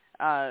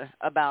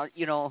about,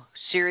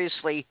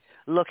 seriously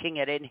looking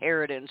at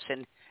inheritance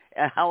and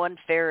how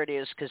unfair it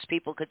is because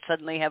people could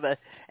suddenly have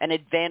an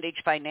advantage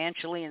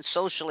financially and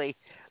socially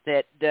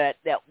that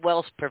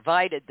wealth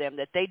provided them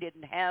that they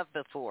didn't have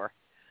before.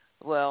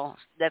 Well,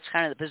 that's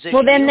kind of the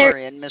position you're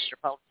in, Mr.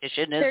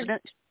 Politician, isn't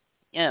it?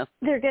 Yeah.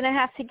 They're going to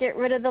have to get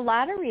rid of the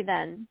lottery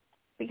then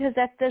because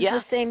that does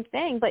the same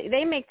thing. But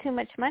they make too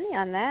much money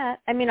on that.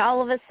 I mean,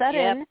 all of a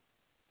sudden,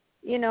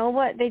 you know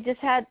what? They just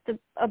had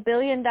 $1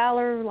 billion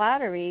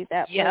lottery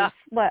that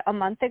was, a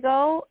month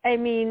ago? I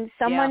mean,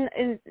 someone,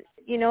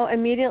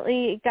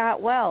 immediately got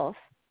wealth.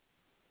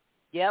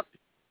 Yep.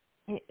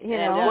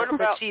 What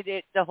about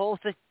the whole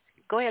thing?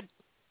 Go ahead.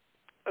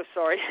 Oh,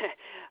 sorry.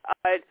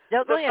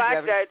 No, go the ahead, fact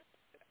Reverend. that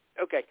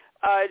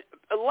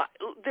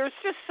there's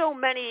just so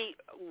many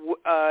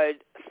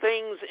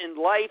things in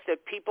life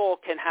that people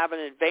can have an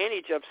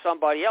advantage of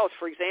somebody else.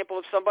 For example,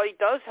 if somebody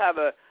does have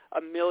 $1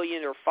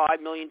 million or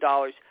 $5 million,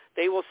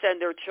 they will send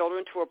their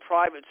children to a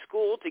private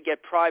school to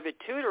get private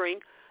tutoring,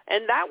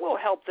 and that will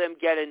help them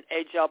get an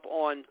edge up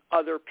on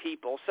other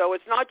people. So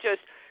it's not just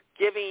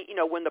giving,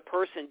 when the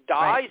person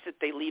dies that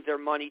they leave their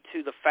money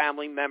to the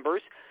family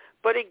members.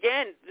 But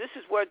again, this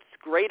is what's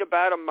great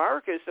about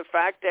America is the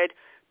fact that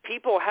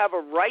people have a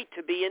right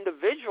to be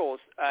individuals.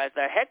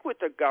 The heck with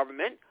the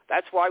government.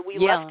 That's why we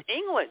left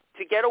England,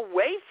 to get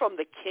away from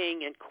the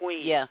king and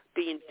queen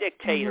being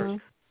dictators. Mm-hmm.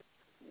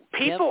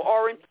 People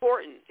are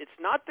important. It's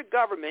not the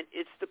government,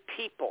 it's the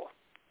people.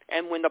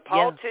 And when the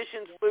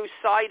politicians lose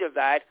sight of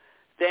that,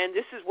 then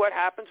this is what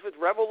happens with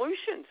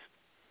revolutions.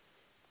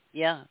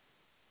 Yeah.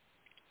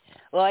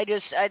 Well, I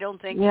don't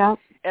think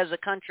as a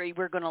country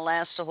we're going to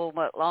last a whole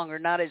lot longer.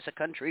 Not as a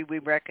country we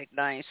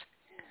recognize.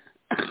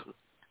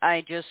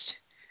 I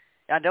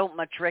don't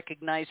much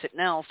recognize it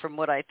now from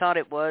what I thought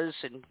it was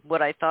and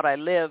what I thought I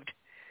lived.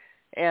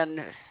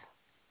 And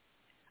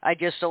I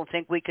just don't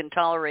think we can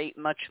tolerate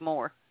much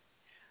more.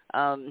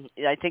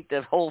 I think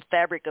the whole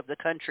fabric of the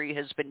country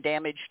has been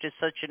damaged to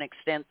such an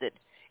extent that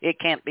it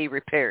can't be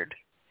repaired.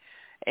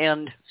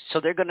 And so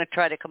they're going to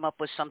try to come up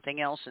with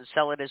something else and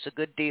sell it as a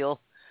good deal.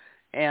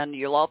 And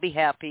you'll all be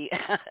happy.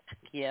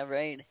 Yeah,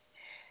 right.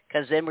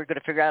 because then we're going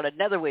to figure out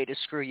another way to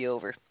screw you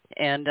over.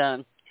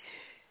 And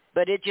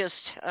but it just,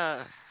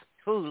 oh,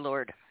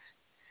 Lord,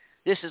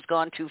 this has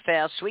gone too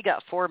fast. We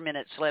got 4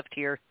 minutes left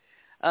here.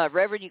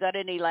 Reverend, you got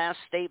any last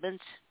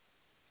statements?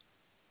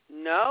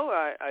 No,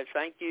 I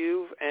thank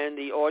you and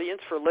the audience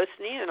for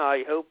listening, and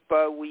I hope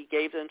we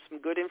gave them some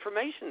good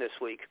information this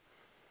week.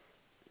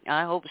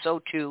 I hope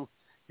so, too.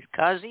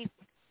 Kazi?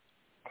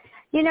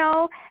 You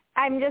know,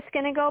 I'm just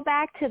going to go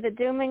back to the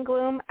doom and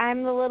gloom.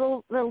 I'm the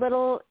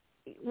little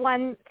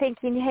one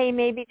thinking, hey,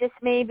 maybe, just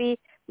maybe,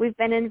 we've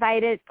been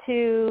invited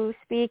to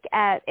speak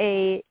at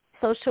a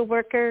social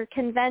worker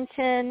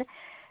convention.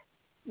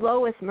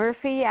 Lois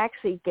Murphy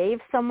actually gave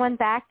someone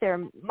back their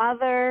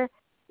mother.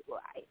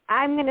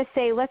 I'm going to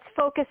say let's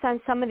focus on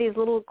some of these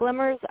little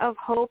glimmers of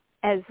hope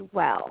as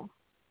well.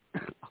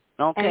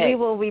 Okay. And we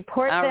will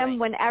report All them right.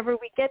 whenever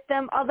we get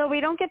them. Although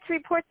we don't get to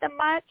report them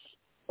much,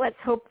 let's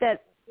hope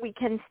that we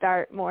can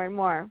start more and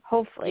more,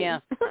 hopefully. Yeah,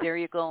 there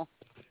you go.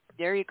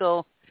 There you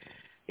go.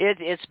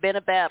 It's been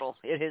a battle.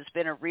 It has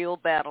been a real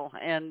battle.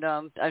 And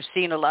I've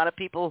seen a lot of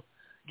people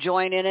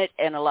join in it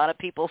and a lot of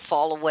people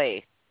fall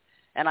away.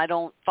 And I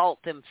don't fault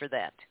them for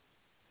that.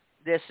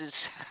 This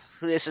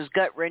is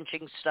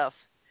gut-wrenching stuff.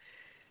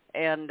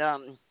 And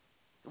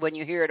when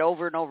you hear it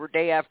over and over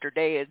day after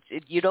day,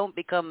 you don't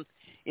become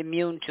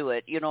immune to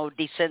it,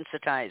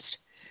 desensitized.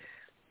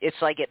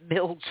 It's like it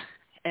builds.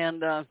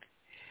 And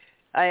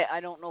I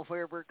don't know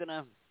where we're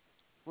gonna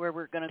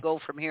go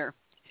from here.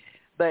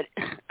 But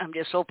I'm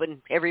just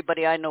hoping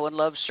everybody I know and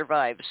love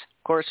survives.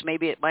 Of course,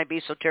 maybe it might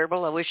be so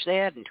terrible I wish they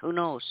hadn't. Who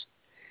knows?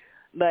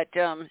 But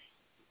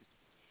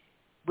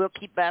we'll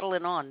keep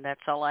battling on.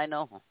 That's all I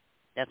know.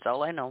 That's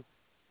all I know.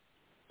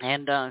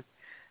 And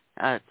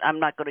I'm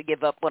not going to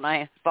give up when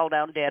I fall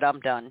down dead. I'm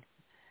done.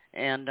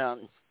 And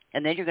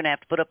then you're going to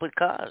have to put up with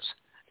cause.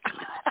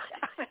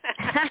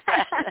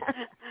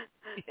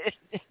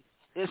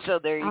 So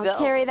there you go. I'll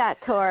carry that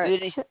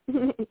torch.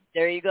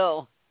 There you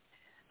go.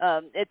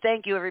 And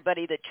thank you,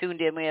 everybody that tuned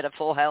in. We had a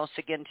full house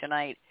again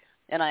tonight,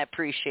 and I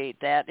appreciate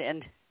that.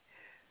 And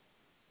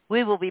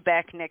we will be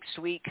back next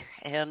week.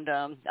 And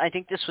I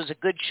think this was a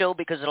good show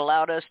because it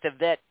allowed us to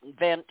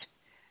vent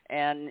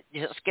and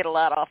just get a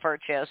lot off our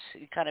chests,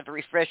 kind of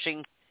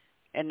refreshing,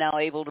 and now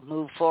able to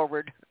move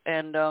forward.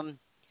 And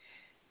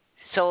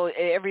so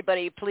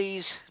everybody,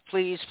 please,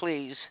 please,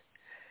 please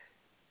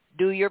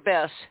do your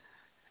best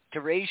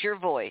to raise your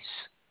voice.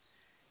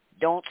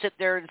 Don't sit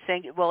there and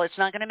think, well, it's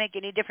not going to make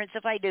any difference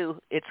if I do.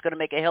 It's going to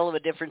make a hell of a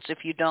difference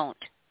if you don't.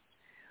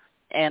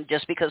 And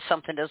just because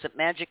something doesn't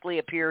magically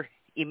appear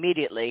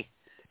immediately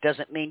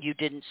doesn't mean you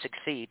didn't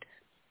succeed.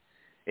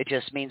 It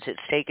just means it's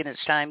taken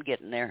its time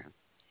getting there.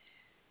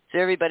 So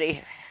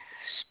everybody,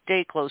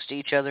 stay close to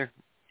each other.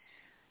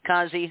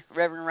 Kazi,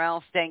 Reverend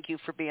Ralph, thank you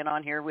for being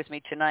on here with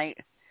me tonight.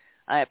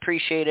 I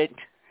appreciate it.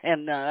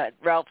 And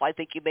Ralph, I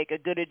think you make a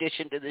good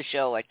addition to the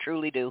show. I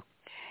truly do.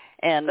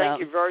 And thank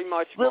you very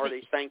much,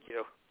 Marty. Thank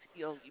you.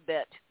 You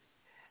bet.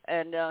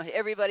 And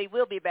everybody,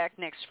 we'll be back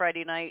next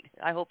Friday night.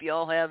 I hope you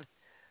all have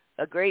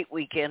a great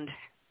weekend.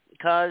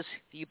 Because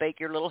you bake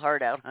your little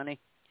heart out, honey.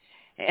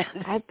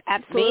 And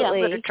absolutely. Me, I'm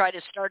going to try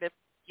to start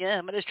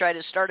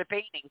a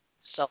painting.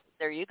 So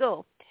there you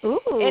go. Ooh.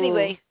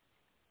 Anyway,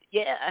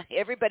 yeah,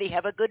 everybody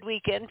have a good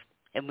weekend,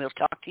 and we'll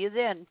talk to you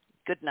then.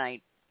 Good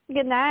night.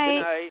 Good night.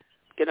 Good night.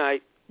 Good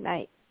night.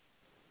 Night.